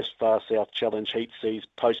 The first Far South Challenge heat sees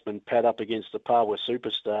Postman Pat up against the Parwa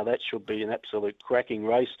Superstar. That should be an absolute cracking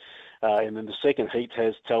race. And then the second heat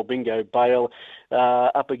has Talbingo Bale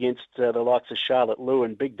up against the likes of Charlotte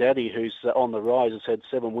Lewin. Big Daddy, who's on the rise, has had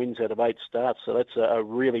 7 wins out of 8 starts, so that's a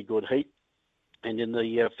really good heat. And in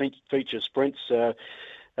the feature sprints,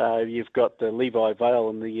 you've got Levi Vale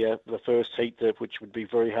in the first heat, which would be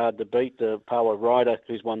very hard to beat. Power Rider,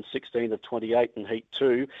 who's won 16 of 28 in Heat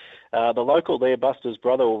 2. The local there, Buster's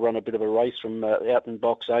brother, will run a bit of a race from out in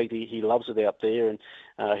box 8. He loves it out there, and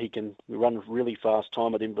he can run really fast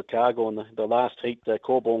time at Invercargill. And the last heat,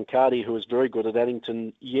 Corborn Cardi, who was very good at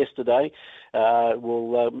Addington yesterday,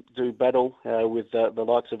 will do battle with the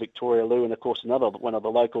likes of Victoria Liu, and of course another one of the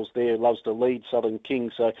locals there loves to lead, Southern King.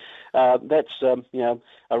 So that's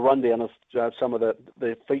a rundown of some of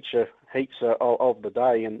the feature heats of the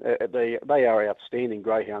day, and they are outstanding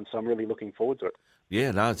greyhounds. So I'm really looking forward to it.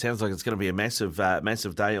 Yeah, no, it sounds like it's going to be a massive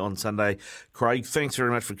day on Sunday. Craig, thanks very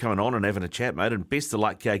much for coming on and having a chat, mate, and best of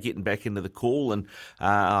luck getting back into the call, and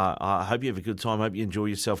I hope you have a good time. I hope you enjoy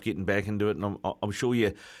yourself getting back into it, and I'm sure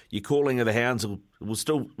your calling of the hounds will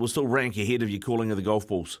still rank ahead of your calling of the golf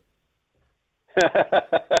balls.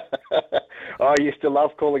 I used to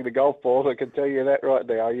love calling the golf balls, I can tell you that right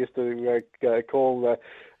now. I used to call...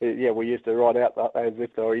 we used to ride out as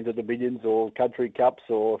if they were Inter-Dominions or Country Cups,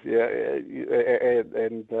 or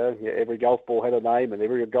every golf ball had a name and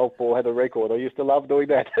every golf ball had a record. I used to love doing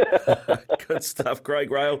that. Good stuff,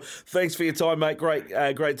 Craig Rail. Thanks for your time, mate. Great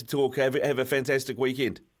to talk. Have a fantastic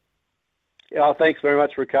weekend. Oh, thanks very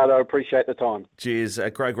much, Ricardo. I appreciate the time. Cheers.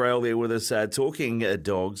 Craig Rail there with us talking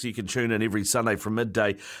dogs. You can tune in every Sunday from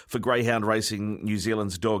midday for Greyhound Racing New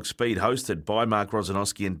Zealand's Dog Speed, hosted by Mark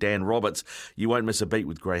Rosanowski and Dan Roberts. You won't miss a beat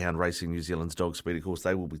with Greyhound Racing New Zealand's Dog Speed. Of course,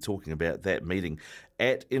 they will be talking about that meeting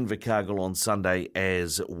at Invercargill on Sunday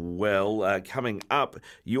as well. Coming up,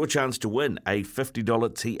 your chance to win a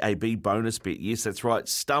 $50 TAB bonus bet. Yes, that's right.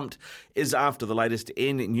 Stumped is after the latest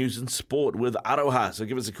in news and sport with Aroha. So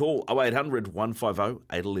give us a call, 0800 150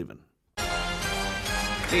 811.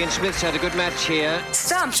 Ian Smith's had a good match here.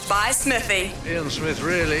 Stumped by Smithy. Ian Smith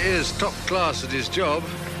really is top class at his job.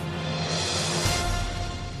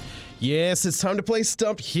 Yes, it's time to play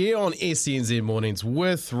Stumped here on SENZ Mornings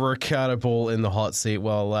with Ricardo Ball in the hot seat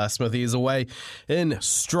while Smithy is away in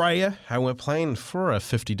Australia, and we're playing for a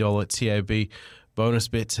 $50 TAB bonus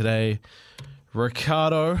bet today.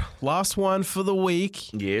 Ricardo, last one for the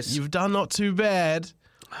week. Yes. You've done not too bad.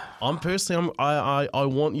 I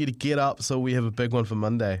want you to get up so we have a big one for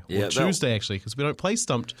Monday. Or Tuesday, actually, because we don't play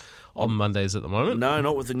Stumped on Mondays at the moment. No,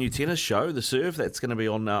 not with the new tennis show, The Serve. That's going to be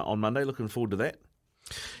on Monday. Looking forward to that.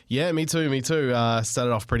 Yeah, me too.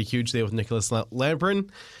 Started off pretty huge there with Nicholas Lamprin.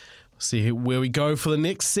 See where we go for the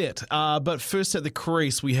next set. But first at the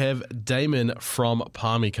crease, we have Damon from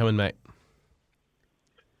Palmy. Come in, mate.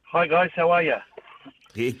 Hi, guys. How are you?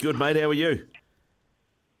 Yeah, good, mate. How are you?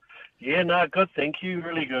 Yeah, no, good. Thank you.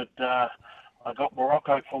 Really good. I got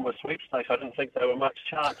Morocco for my sweepstakes. I didn't think they were much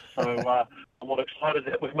chance, so I'm all excited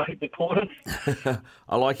that we've made the quarters.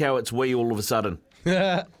 I like how it's we all of a sudden.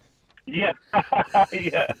 Yeah. Yeah.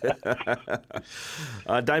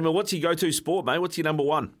 Damon, what's your go-to sport, mate? What's your number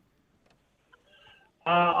one?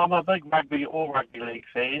 I'm a big rugby league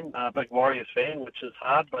fan, a big Warriors fan, which is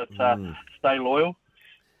hard, but stay loyal.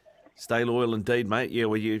 Stay loyal indeed, mate. Yeah,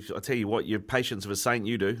 well, I tell you what, your patience of a saint,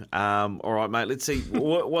 you do. All right, mate. Let's see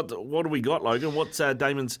what do we got, Logan? What's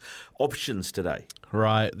Damon's options today?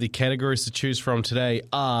 Right, the categories to choose from today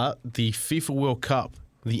are the FIFA World Cup,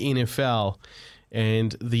 the NFL,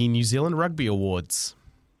 and the New Zealand Rugby Awards.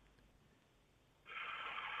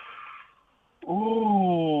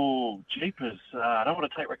 Ooh, jeepers! I don't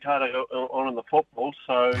want to take Ricardo on in the football,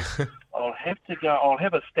 so I'll have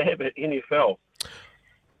a stab at NFL.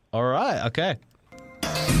 All right, okay.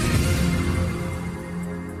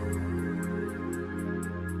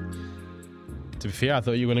 To be fair, I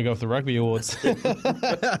thought you were going to go with the Rugby Awards.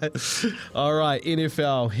 All right,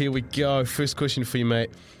 NFL, here we go. First question for you, mate.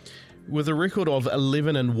 With a record of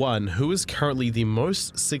 11-1, who is currently the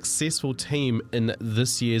most successful team in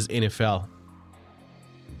this year's NFL?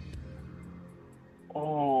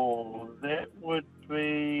 Oh, that would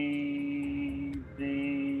be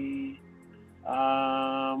the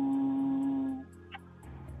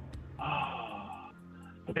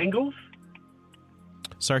Bengals.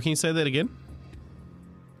 Sorry, can you say that again?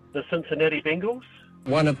 The Cincinnati Bengals.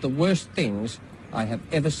 One of the worst things I have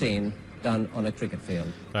ever seen done on a cricket field.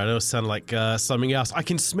 I know it sounded like something else. I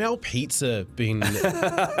can smell pizza being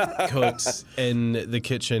cooked in the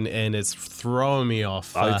kitchen, and it's throwing me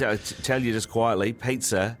off. I'll tell you just quietly,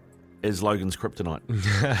 pizza is Logan's kryptonite.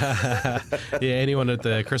 Yeah, anyone at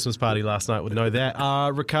the Christmas party last night would know that.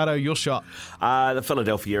 Ricardo, your shot. The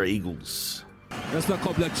Philadelphia Eagles. Just a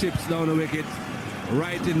couple of chips down the wicket,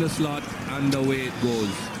 right in the slot, and away it goes.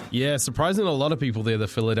 Yeah, surprising a lot of people there, the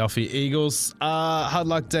Philadelphia Eagles. Hard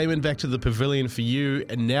luck, Damon, back to the pavilion for you.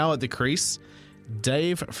 And now at the crease,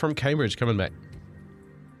 Dave from Cambridge. Come on, mate.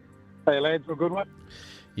 Hey, lads, a good one?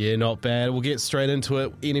 Yeah, not bad. We'll get straight into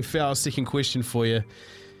it. NFL, second question for you.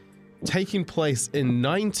 Taking place in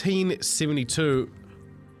 1972,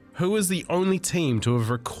 who was the only team to have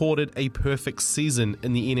recorded a perfect season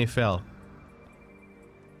in the NFL?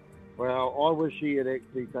 Well, I wish he had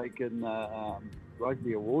actually taken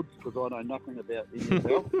rugby awards because I know nothing about the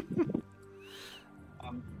NFL.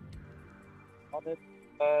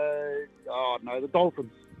 The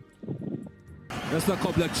Dolphins. Just a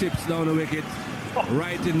couple of chips down the wicket,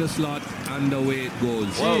 right in the slot, and away it goes.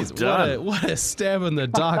 Jeez, what a stab in the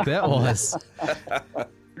dark that was.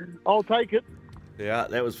 I'll take it. Yeah,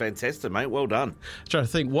 that was fantastic, mate. Well done. I'm trying to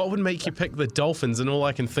think, what would make you pick the Dolphins? And all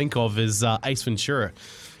I can think of is Ace Ventura.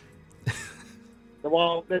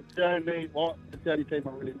 Well, that's the only team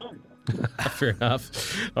I really know. Fair enough.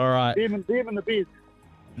 All right. Them and the Bears.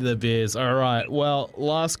 The Bears. All right. Well,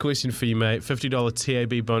 last question for you, mate. $50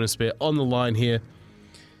 TAB bonus bet on the line here.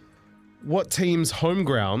 What team's home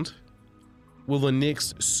ground will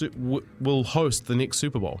will host the next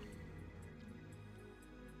Super Bowl?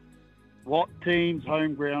 What team's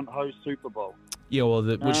home ground hosts Super Bowl? Yeah, well,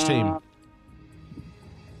 which team?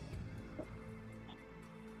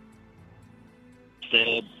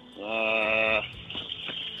 The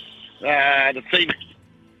team.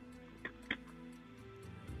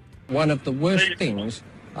 One of the worst things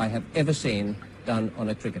I have ever seen done on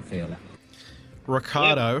a cricket field.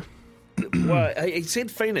 Ricardo. Well, he said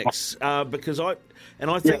Phoenix because I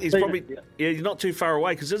think he's probably he's not too far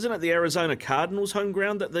away because isn't it the Arizona Cardinals' home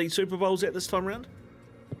ground that the Super Bowl's at this time round?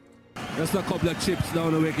 Just a couple of chips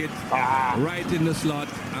down the wicket, right in the slot,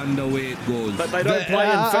 and away it goes. But they don't play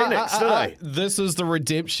in Phoenix, do they? This is the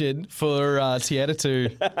redemption for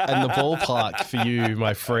Tiatatu and the ballpark for you,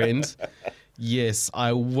 my friend. Yes,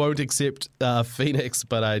 I won't accept Phoenix,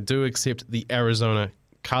 but I do accept the Arizona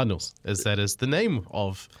Cardinals, as that is the name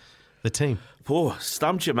of the team. Poor,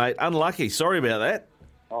 stumped you, mate. Unlucky. Sorry about that.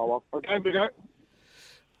 Oh, well, okay, we go.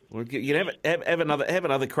 Well, you have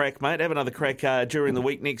another crack, mate. Have another crack during the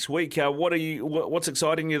week next week. What's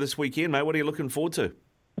exciting you this weekend, mate? What are you looking forward to?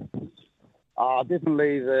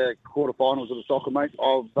 Definitely the quarterfinals of the soccer, mate.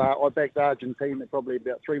 I backed Argentina probably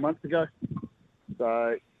about 3 months ago,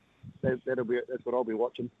 so that's what I'll be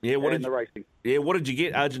watching. Yeah, the racing. Yeah, what did you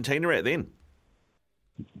get Argentina at then?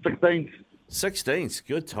 16s.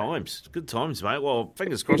 Good times, mate. Well,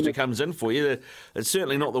 fingers crossed it comes in for you. It's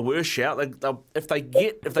certainly not the worst shout. If they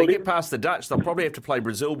get past the Dutch, they'll probably have to play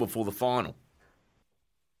Brazil before the final.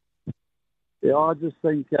 Yeah, I just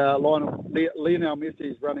think Lionel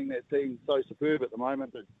Messi is running that team so superb at the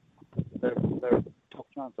moment that they're a top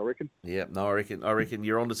chance, I reckon. Yeah, no, I reckon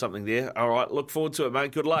you're onto something there. All right, look forward to it,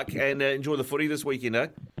 mate. Good luck and enjoy the footy this weekend, eh?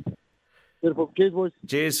 Beautiful. Cheers, boys.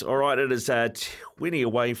 Cheers. All right, it is 20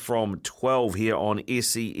 away from 12 here on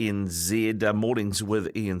SENZ. Mornings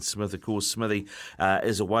with Ian Smith. Of course, Smithy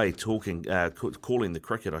is away calling the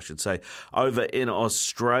cricket, I should say, over in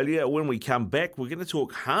Australia. When we come back, we're going to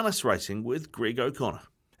talk harness racing with Greg O'Connor.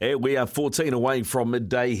 We are 14 away from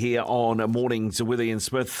midday here on Mornings with Ian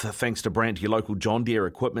Smith. Thanks to Brandt, your local John Deere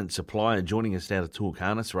equipment supplier. Joining us now to talk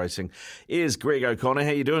harness racing is Greg O'Connor. How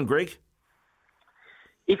you doing, Greg?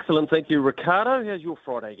 Excellent, thank you, Ricardo. How's your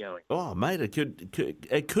Friday going? Oh, mate, it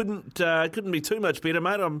couldn't be too much better,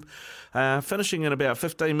 mate. I'm finishing in about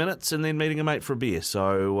 15 minutes and then meeting a mate for a beer.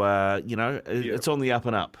 So it's on the up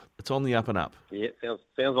and up. It's on the up and up. Yeah,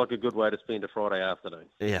 sounds like a good way to spend a Friday afternoon.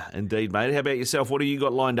 Yeah, indeed, mate. How about yourself? What have you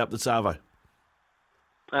got lined up this Arvo?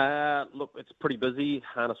 Look, it's pretty busy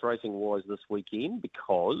harness racing-wise this weekend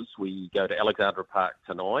because we go to Alexandra Park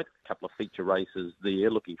tonight, a couple of feature races there.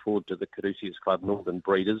 Looking forward to the Caduceus Club Northern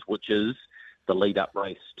Breeders, which is the lead-up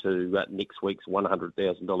race to next week's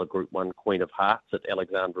 $100,000 Group 1 Queen of Hearts at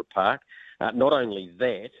Alexandra Park. Not only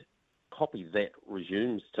that, Copy That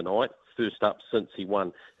resumes tonight. First up since he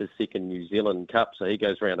won his second New Zealand Cup, so he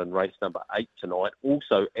goes round in race number 8 tonight.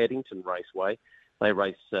 Also, Addington Raceway, they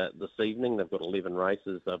race this evening. They've got 11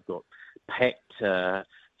 races. They've got packed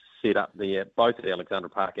set up there, both at Alexandra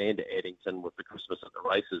Park and at Addington, with the Christmas at the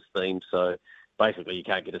Races theme. So basically, you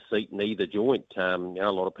can't get a seat in either joint. A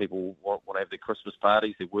lot of people want to have their Christmas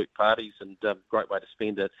parties, their work parties, and great way to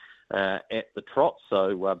spend it at the Trot.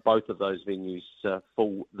 So both of those venues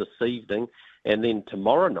full this evening. And then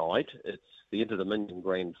tomorrow night, it's the Inter-Dominion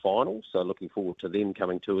Grand Final. So looking forward to them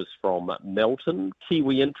coming to us from Melton.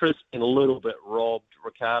 Kiwi interest and a little bit robbed,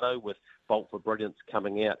 Ricardo, with Bolt for Brilliance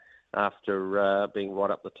coming out after being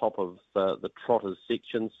right up the top of the Trotters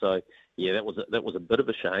section. So, yeah, that was a bit of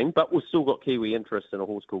a shame. But we've still got Kiwi interest in a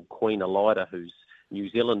horse called Queen Elida, who's New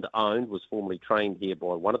Zealand owned, was formerly trained here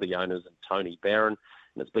by one of the owners, Tony Barron.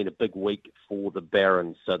 And it's been a big week for the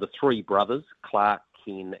Barons. So the three brothers, Clark,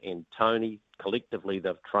 Ken and Tony, collectively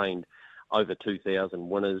they've trained over 2,000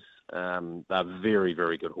 winners. They're very,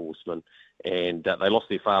 very good horsemen. And they lost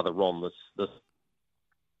their father, Ron, this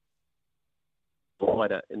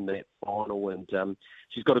rider in that final, and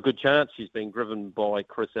she's got a good chance. She's been driven by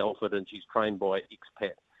Chris Alford, and she's trained by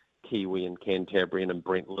expat Kiwi and Cantabrian and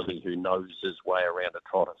Brent Lilly, who knows his way around a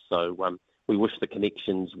trotter. So we wish the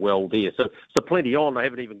connections well there. So plenty on. They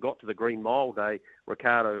haven't even got to the Green Mile Day,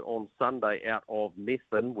 Ricardo, on Sunday out of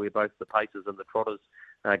Methven, where both the Pacers and the Trotters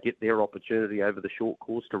get their opportunity over the short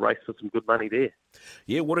course to race for some good money there.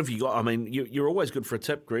 Yeah, what have you got? I mean, you're always good for a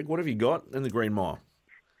tip, Greg. What have you got in the Green Mile?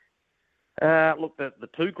 Look, the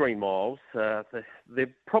two Green Miles, they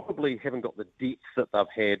probably haven't got the depth that they've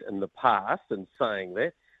had in the past. In saying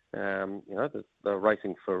that, they're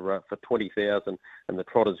racing for 20,000 in the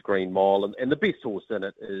Trotters Green Mile, and the best horse in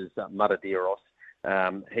it is Mataderos.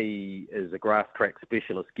 He is a grass track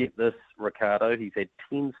specialist. Get this, Ricardo, he's had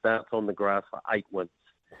 10 starts on the grass for 8 wins.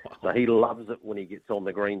 So he loves it when he gets on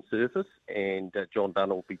the green surface, and John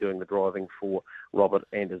Dunn will be doing the driving for Robert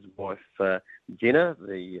and his wife, Jenna,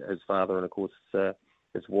 his father, and of course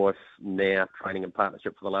his wife now training in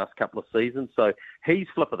partnership for the last couple of seasons. So he's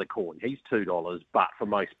flip of the coin. He's $2, but for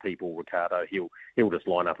most people, Ricardo, he'll just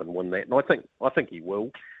line up and win that, and I think he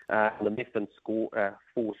will. The Methven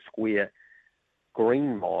 4 Square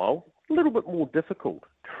Green Mile, a little bit more difficult,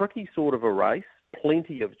 tricky sort of a race,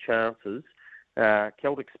 plenty of chances.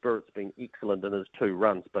 Celtic Spirit's been excellent in his 2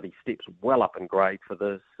 runs, but he steps well up in grade for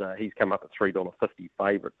this. He's come up at $3.50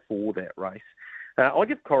 favourite for that race. I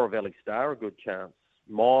give Coravelli Star a good chance.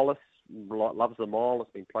 Mileless, loves the mile.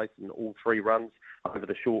 It's been placed in all 3 runs over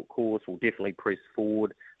the short course. Will definitely press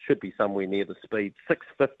forward. Should be somewhere near the speed.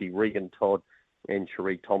 $6.50 Regan Todd and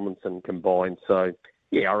Cherie Tomlinson combined. So,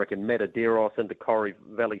 yeah, I reckon Mataderos into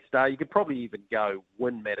Coravelli Star. You could probably even go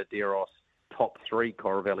win Mataderos, top 3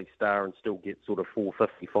 Coravelli Star, and still get sort of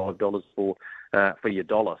 $4.55 for your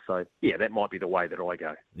dollar. So, yeah, that might be the way that I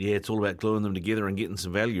go. Yeah, it's all about gluing them together and getting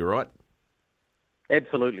some value, right?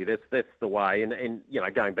 Absolutely, that's the way. And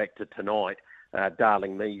going back to tonight,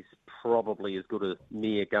 Darling Me's probably as good a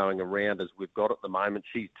mare going around as we've got at the moment.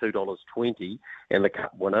 She's $2.20, and the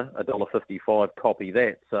Cup winner, $1.55, copy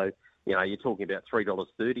that. So, you're talking about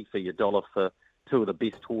 $3.30 for your dollar for 2 of the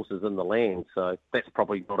best horses in the land. So that's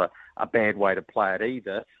probably not a bad way to play it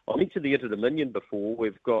either. I mentioned the Inter-Dominion before.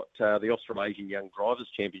 We've got the Australasian Young Drivers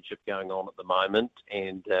Championship going on at the moment,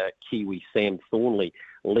 and Kiwi Sam Thornley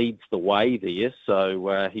leads the way there.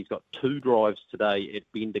 So he's got 2 drives today at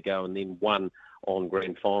Bendigo and then 1 on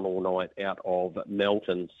grand final night out of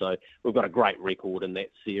Melton. So we've got a great record in that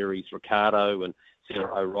series. Ricardo and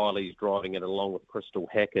Sarah O'Reilly's driving it along with Crystal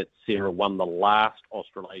Hackett. Sarah won the last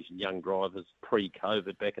Australasian Young Drivers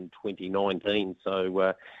pre-COVID back in 2019.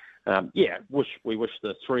 So, we wish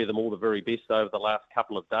the 3 of them all the very best over the last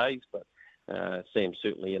couple of days. But Sam's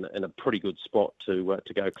certainly in a pretty good spot to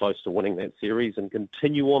go close to winning that series and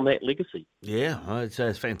continue on that legacy. Yeah,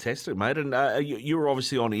 it's fantastic, mate. And you were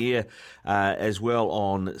obviously on air as well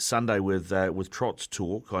on Sunday with Trot's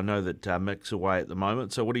Talk. I know that Mick's away at the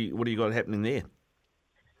moment. So what do you got happening there?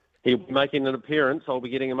 He'll be making an appearance. I'll be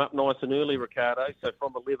getting him up nice and early, Ricardo. So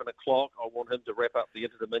from 11 o'clock, I want him to wrap up the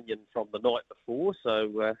Inter-Dominion from the night before.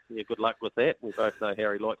 So good luck with that. We both know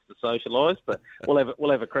how he likes to socialise, but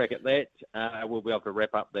we'll have a crack at that. We'll be able to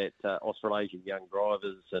wrap up that Australasian Young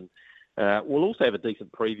Drivers, and We'll also have a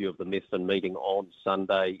decent preview of the Methven meeting on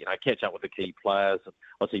Sunday. Catch up with the key players.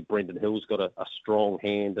 I see Brendan Hill's got a strong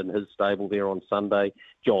hand in his stable there on Sunday.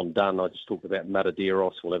 John Dunn, I just talked about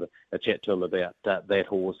Mataderos. We'll have a chat to him about that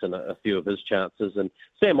horse and a few of his chances. And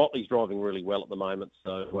Sam Otley's driving really well at the moment,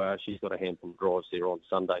 so she's got a handful of drives there on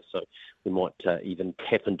Sunday. So we might even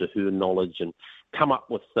tap into her knowledge and come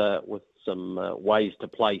up with some ways to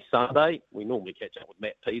play Sunday. We normally catch up with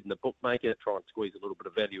Matt Peden, the bookmaker, try and squeeze a little bit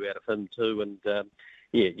of value out of him too. And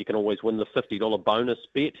you can always win the $50 bonus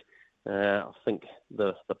bet. I think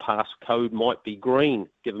the pass code might be green,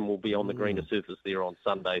 given we'll be on the greener surface there on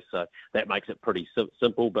Sunday. So that makes it pretty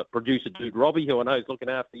simple. But producer Dude Robbie, who I know is looking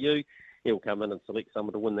after you, he'll come in and select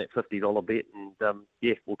someone to win that $50 bet. And,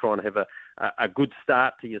 we'll try and have a good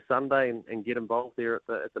start to your Sunday and get involved there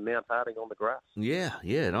at the Mount Harding on the grass. Yeah,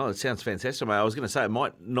 no, it sounds fantastic, mate. I was going to say it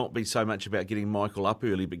might not be so much about getting Michael up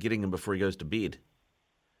early, but getting him before he goes to bed.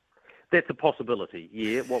 That's a possibility,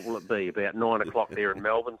 yeah. What will it be? About 9 o'clock there in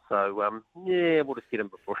Melbourne. So, we'll just get him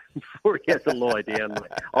before he has to lie down.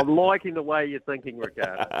 I'm liking the way you're thinking,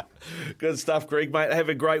 Ricardo. Good stuff, Greg, mate. Have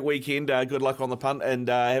a great weekend. Good luck on the punt, and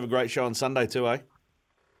have a great show on Sunday too, eh?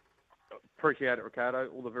 Appreciate it, Ricardo.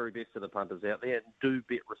 All the very best to the punters out there. And do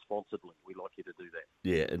bet responsibly. We like you to do that.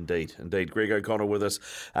 Yeah, indeed. Greg O'Connell with us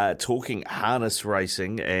talking harness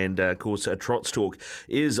racing. And, of course, Trots Talk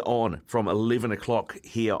is on from 11 o'clock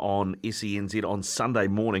here on SENZ on Sunday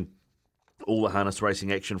morning. All the harness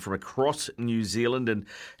racing action from across New Zealand. And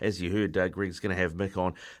as you heard, Greg's going to have Mick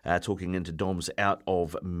on talking into Doms out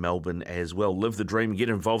of Melbourne as well. Live the dream. Get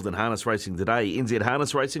involved in harness racing today. NZ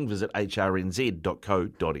Harness Racing. Visit hrnz.co.nz.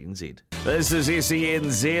 This is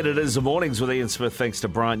SENZ. It is the mornings with Ian Smith. Thanks to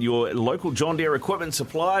Bryant, your local John Deere equipment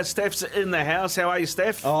supplier. Staff's in the house. How are you,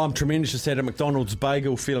 Staff? Oh, I'm tremendous. Just had a McDonald's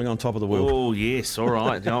bagel, feeling on top of the world. Oh, yes. All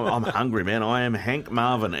right. I'm hungry, man. I am Hank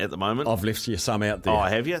Marvin at the moment. I've left you some out there. Oh,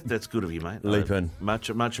 have you? That's good of you, mate. Leap in. Much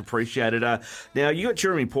appreciated. Now, you got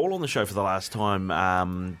Jeremy Paul on the show for the last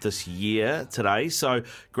time this year today, so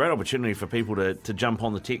great opportunity for people to jump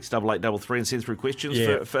on the text 8833 and send through questions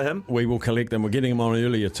for him. We will collect them. We're getting him on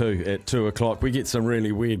earlier too at 2 o'clock. We get some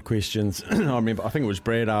really weird questions. I remember, I think it was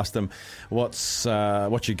Brad asked him, what's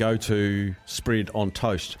your go-to spread on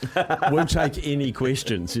toast? We'll take any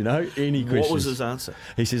questions, any questions. What was his answer?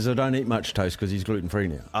 He says, I don't eat much toast because he's gluten-free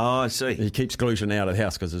now. Oh, I see. He keeps gluten out of the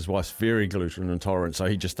house because his wife's very gluten intolerant, so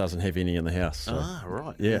he just doesn't have any in the house. So. Ah,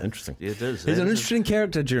 right. Yeah, interesting. Yeah, it is. He's an interesting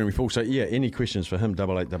character, Jeremy Paul. So, any questions for him,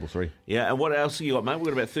 8833. Yeah, and what else have you got, mate? We've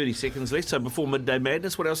got about 30 seconds left, so before Midday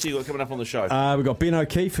Madness, what else have you got coming up on the show? We've got Ben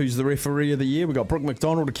O'Keefe, who's the referee of the year. We've got Brooke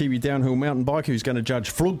McDonald, a Kiwi downhill mountain bike, who's going to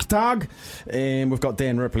judge Flugtag. And we've got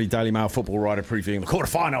Dan Ripley, Daily Mail football writer, previewing the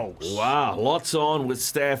quarterfinals. Wow, lots on with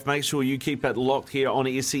Staff. Make sure you keep it locked here on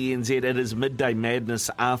SENZ. It is Midday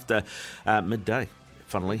Madness after midday.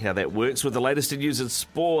 Funnily, how that works with the latest in news and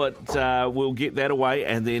sport. We'll get that away,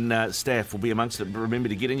 and then Staff will be amongst it. Remember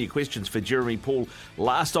to get in your questions for Jeremy Paul.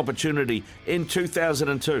 Last opportunity in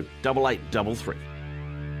 2002, 8833.